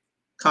get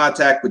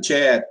contact with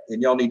Chad,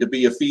 and y'all need to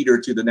be a feeder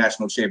to the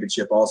national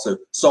championship also.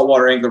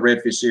 Saltwater Angler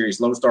Redfish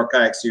Series, Lone Star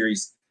Kayak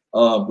Series.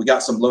 We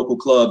got some local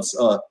clubs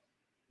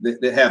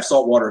that have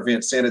saltwater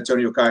events, San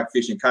Antonio Kayak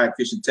Fishing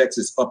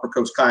Texas, Upper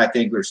Coast Kayak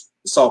Anglers,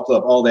 the Salt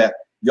Club, all that.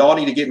 Y'all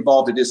need to get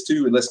involved in this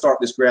too, and let's start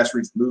this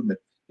grassroots movement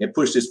and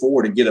push this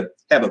forward and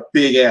have a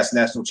big-ass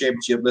national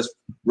championship. Let's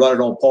run it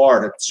on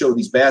par to show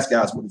these bass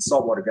guys what the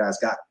saltwater guys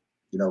got,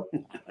 you know.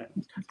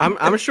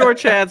 I'm sure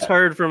Chad's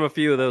heard from a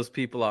few of those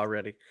people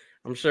already.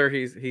 I'm sure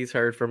he's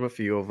heard from a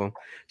few of them.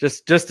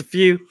 Just a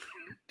few.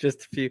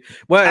 Just a few.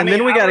 Well, and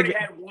then we got to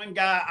get one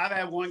guy. I've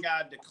had one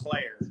guy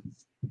declare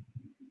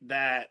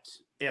that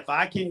if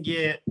I can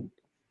get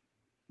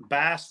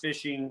bass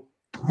fishing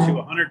to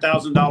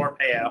 $100,000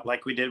 payout,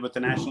 like we did with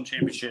the national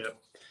championship,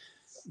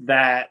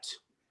 that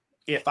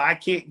if I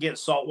can't get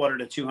saltwater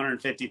to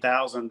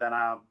 250,000, then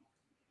I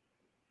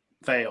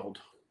failed.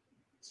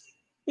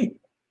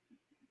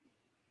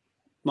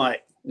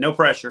 Like, no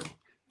pressure.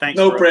 Thanks.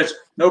 No pressure.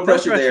 No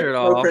pressure there. At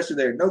all. No pressure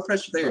there. No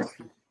pressure there.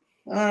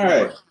 All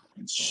right.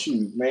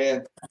 Shoot,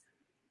 man.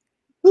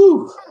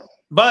 Whew.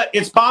 But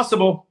it's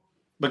possible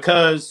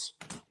because,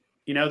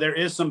 you know, there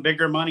is some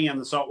bigger money on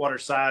the saltwater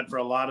side for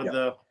a lot of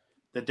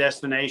the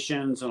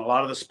destinations and a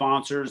lot of the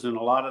sponsors and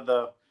a lot of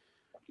the,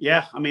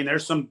 I mean,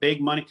 there's some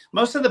big money.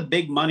 Most of the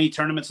big money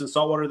tournaments in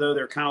saltwater, though,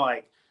 they're kind of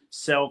like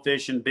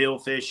sailfish and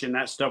billfish and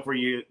that stuff where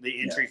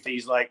the entry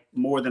fees like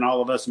more than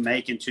all of us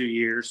make in 2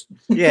 years.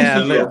 Yeah,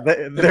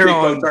 they're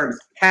on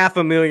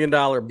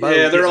 $500,000 boats.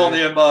 Yeah, they're on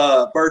them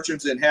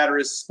Bertrams and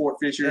Hatteras sport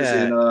fishers,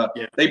 and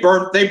they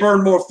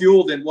burn more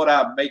fuel than what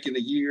I make in a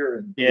year.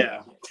 And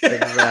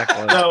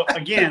exactly. So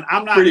again,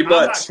 I'm not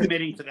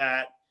committing to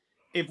that.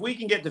 If we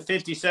can get to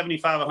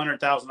 $50,000, $75,000,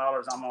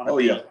 $100,000, I'm on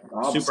it.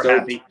 I'm super stoked.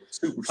 happy.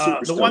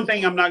 Super the one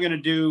thing I'm not going to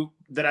do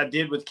that I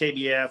did with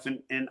KBF,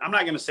 and I'm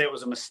not going to say it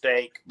was a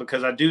mistake,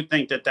 because I do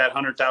think that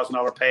 $100,000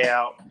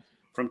 payout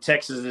from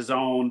Texas's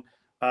own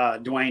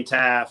Dwayne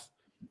Taft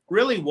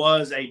really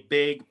was a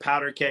big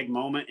powder keg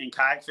moment in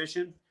kayak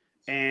fishing,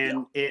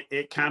 and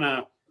it kind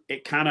of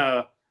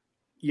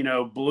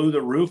blew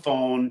the roof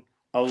on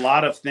a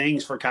lot of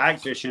things for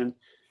kayak fishing.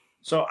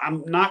 So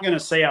I'm not going to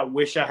say I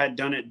wish I had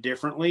done it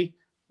differently,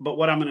 but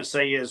what I'm going to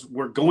say is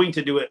we're going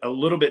to do it a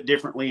little bit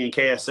differently in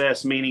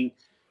KSS, meaning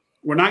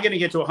we're not going to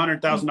get to $100,000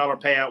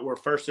 payout where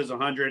first is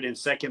 100 and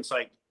second's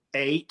like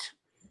 8.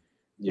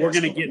 Yes. We're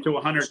going to get to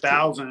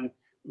 100,000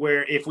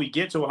 where if we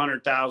get to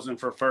 100,000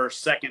 for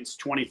first, second's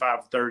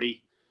 25,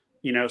 30,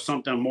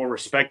 something more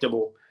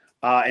respectable,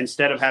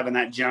 instead of having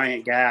that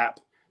giant gap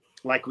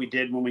like we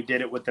did when we did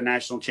it with the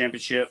national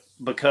championship,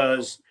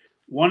 because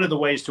one of the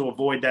ways to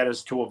avoid that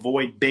is to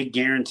avoid big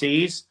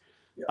guarantees.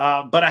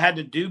 But I had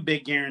to do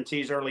big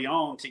guarantees early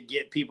on to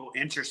get people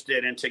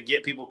interested and to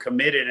get people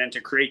committed and to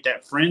create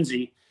that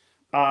frenzy.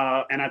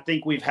 And I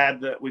think we've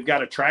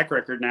got a track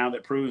record now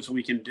that proves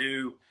we can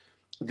do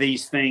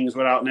these things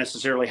without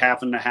necessarily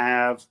having to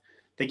have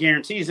the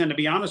guarantees. And to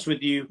be honest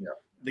with you,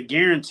 the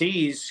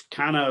guarantees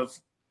kind of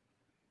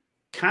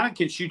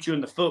can shoot you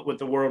in the foot with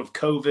the world of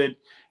COVID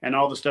and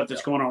all the stuff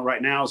that's going on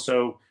right now.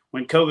 So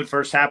when COVID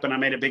first happened, I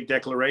made a big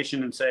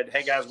declaration and said,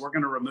 hey guys, we're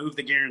going to remove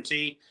the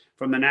guarantee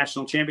from the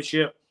national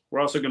championship. We're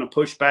also going to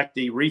push back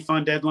the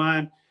refund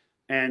deadline.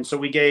 And so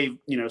we gave,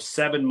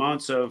 7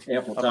 months of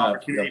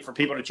opportunity for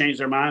people to change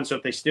their minds. So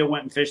if they still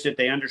went and fished it,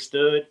 they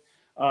understood.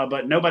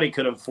 But nobody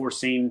could have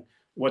foreseen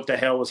what the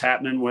hell was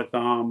happening with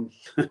the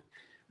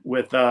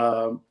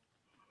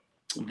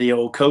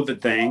old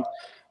COVID thing.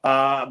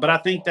 But I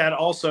think that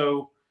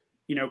also,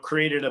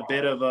 created a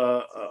bit of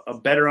a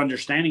better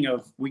understanding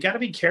of we got to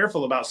be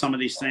careful about some of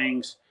these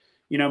things,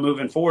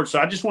 moving forward. So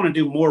I just want to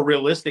do more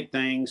realistic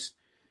things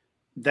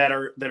that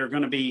are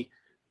going to be,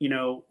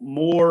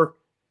 more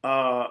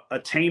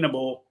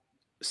attainable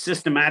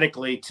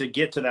systematically to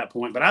get to that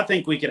point. But I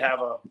think we could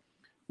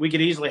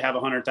easily have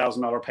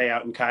 $100,000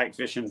 payout in kayak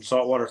fishing,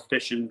 saltwater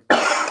fishing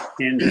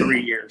in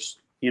 3 years.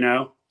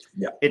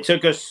 It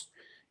took us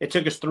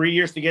 3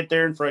 years to get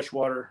there in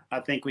freshwater. I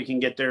think we can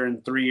get there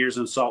in 3 years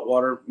in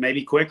saltwater,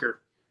 maybe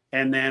quicker.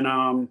 And then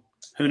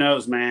who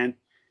knows, man?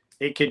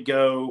 It could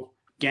go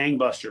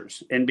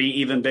gangbusters and be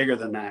even bigger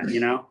than that,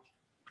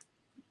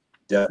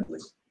 Definitely.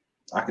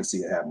 I can see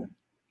it happening.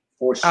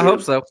 For sure.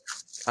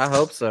 I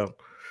hope so.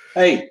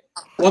 Hey,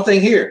 one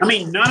thing here. I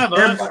mean, none of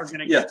us are going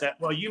to get that.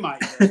 Well, you might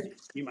get it.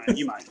 You might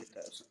get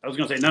those. I was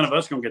going to say none of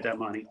us are going to get that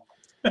money.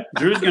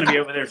 Drew's going to be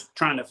over there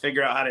trying to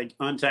figure out how to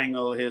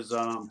untangle his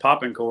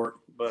popping cork.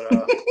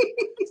 But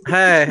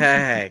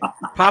hey,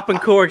 popping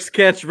corks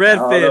catch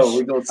redfish.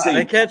 We're gonna see.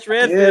 They catch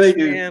redfish, yeah, they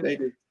do. man. They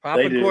do.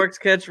 Popping corks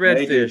catch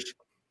redfish.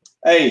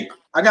 Hey,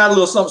 I got a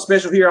little something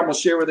special here. I'm gonna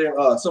share with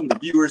some of the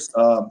viewers.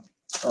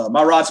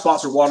 My rod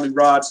sponsor, Waterloo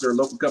Rods, they're a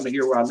local company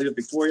here where I live,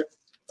 Victoria.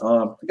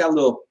 I got a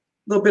little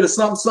bit of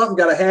something.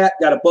 Got a hat,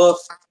 got a buff,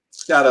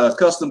 got a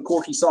custom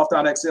Corky Soft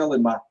On XL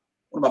in one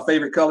of my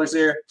favorite colors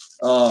there.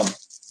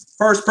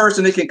 First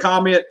person that can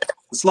comment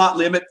the slot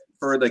limit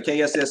for the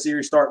KSS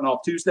series starting off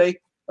Tuesday.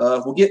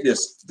 We'll get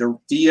this. The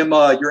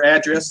DM your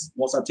address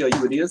once I tell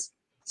you it is.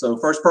 So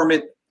first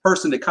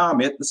person to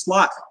comment the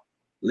slot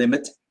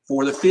limit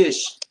for the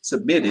fish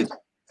submitted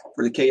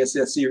for the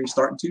KSS series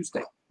starting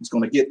Tuesday. He's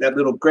going to get that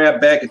little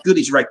grab bag of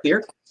goodies right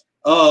there.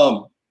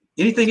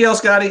 Anything else,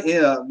 got it?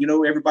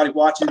 Everybody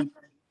watching.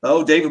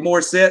 Oh, David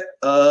Morissette,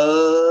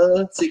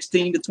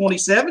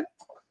 16-27.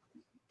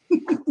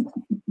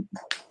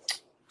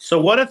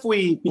 so what if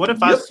I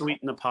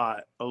sweeten the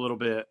pot a little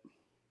bit?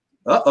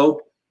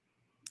 Uh-oh.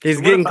 He's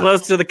getting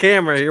close to the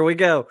camera. Here we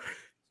go.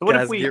 So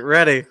Guys, get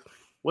ready.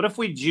 What if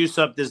we juice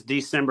up this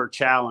December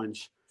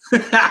challenge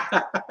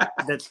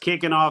that's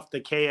kicking off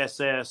the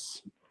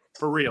KSS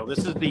for real? This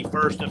is the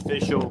first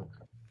official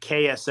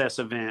KSS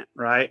event,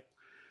 right?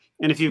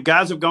 And if you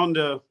guys have gone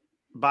to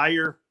buy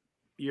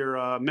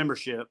your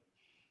membership,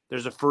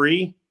 there's a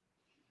free,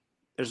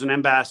 there's an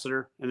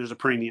ambassador, and there's a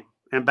premium.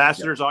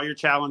 Ambassador is all your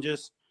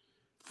challenges.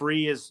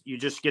 Free is you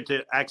just get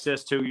to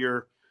access to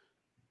your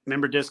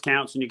member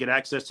discounts and you get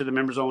access to the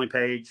members only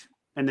page.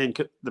 And then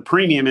the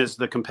premium is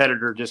the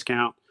competitor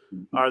discount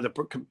or the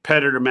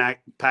competitor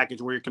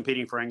package where you're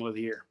competing for Angler of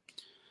the Year.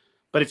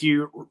 But if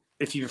you're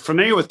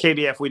familiar with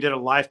KBF, we did a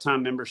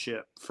lifetime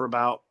membership for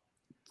about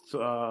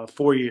 4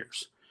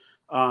 years.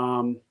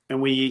 And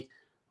when we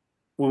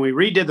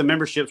redid the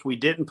memberships, we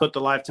didn't put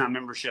the lifetime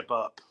membership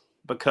up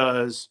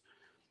because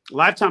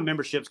lifetime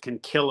memberships can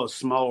kill a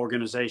small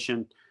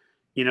organization,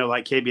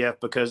 like KBF,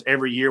 because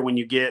every year when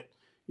you get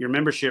your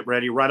membership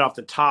ready, right off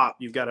the top,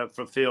 you've got to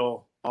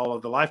fulfill all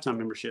of the lifetime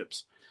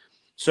memberships.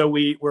 So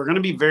we're going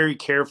to be very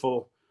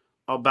careful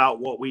about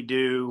what we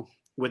do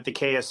with the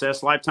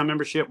KSS lifetime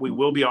membership. We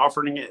will be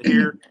offering it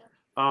here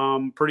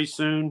pretty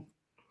soon.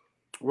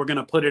 We're going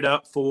to put it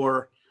up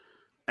for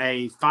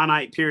a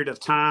finite period of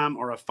time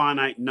or a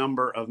finite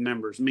number of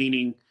members,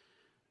 meaning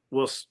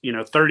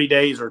 30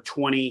 days or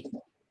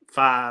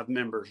 25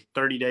 members,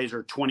 30 days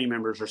or 20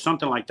 members or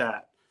something like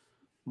that.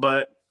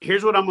 But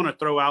here's what I'm going to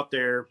throw out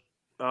there.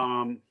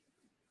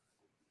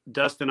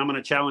 Dustin, I'm going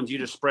to challenge you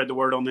to spread the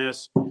word on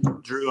this.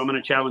 Drew, I'm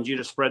going to challenge you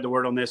to spread the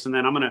word on this. And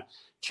then I'm going to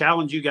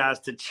challenge you guys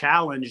to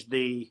challenge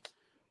the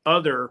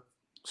other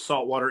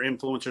saltwater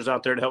influencers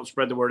out there to help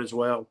spread the word as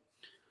well.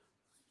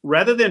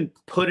 Rather than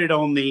put it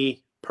on the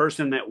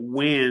person that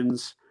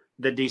wins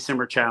the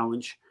December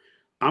challenge,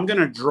 I'm going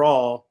to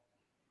draw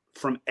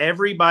from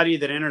everybody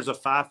that enters a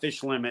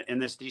 5-fish limit in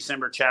this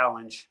December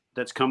challenge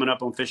that's coming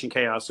up on Fishing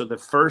Chaos. So the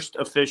first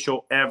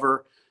official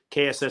ever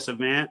KSS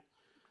event,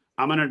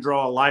 I'm going to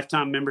draw a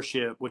lifetime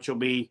membership, which will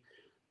be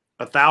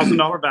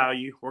 $1,000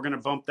 value. We're going to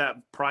bump that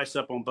price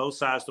up on both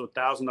sides to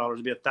 $1,000.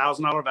 It'll be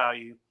 $1,000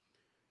 value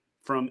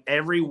from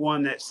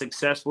everyone that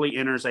successfully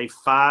enters a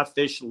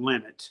 5-fish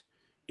limit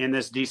in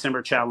this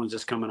December challenge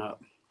that's coming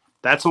up.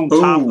 That's on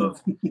top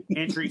of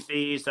entry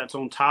fees. That's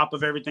on top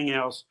of everything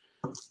else.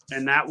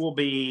 And that will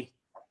be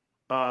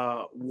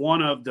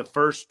one of the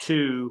first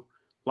 2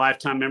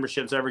 lifetime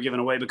memberships ever given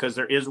away, because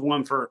there is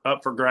one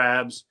up for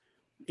grabs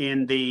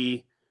in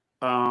the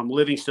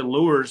Livingston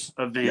Lures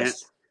event.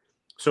 Yes.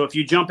 So if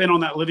you jump in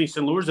on that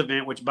Livingston Lures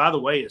event, which by the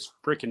way is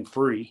freaking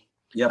free.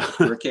 Yep,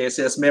 you're a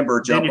KSS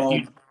member. Jump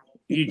on.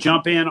 You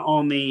jump in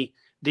on the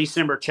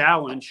December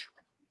challenge,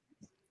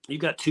 you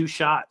got 2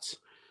 shots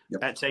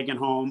at taking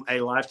home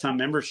a lifetime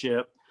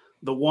membership.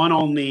 The one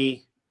on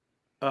the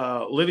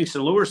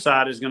Livingston Lures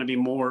side is going to be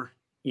more,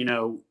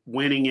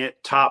 winning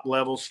it, top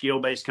level,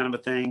 skill based kind of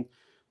a thing.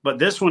 But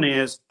this one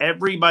is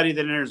everybody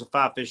that enters a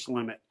 5-fish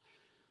limit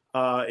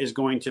is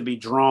going to be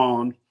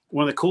drawn.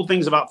 One of the cool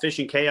things about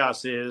Fishing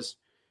Chaos is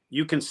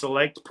you can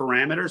select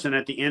parameters, and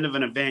at the end of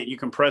an event, you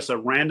can press a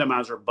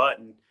randomizer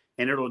button,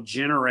 and it'll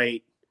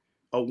generate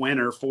a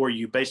winner for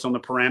you based on the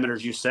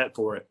parameters you set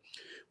for it.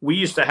 We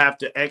used to have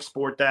to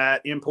export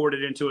that, import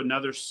it into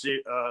another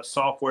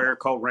software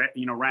called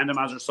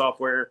randomizer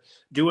software,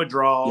 do a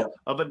draw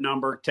of a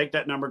number, take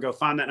that number, go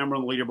find that number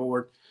on the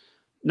leaderboard.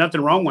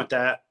 Nothing wrong with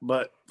that,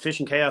 but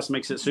Fishing Chaos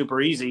makes it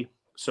super easy.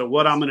 So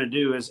what I'm going to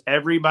do is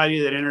everybody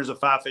that enters a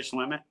 5-fish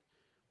limit,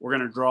 we're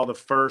going to draw the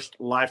first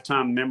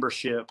lifetime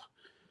membership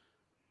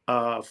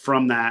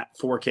from that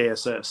for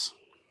KSS.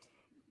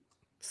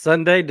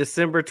 Sunday,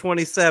 December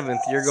 27th,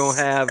 you're going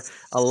to have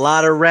a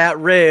lot of rat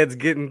reds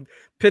getting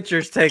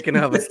pictures taken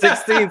of it.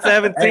 16,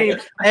 17.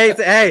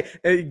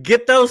 Hey,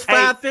 get those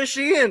 5-fish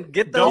in.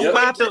 Get those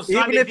 5 fish,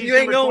 even if you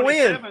ain't going to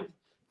win.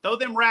 Throw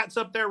them rats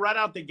up there right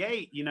out the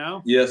gate,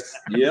 Yes.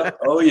 Yeah.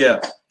 Oh, yeah.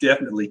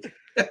 Definitely.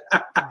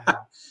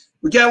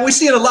 We're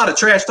seeing a lot of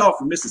trash talk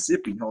from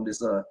Mississippi on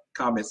this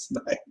comments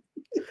tonight.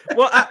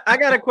 Well, I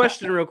got a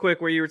question real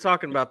quick where you were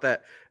talking about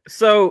that.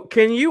 So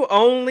can you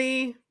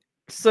only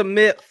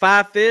submit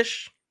 5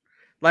 fish?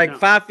 Like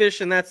 5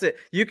 fish and that's it.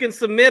 You can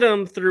submit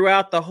them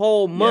throughout the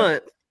whole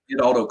month.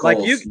 It auto like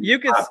calls.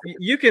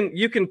 you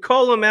can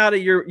cull them out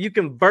of you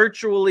can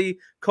virtually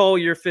cull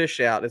your fish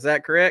out. Is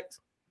that correct?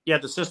 Yeah,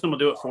 the system will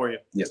do it for you.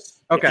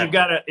 Yes. Okay.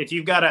 If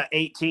you've got a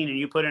 18 and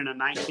you put in a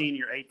 19,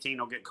 your 18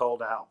 will get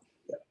culled out.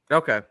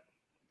 Okay.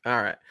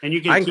 All right. And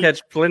I can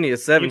catch plenty of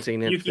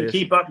 17 inch You can fish.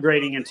 keep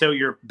upgrading until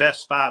your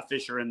best 5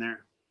 fish are in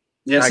there.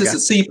 Yeah, since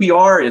it's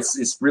CPR,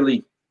 it's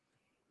really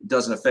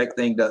doesn't affect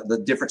things.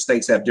 The different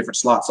states have different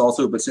slots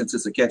also, but since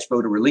it's a catch,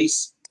 photo,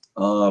 release,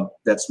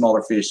 that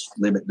smaller fish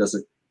limit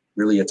doesn't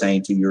really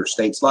attain to your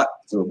state slot,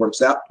 so it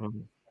works out.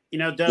 You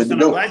know,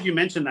 Dustin, I'm glad you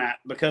mentioned that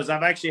because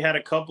I've actually had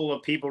a couple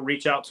of people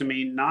reach out to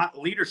me, not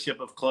leadership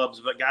of clubs,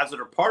 but guys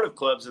that are part of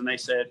clubs, and they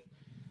said,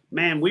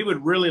 man, we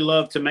would really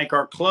love to make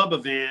our club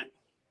event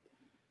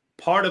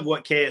part of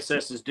what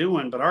KSS is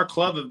doing, but our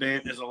club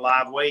event is a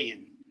live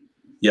weigh-in.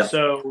 Yeah.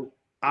 So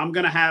I'm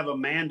going to have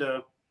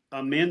Amanda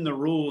amend the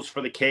rules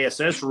for the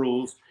KSS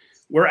rules.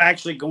 We're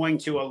actually going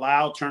to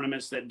allow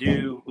tournaments that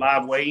do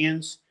live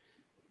weigh-ins.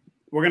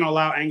 We're going to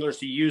allow anglers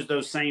to use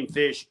those same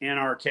fish in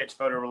our catch,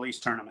 photo, release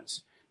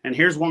tournaments. And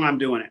here's why I'm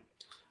doing it.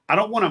 I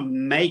don't want to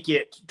make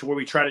it to where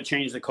we try to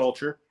change the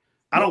culture.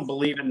 I don't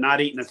believe in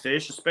not eating a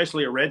fish,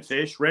 especially a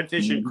redfish.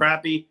 Redfish and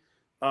crappie,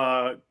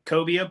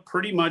 cobia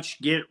pretty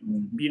much get,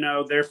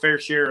 their fair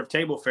share of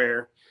table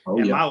fare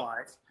in my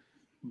life.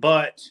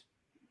 But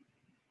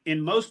in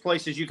most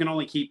places, you can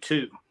only keep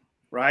 2,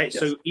 right? Yes.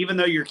 So even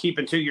though you're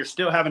keeping 2, you're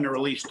still having to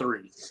release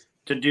 3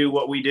 to do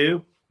what we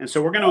do. And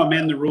so we're going to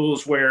amend the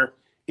rules where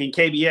in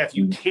KBF,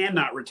 you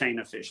cannot retain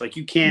a fish. Like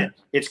you can't,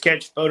 it's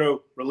catch,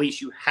 photo,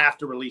 release. You have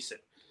to release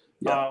it.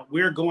 Yeah.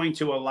 We're going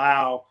to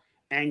allow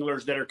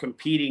anglers that are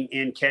competing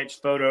in catch,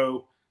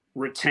 photo,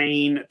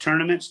 retain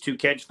tournaments to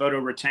catch, photo,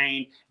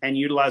 retain, and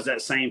utilize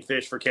that same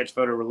fish for catch,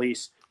 photo,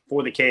 release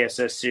for the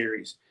KSS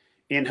series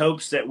in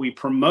hopes that we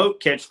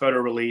promote catch, photo,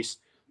 release,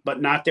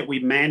 but not that we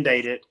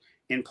mandate it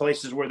in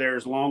places where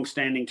there's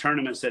long-standing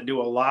tournaments that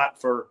do a lot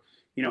for,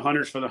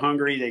 Hunters for the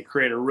Hungry. They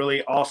create a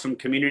really awesome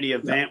community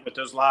event with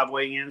those live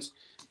weigh-ins.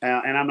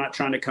 And I'm not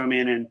trying to come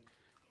in and,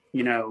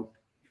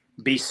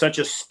 be such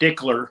a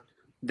stickler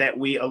that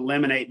we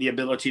eliminate the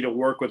ability to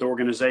work with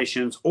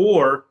organizations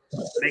or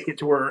make it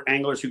to where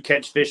anglers who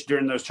catch fish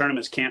during those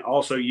tournaments can't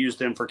also use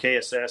them for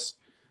KSS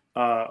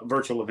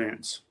virtual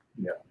events.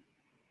 Yeah.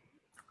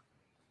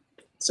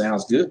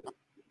 Sounds good.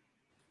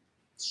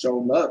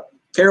 Show them up.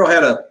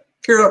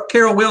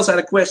 Carol Wells had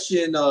a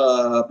question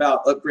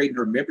about upgrading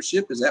her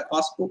membership. Is that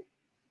possible?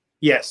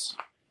 Yes.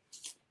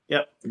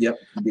 Yep.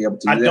 Be able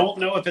to. I don't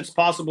know if it's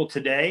possible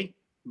today,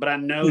 but I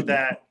know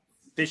that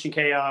Fishing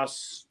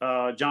Chaos,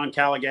 John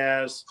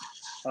Calagaz,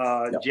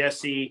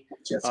 Jesse,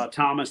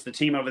 Thomas, the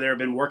team over there have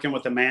been working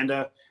with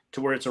Amanda to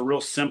where it's a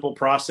real simple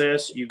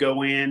process. You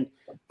go in,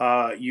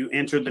 you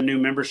enter the new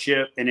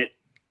membership, and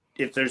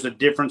if there's a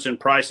difference in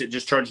price, it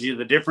just charges you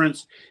the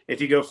difference.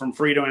 If you go from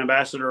free to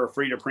ambassador or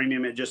free to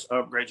premium, it just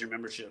upgrades your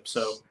membership.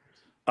 So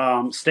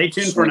stay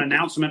tuned for an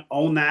announcement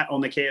on that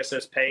on the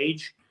KSS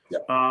page.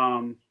 Yep.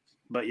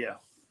 But yeah,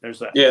 there's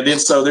that. Yeah. Then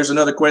so there's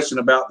another question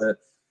about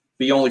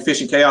the only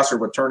Fishing Chaos or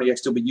would Tourney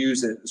X still be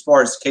used as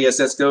far as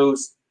KSS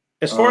goes?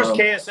 As far as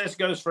KSS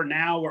goes for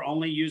now, we're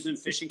only using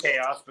Fishing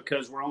Chaos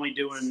because we're only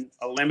doing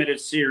a limited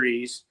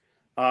series.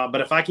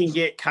 But if I can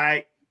get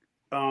Kayak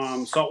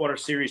Saltwater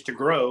series to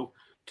grow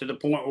to the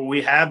point where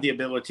we have the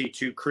ability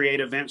to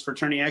create events for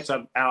Tourney X,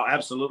 I'll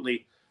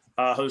absolutely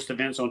host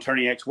events on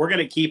Tourney X. We're going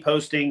to keep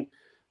hosting,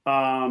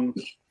 some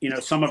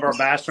of our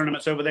bass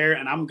tournaments over there,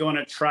 and I'm going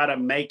to try to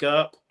make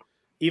up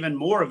even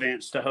more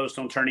events to host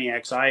on Tourney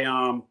X. I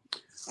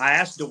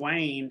asked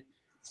Dwayne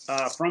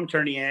from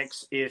Tourney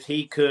X if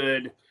he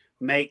could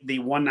make the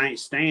one night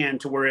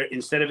stand to where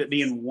instead of it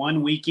being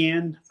one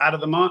weekend out of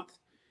the month,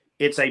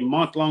 it's a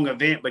month-long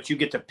event, but you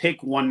get to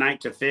pick one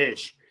night to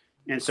fish.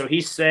 And so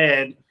he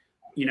said,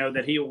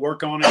 that he'll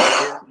work on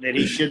it, that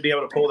he should be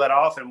able to pull that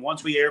off. And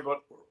once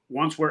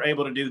we're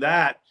able to do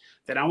that,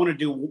 then I want to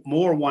do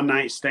more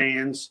one-night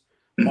stands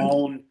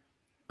on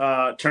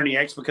Tourney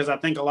X, because I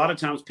think a lot of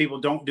times people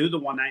don't do the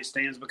one-night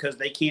stands because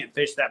they can't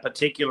fish that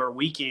particular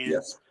weekend.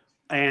 Yes.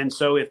 And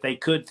so if they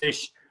could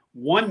fish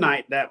one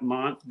night that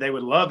month, they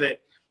would love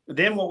it.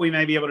 Then what we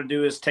may be able to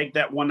do is take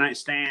that one-night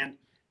stand,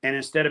 and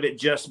instead of it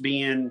just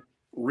being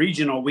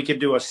regional, we could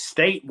do a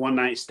state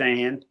one-night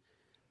stand,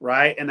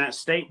 right? And that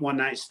state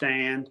one-night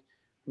stand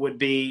would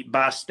be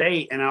by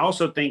state. And I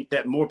also think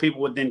that more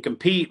people would then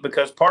compete,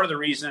 because part of the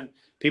reason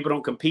people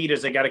don't compete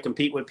is they got to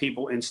compete with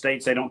people in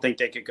states they don't think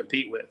they could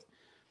compete with.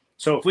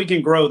 So if we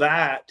can grow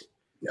that,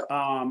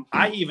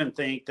 I even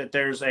think that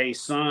there's a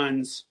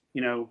Suns,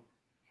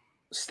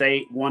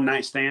 state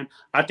one-night stand.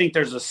 I think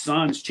there's a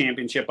Suns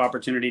championship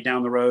opportunity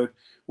down the road.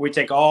 We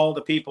take all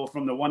the people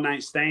from the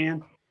one-night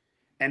stand,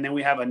 and then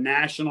we have a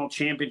national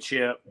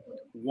championship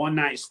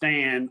one-night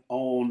stand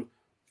on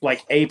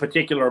like a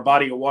particular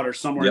body of water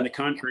somewhere in the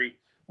country,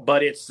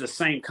 but it's the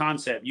same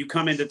concept. You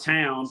come into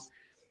town,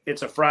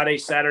 it's a Friday,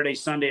 Saturday,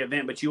 Sunday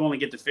event, but you only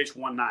get to fish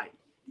one night.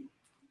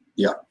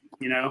 Yeah.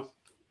 You know?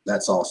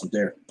 That's awesome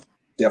there.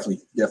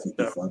 Definitely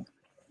fun.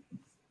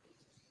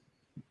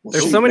 Well,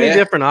 There's so many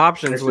different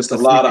options with the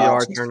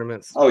CPR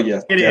tournaments. Oh,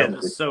 yeah. It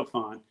is. It's so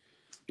fun.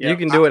 Yeah. You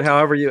can do it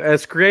however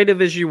as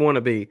creative as you want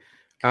to be.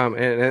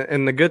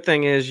 And the good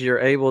thing is you're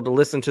able to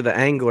listen to the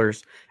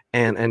anglers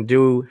and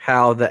do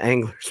how the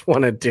anglers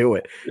want to do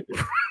it.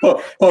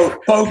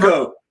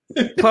 Poco.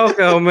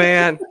 Poco,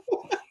 man.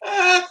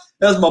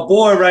 That's my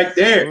boy right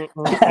there.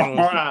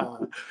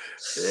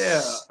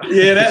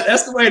 Yeah,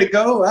 that's the way to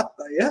go.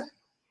 Yeah.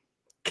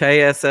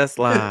 KSS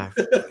Live.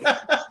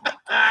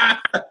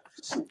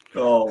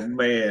 Oh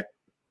man.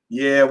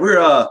 Yeah,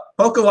 we're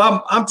Poco,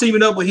 I'm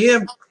teaming up with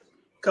him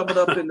coming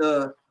up in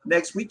the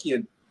next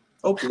weekend,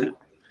 hopefully.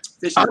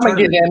 I'm gonna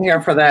get in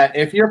here for that.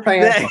 If you're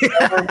paying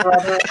for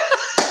brother,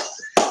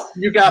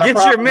 you gotta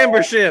get your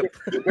membership.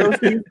 Go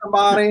see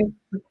somebody,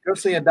 go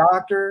see a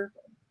doctor.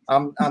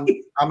 I'm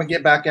gonna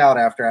get back out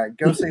after I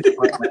go see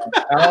somebody.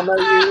 I don't know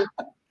you.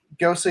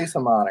 Go see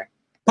somebody.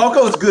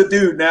 Poco's a good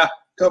dude now.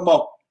 Come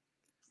on.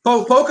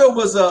 Poco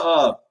was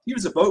he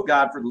was a boat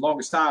guide for the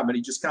longest time, and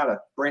he just kind of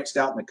branched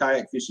out in the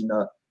kayak fishing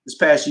this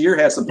past year,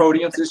 had some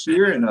podiums this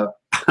year, and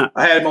I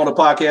had him on the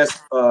podcast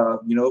a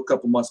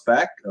couple months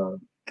back.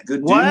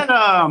 Good dude.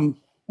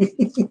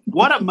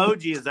 What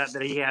emoji is that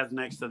he has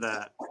next to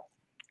that?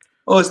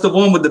 Oh, it's the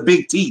one with the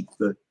big teeth.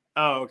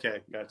 Oh, okay,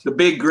 gotcha. The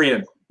big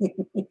grin.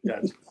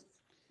 Gotcha.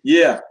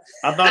 Yeah.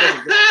 I thought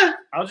it was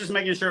I was just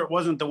making sure it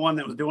wasn't the one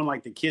that was doing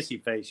like the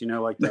kissy face,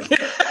 like the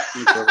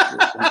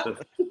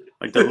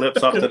like the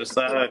lips off to the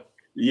side.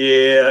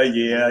 Yeah.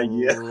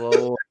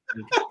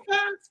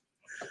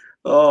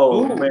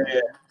 Oh, ooh, man.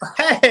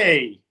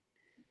 Hey.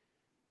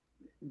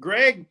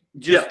 Greg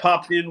just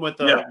popped in with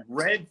a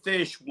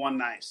redfish one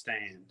night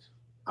stand.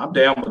 I'm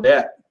down with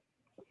that.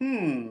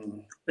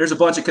 There's a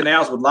bunch of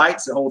canals with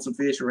lights that hold some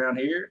fish around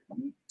here,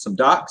 some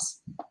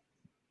docks.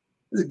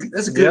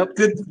 That's a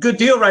good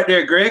deal right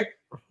there, Greg.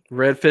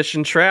 Redfish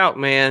and trout,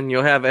 man.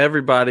 You'll have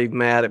everybody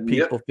mad at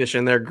people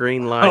fishing their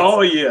green lights.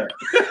 Oh, yeah.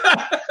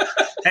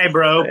 Hey,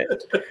 bro.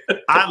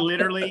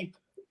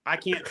 I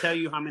can't tell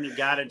you how many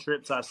guided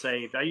trips I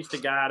saved. I used to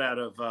guide out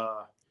of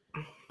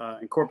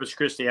in Corpus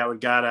Christi. I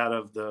would guide out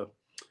of the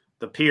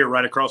pier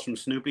right across from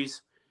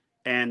Snoopy's,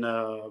 and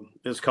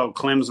it was called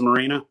Clem's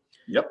Marina.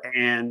 Yep.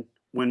 And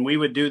when I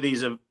would do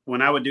these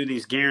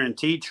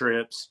guaranteed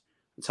trips,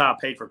 that's how I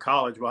paid for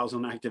college while I was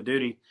on active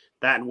duty.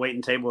 That and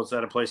waiting tables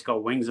at a place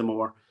called Wings and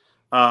More.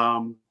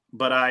 But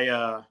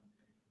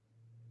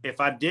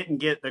if I didn't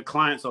get the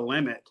clients a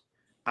limit,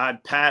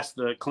 I'd pass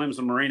the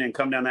Clemson Marina and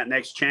come down that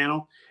next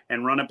channel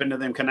and run up into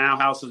them canal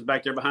houses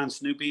back there behind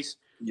Snoopy's.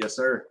 Yes,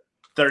 sir.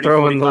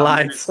 Throwing the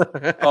lights.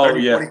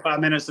 45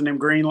 minutes in them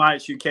green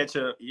lights. You catch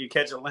a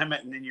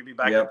limit, and then you'll be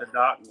back at the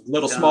dock.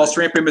 Little small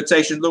shrimp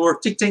imitation lure.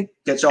 Tick, tick.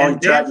 Catch all you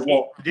tried to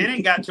want. Then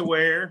it got to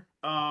where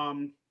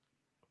I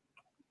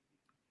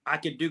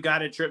could do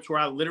guided trips where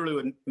I literally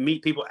would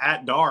meet people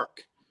at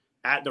dark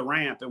at the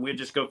ramp, and we'd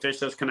just go fish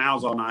those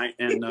canals all night.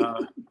 And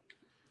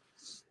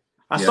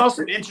I saw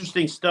some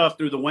interesting stuff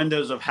through the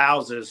windows of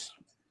houses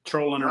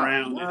trolling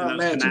around in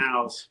those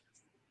canals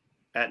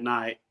at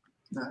night.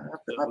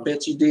 I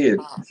bet you did.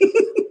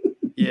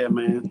 Yeah,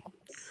 man.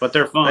 But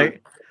they're fun.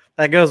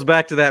 That goes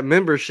back to that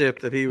membership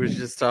that he was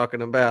just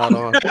talking about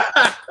on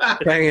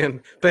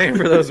paying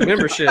for those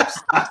memberships.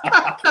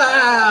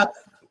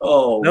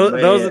 Oh,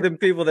 those are the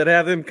people that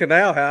have them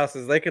canal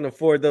houses. They can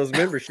afford those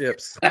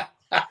memberships.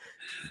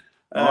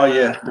 Oh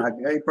yeah,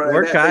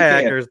 we're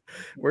kayakers.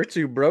 We're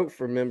too broke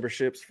for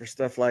memberships for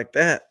stuff like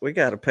that. We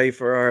got to pay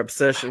for our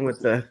obsession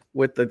with the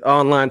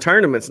online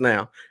tournaments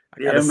now.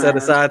 I got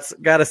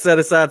to set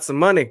aside some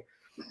money.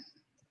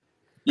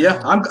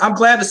 Yeah, I'm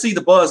glad to see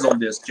the buzz on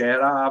this, Chad.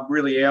 I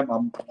really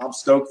am. I'm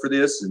stoked for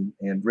this and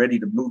ready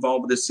to move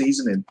on with this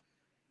season. And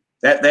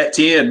that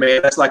 10,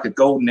 man, that's like a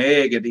golden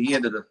egg at the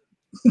end of the.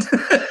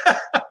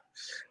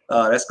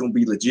 That's going to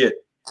be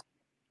legit.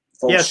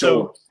 Yeah. Sure.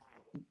 So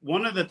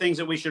one of the things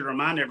that we should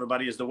remind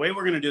everybody is the way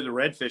we're going to do the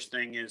redfish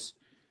thing is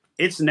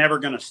it's never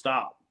going to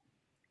stop.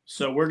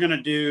 So we're going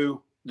to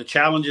do the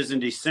challenges in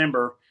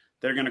December.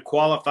 They're going to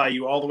qualify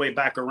you all the way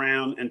back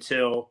around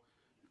until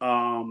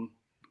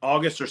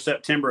August or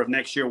September of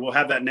next year. We'll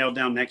have that nailed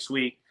down next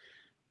week.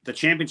 The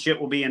championship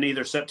will be in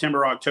either September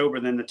or October.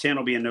 Then the 10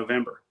 will be in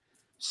November.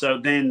 So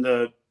then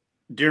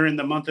during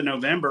the month of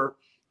November,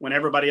 when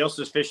everybody else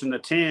is fishing the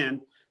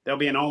 10, there'll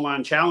be an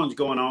online challenge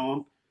going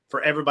on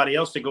for everybody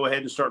else to go ahead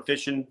and start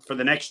fishing for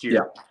the next year.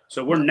 Yeah.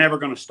 So we're never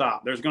going to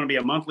stop. There's going to be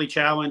a monthly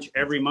challenge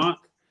every month.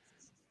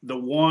 The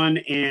one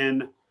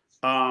in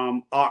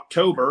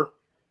October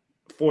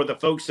for the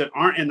folks that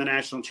aren't in the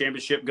national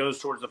championship goes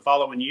towards the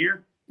following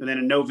year. And then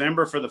in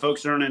November for the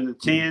folks that aren't in the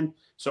 10.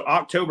 So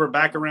October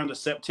back around to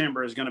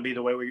September is going to be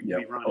the way we be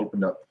running.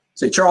 Open up.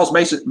 Say Charles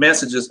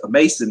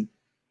Mason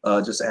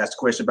just asked a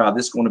question about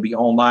this going to be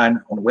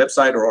online on the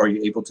website, or are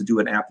you able to do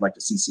an app like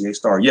the CCA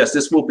Star? Yes,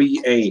 this will be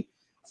a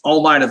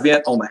online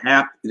event on the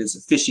app. It is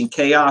a Fishing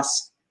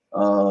Chaos.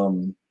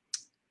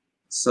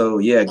 So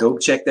yeah, go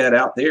check that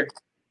out there.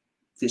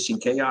 Fishing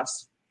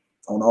Chaos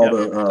on all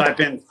the type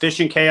in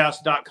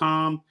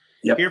fishingchaos.com.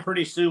 Yep. Here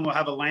pretty soon we'll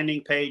have a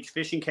landing page,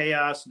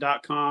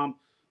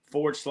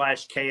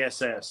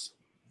 fishingchaos.com/KSS.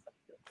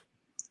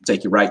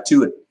 Take you right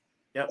to it.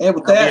 Yep. And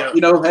with that,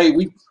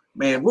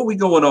 hey, what we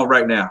going on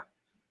right now?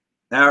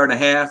 Hour and a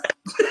half.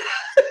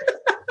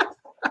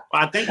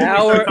 I think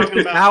we're talking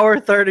about hour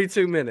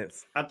 32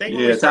 minutes. I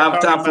think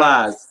time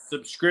flies.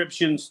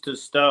 Subscriptions to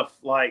stuff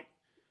like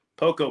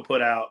Poco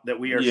put out that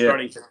we are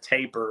starting to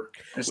taper.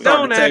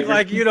 Don't act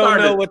like you don't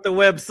know what the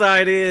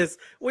website is.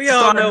 We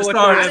all know what the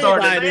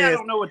website is. I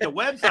don't know what the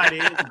website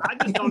is. I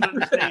just don't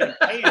understand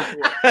paying for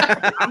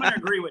it. I'm going to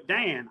agree with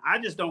Dan. I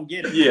just don't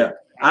get it. Yeah.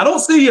 I don't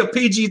see a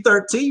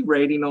PG-13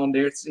 rating on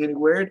there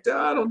anywhere.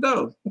 I don't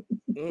know.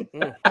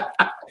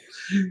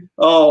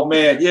 Oh,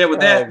 man. Yeah,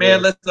 with that,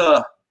 man, let's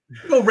go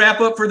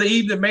wrap up for the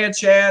evening, man.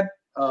 Chad,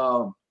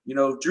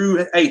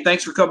 Drew, hey,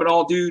 thanks for coming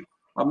on, dude.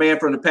 My man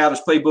from the Paddlers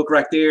Playbook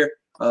right there.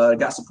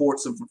 Got support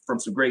from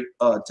some great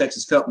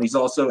Texas companies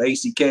also,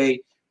 ACK,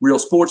 Real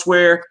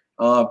Sportswear.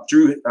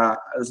 Drew, it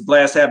was a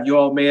blast having you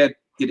on, man.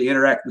 Get to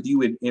interact with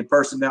you in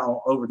person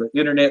now over the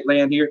internet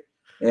land here.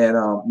 And,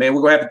 man,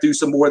 we're going to have to do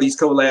some more of these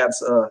collabs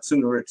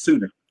sooner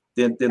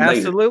than later.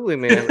 Absolutely,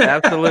 man.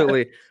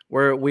 Absolutely.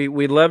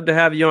 We love to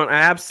have you on.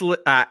 I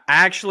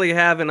actually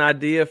have an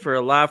idea for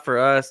a live for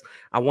us.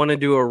 I want to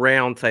do a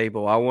round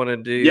table. I want to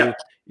do,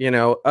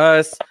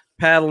 us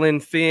paddling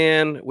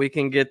fin. We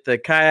can get the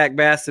kayak,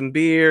 bass, and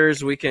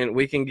beers. We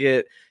can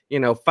get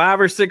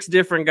 5 or 6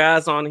 different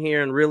guys on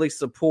here and really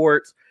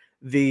support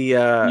the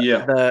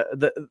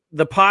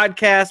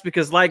podcast,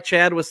 because like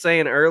Chad was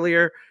saying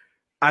earlier,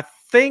 I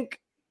think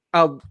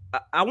I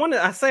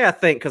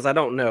think because I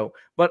don't know,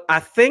 but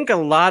I think a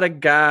lot of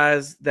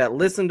guys that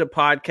listen to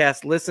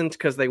podcasts listen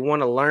because they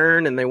want to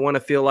learn and they want to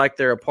feel like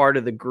they're a part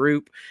of the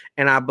group.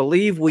 And I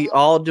believe we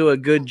all do a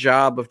good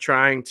job of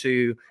trying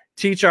to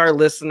teach our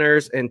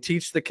listeners and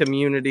teach the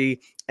community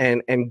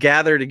and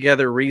gather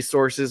together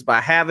resources by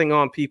having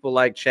on people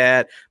like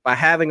Chad, by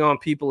having on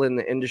people in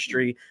the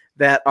industry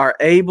that are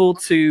able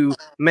to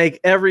make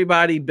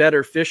everybody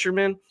better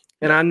fishermen.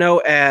 And I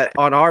know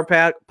on our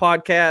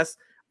podcast,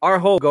 our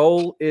whole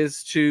goal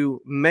is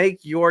to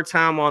make your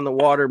time on the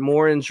water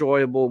more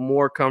enjoyable,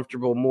 more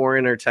comfortable, more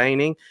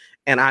entertaining.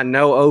 And I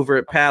know over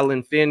at Paddle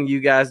and Fin,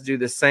 you guys do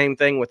the same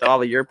thing with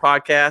all of your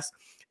podcasts.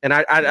 And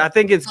I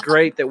think it's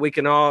great that we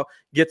can all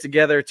get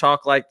together,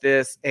 talk like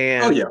this,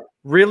 and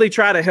really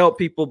try to help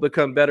people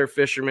become better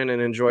fishermen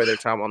and enjoy their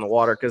time on the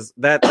water, because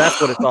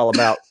that's what it's all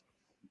about.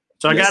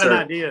 So I got an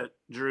idea,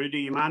 Drew. Do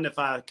you mind if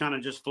I kind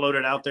of just float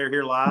it out there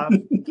here live?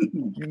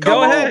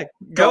 Go ahead.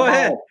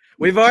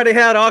 We've already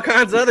had all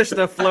kinds of other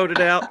stuff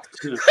floated out.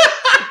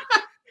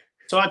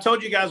 So I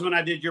told you guys when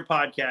I did your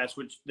podcast,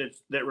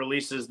 that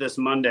releases this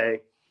Monday,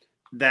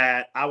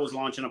 that I was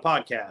launching a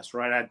podcast,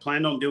 right? I'd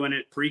planned on doing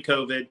it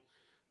pre-COVID.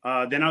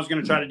 Then I was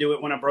going to try to do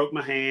it when I broke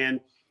my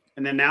hand.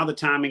 And then now the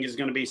timing is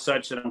going to be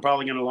such that I'm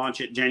probably going to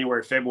launch it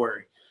January,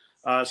 February.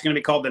 It's going to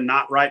be called the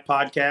Not Right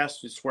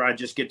Podcast. It's where I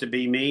just get to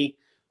be me.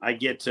 I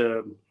get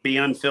to be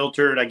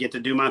unfiltered. I get to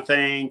do my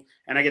thing.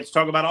 And I get to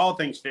talk about all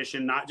things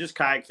fishing, not just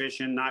kayak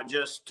fishing, not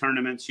just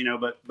tournaments,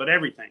 but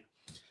everything.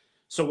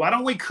 So why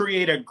don't we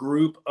create a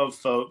group of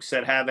folks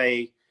that have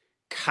a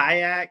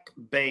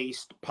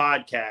kayak-based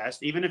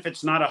podcast, even if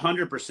it's not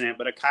 100%,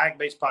 but a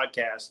kayak-based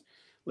podcast.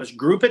 Let's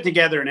group it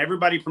together and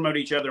everybody promote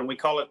each other, and we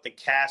call it the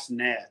Cast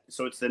Net.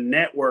 So it's the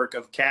network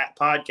of cat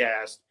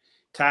podcasts.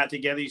 Tie it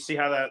together. You see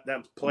how that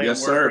play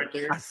works right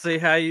there? I see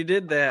how you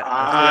did that.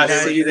 I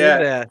see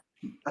that.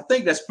 I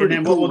think that's pretty cool.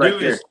 And then what we'll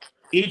do is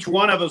each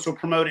one of us will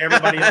promote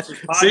everybody else's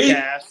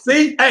podcast.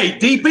 See? Hey,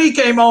 DP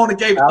came on and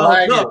gave a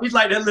thumbs up. He's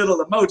like that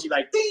little emoji,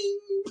 like ding.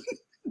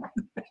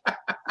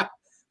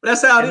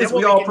 That's how it is.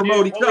 We all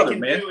promote each other, man.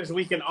 What we can do is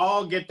we can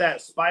all get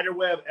that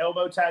spiderweb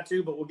elbow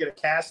tattoo, but we'll get a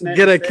cast net.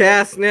 Get a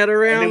cast net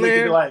around and then there. We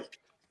can be like,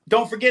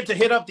 don't forget to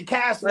hit up the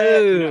cast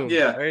net. Ooh,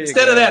 yeah.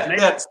 Instead of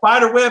that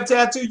spiderweb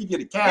tattoo, you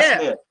get a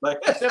cast net. Like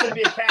instead of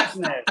be a cast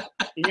net,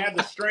 and you have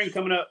the string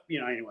coming up.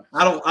 Anyway.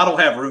 I don't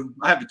have room.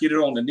 I have to get it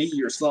on the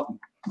knee or something.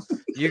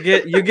 You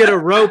get a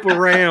rope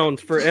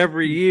around for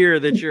every year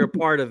that you're a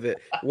part of it.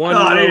 One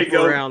rope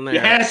around there.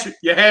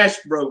 Your hash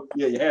rope.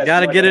 Yeah, you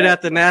got to get it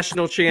at the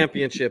national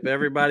championship.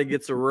 Everybody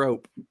gets a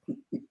rope.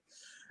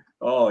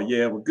 Oh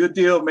yeah, well, good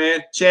deal,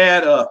 man.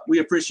 Chad, we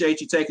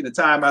appreciate you taking the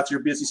time out of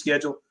your busy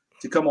schedule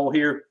to come on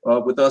here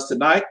with us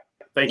tonight.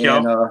 Thank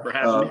y'all for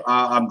having me.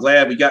 I'm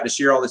glad we got to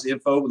share all this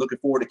info. We're looking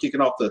forward to kicking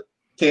off the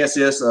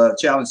KSS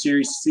Challenge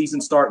Series season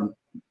starting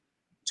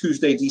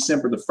Tuesday,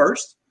 December the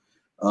 1st.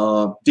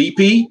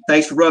 DP,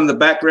 thanks for running the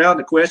background,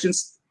 the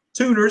questions.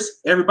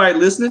 Tuners, everybody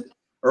listening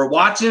or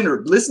watching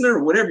or listening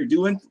or whatever you're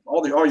doing,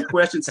 all your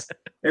questions,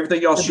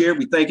 everything y'all share.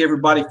 We thank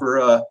everybody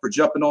for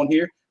jumping on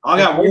here. I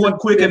got one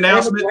quick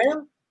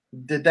announcement.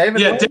 Did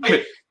David? Yeah,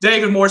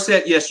 David Moore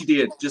said yes, you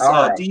did. Just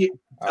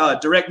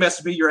direct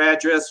message me your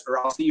address, or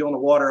I'll see you on the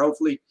water,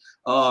 hopefully.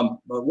 But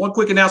one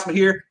quick announcement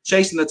here: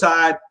 Chasing the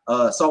Tide,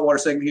 saltwater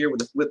segment here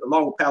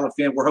along with Paddle and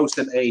Fin. We're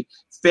hosting a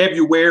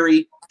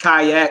February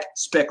kayak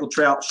speckled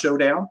trout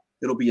showdown.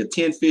 It'll be a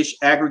 10-fish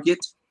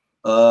aggregate.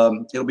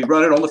 It'll be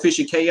running on the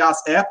Fishing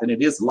Chaos app, and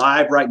it is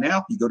live right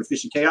now. You go to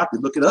Fishing Chaos, you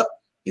look it up.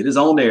 It is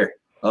on there.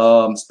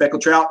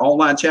 Speckled trout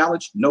online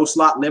challenge, no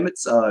slot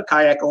limits,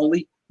 kayak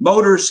only.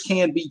 Motors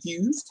can be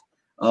used,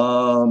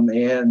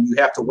 and you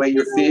have to weigh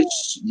your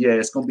fish. Yeah,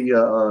 it's going to be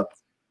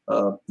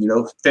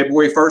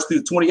February 1st through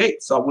the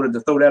 28th. So I wanted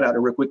to throw that out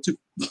there real quick too.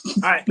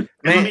 All right,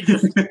 let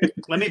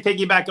me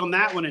piggyback on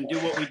that one and do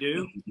what we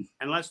do,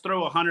 and let's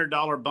throw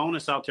 $100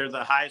 bonus out there.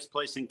 The highest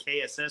placing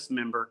KSS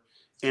member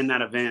in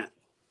that event.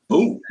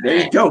 Boom! There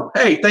you go.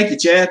 Hey, thank you,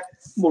 Chad.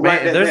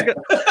 Man,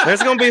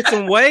 there's gonna be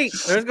some weight.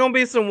 There's gonna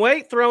be some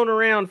weight thrown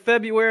around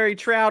February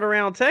trout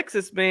around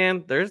Texas,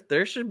 man.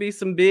 There should be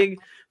some big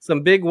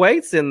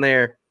weights in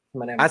there.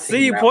 I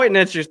see you pointing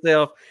at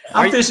yourself.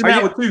 I'm fishing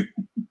that one too.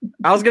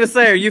 I was gonna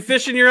say, are you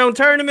fishing your own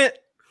tournament?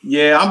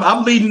 Yeah,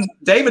 I'm leading.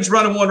 David's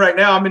running one right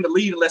now. I'm in the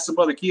lead unless some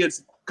other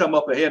kids come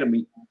up ahead of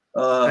me.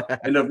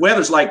 And the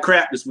weather's like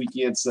crap this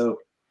weekend, so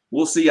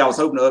we'll see. I was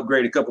hoping to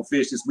upgrade a couple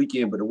fish this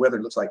weekend, but the weather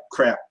looks like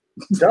crap.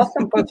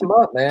 Justin puts them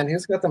up, man.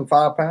 He's got them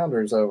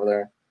 5-pounders over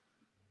there.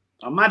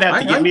 I might have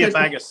to get me a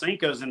bag of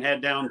Cinco's and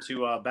head down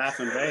to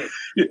Baffin Bay.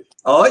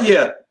 Oh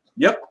yeah,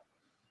 yep.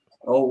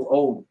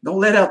 Oh, don't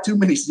let out too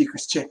many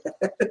secrets, Chad.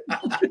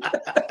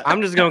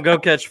 I'm just gonna go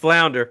catch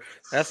flounder.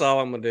 That's all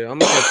I'm gonna do. I'm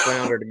gonna catch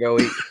flounder to go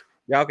eat.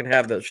 Y'all can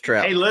have those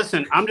trout. Hey,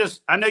 listen,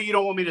 I know you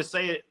don't want me to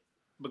say it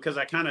because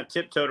I kind of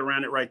tiptoed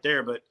around it right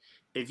there, but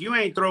if you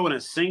ain't throwing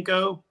a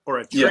Cinco or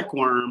a trick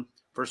worm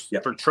for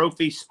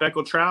trophy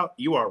speckled trout,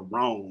 you are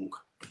wrong.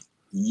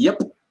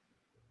 Yep.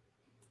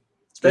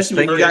 Especially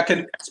when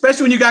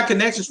you got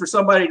connections for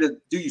somebody to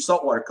do your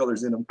saltwater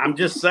colors in them. I'm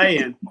just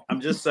saying. I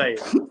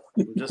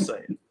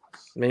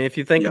mean, if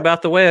you think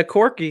about the way a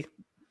corky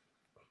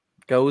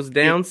goes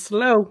down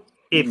slow.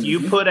 If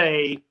you put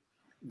a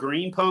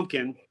green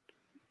pumpkin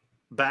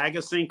bag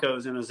of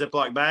Cinco's in a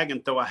Ziploc bag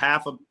and throw a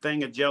half a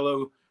thing of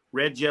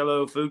red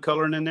jello food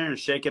coloring in there and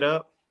shake it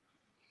up.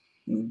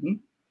 Mm-hmm.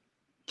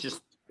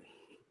 Just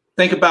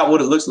think about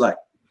what it looks like.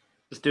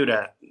 Just do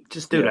that.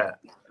 That.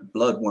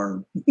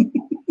 Bloodworm.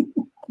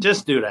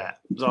 Just do that.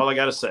 That's all I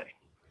got to say.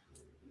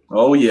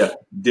 Oh, yeah,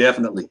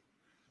 definitely.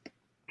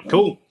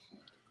 Cool.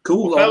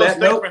 Well, fellas, on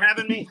that note, thanks for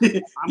having me.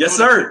 Yes,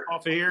 sir.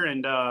 Off of here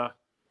and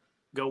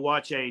go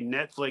watch a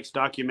Netflix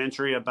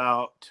documentary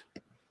about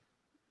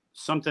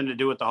something to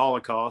do with the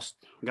Holocaust.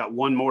 We got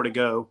one more to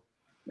go.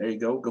 There you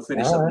go. Go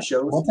finish up the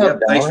shows.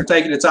 Thanks for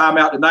taking the time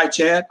out tonight,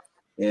 Chad.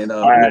 And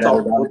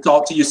we'll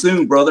talk to you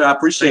soon, brother. I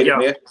appreciate it,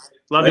 man.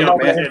 Love you,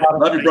 man.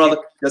 Love you, brother.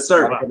 Yes,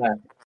 sir. Bye-bye.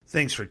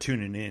 Thanks for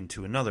tuning in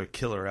to another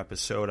killer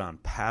episode on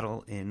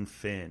Paddle and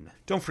Fin.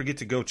 Don't forget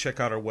to go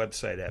check out our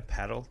website at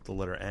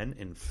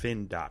paddle_and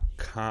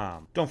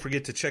fin.com. Don't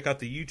forget to check out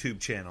the YouTube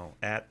channel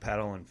at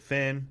Paddle and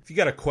Fin. If you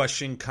got a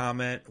question,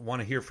 comment, want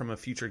to hear from a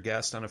future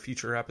guest on a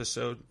future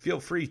episode, feel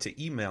free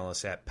to email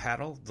us at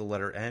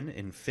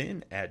paddle_and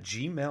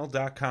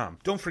fin@gmail.com.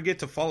 Don't forget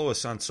to follow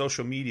us on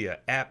social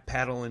media at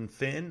Paddle and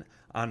Fin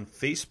on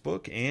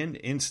Facebook and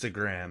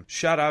Instagram.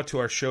 Shout out to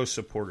our show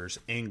supporters,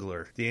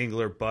 Angler. The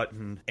Angler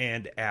button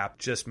and app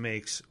just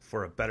makes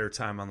for a better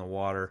time on the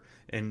water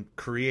and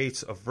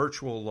creates a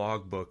virtual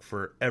logbook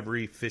for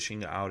every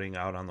fishing outing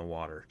out on the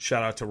water.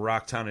 Shout out to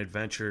Rocktown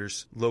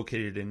Adventures,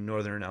 located in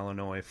Northern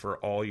Illinois, for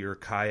all your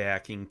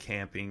kayaking,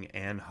 camping,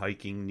 and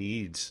hiking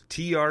needs.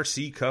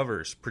 TRC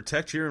Covers,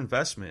 protect your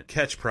investment.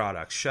 Catch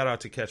Products, shout out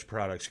to Catch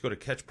Products. Go to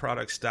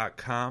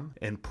catchproducts.com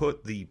and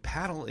put the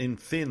Paddle and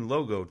Fin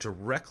logo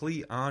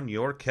directly on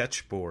your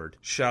catch board.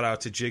 Shout out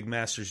to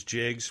Jigmasters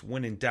Jigs.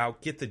 When in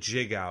doubt, get the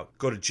jig out.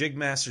 Go to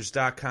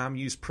jigmasters.com,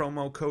 use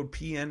promo code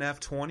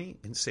PNF20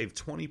 and save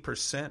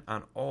 20%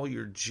 on all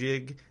your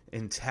jig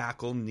and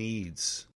tackle needs.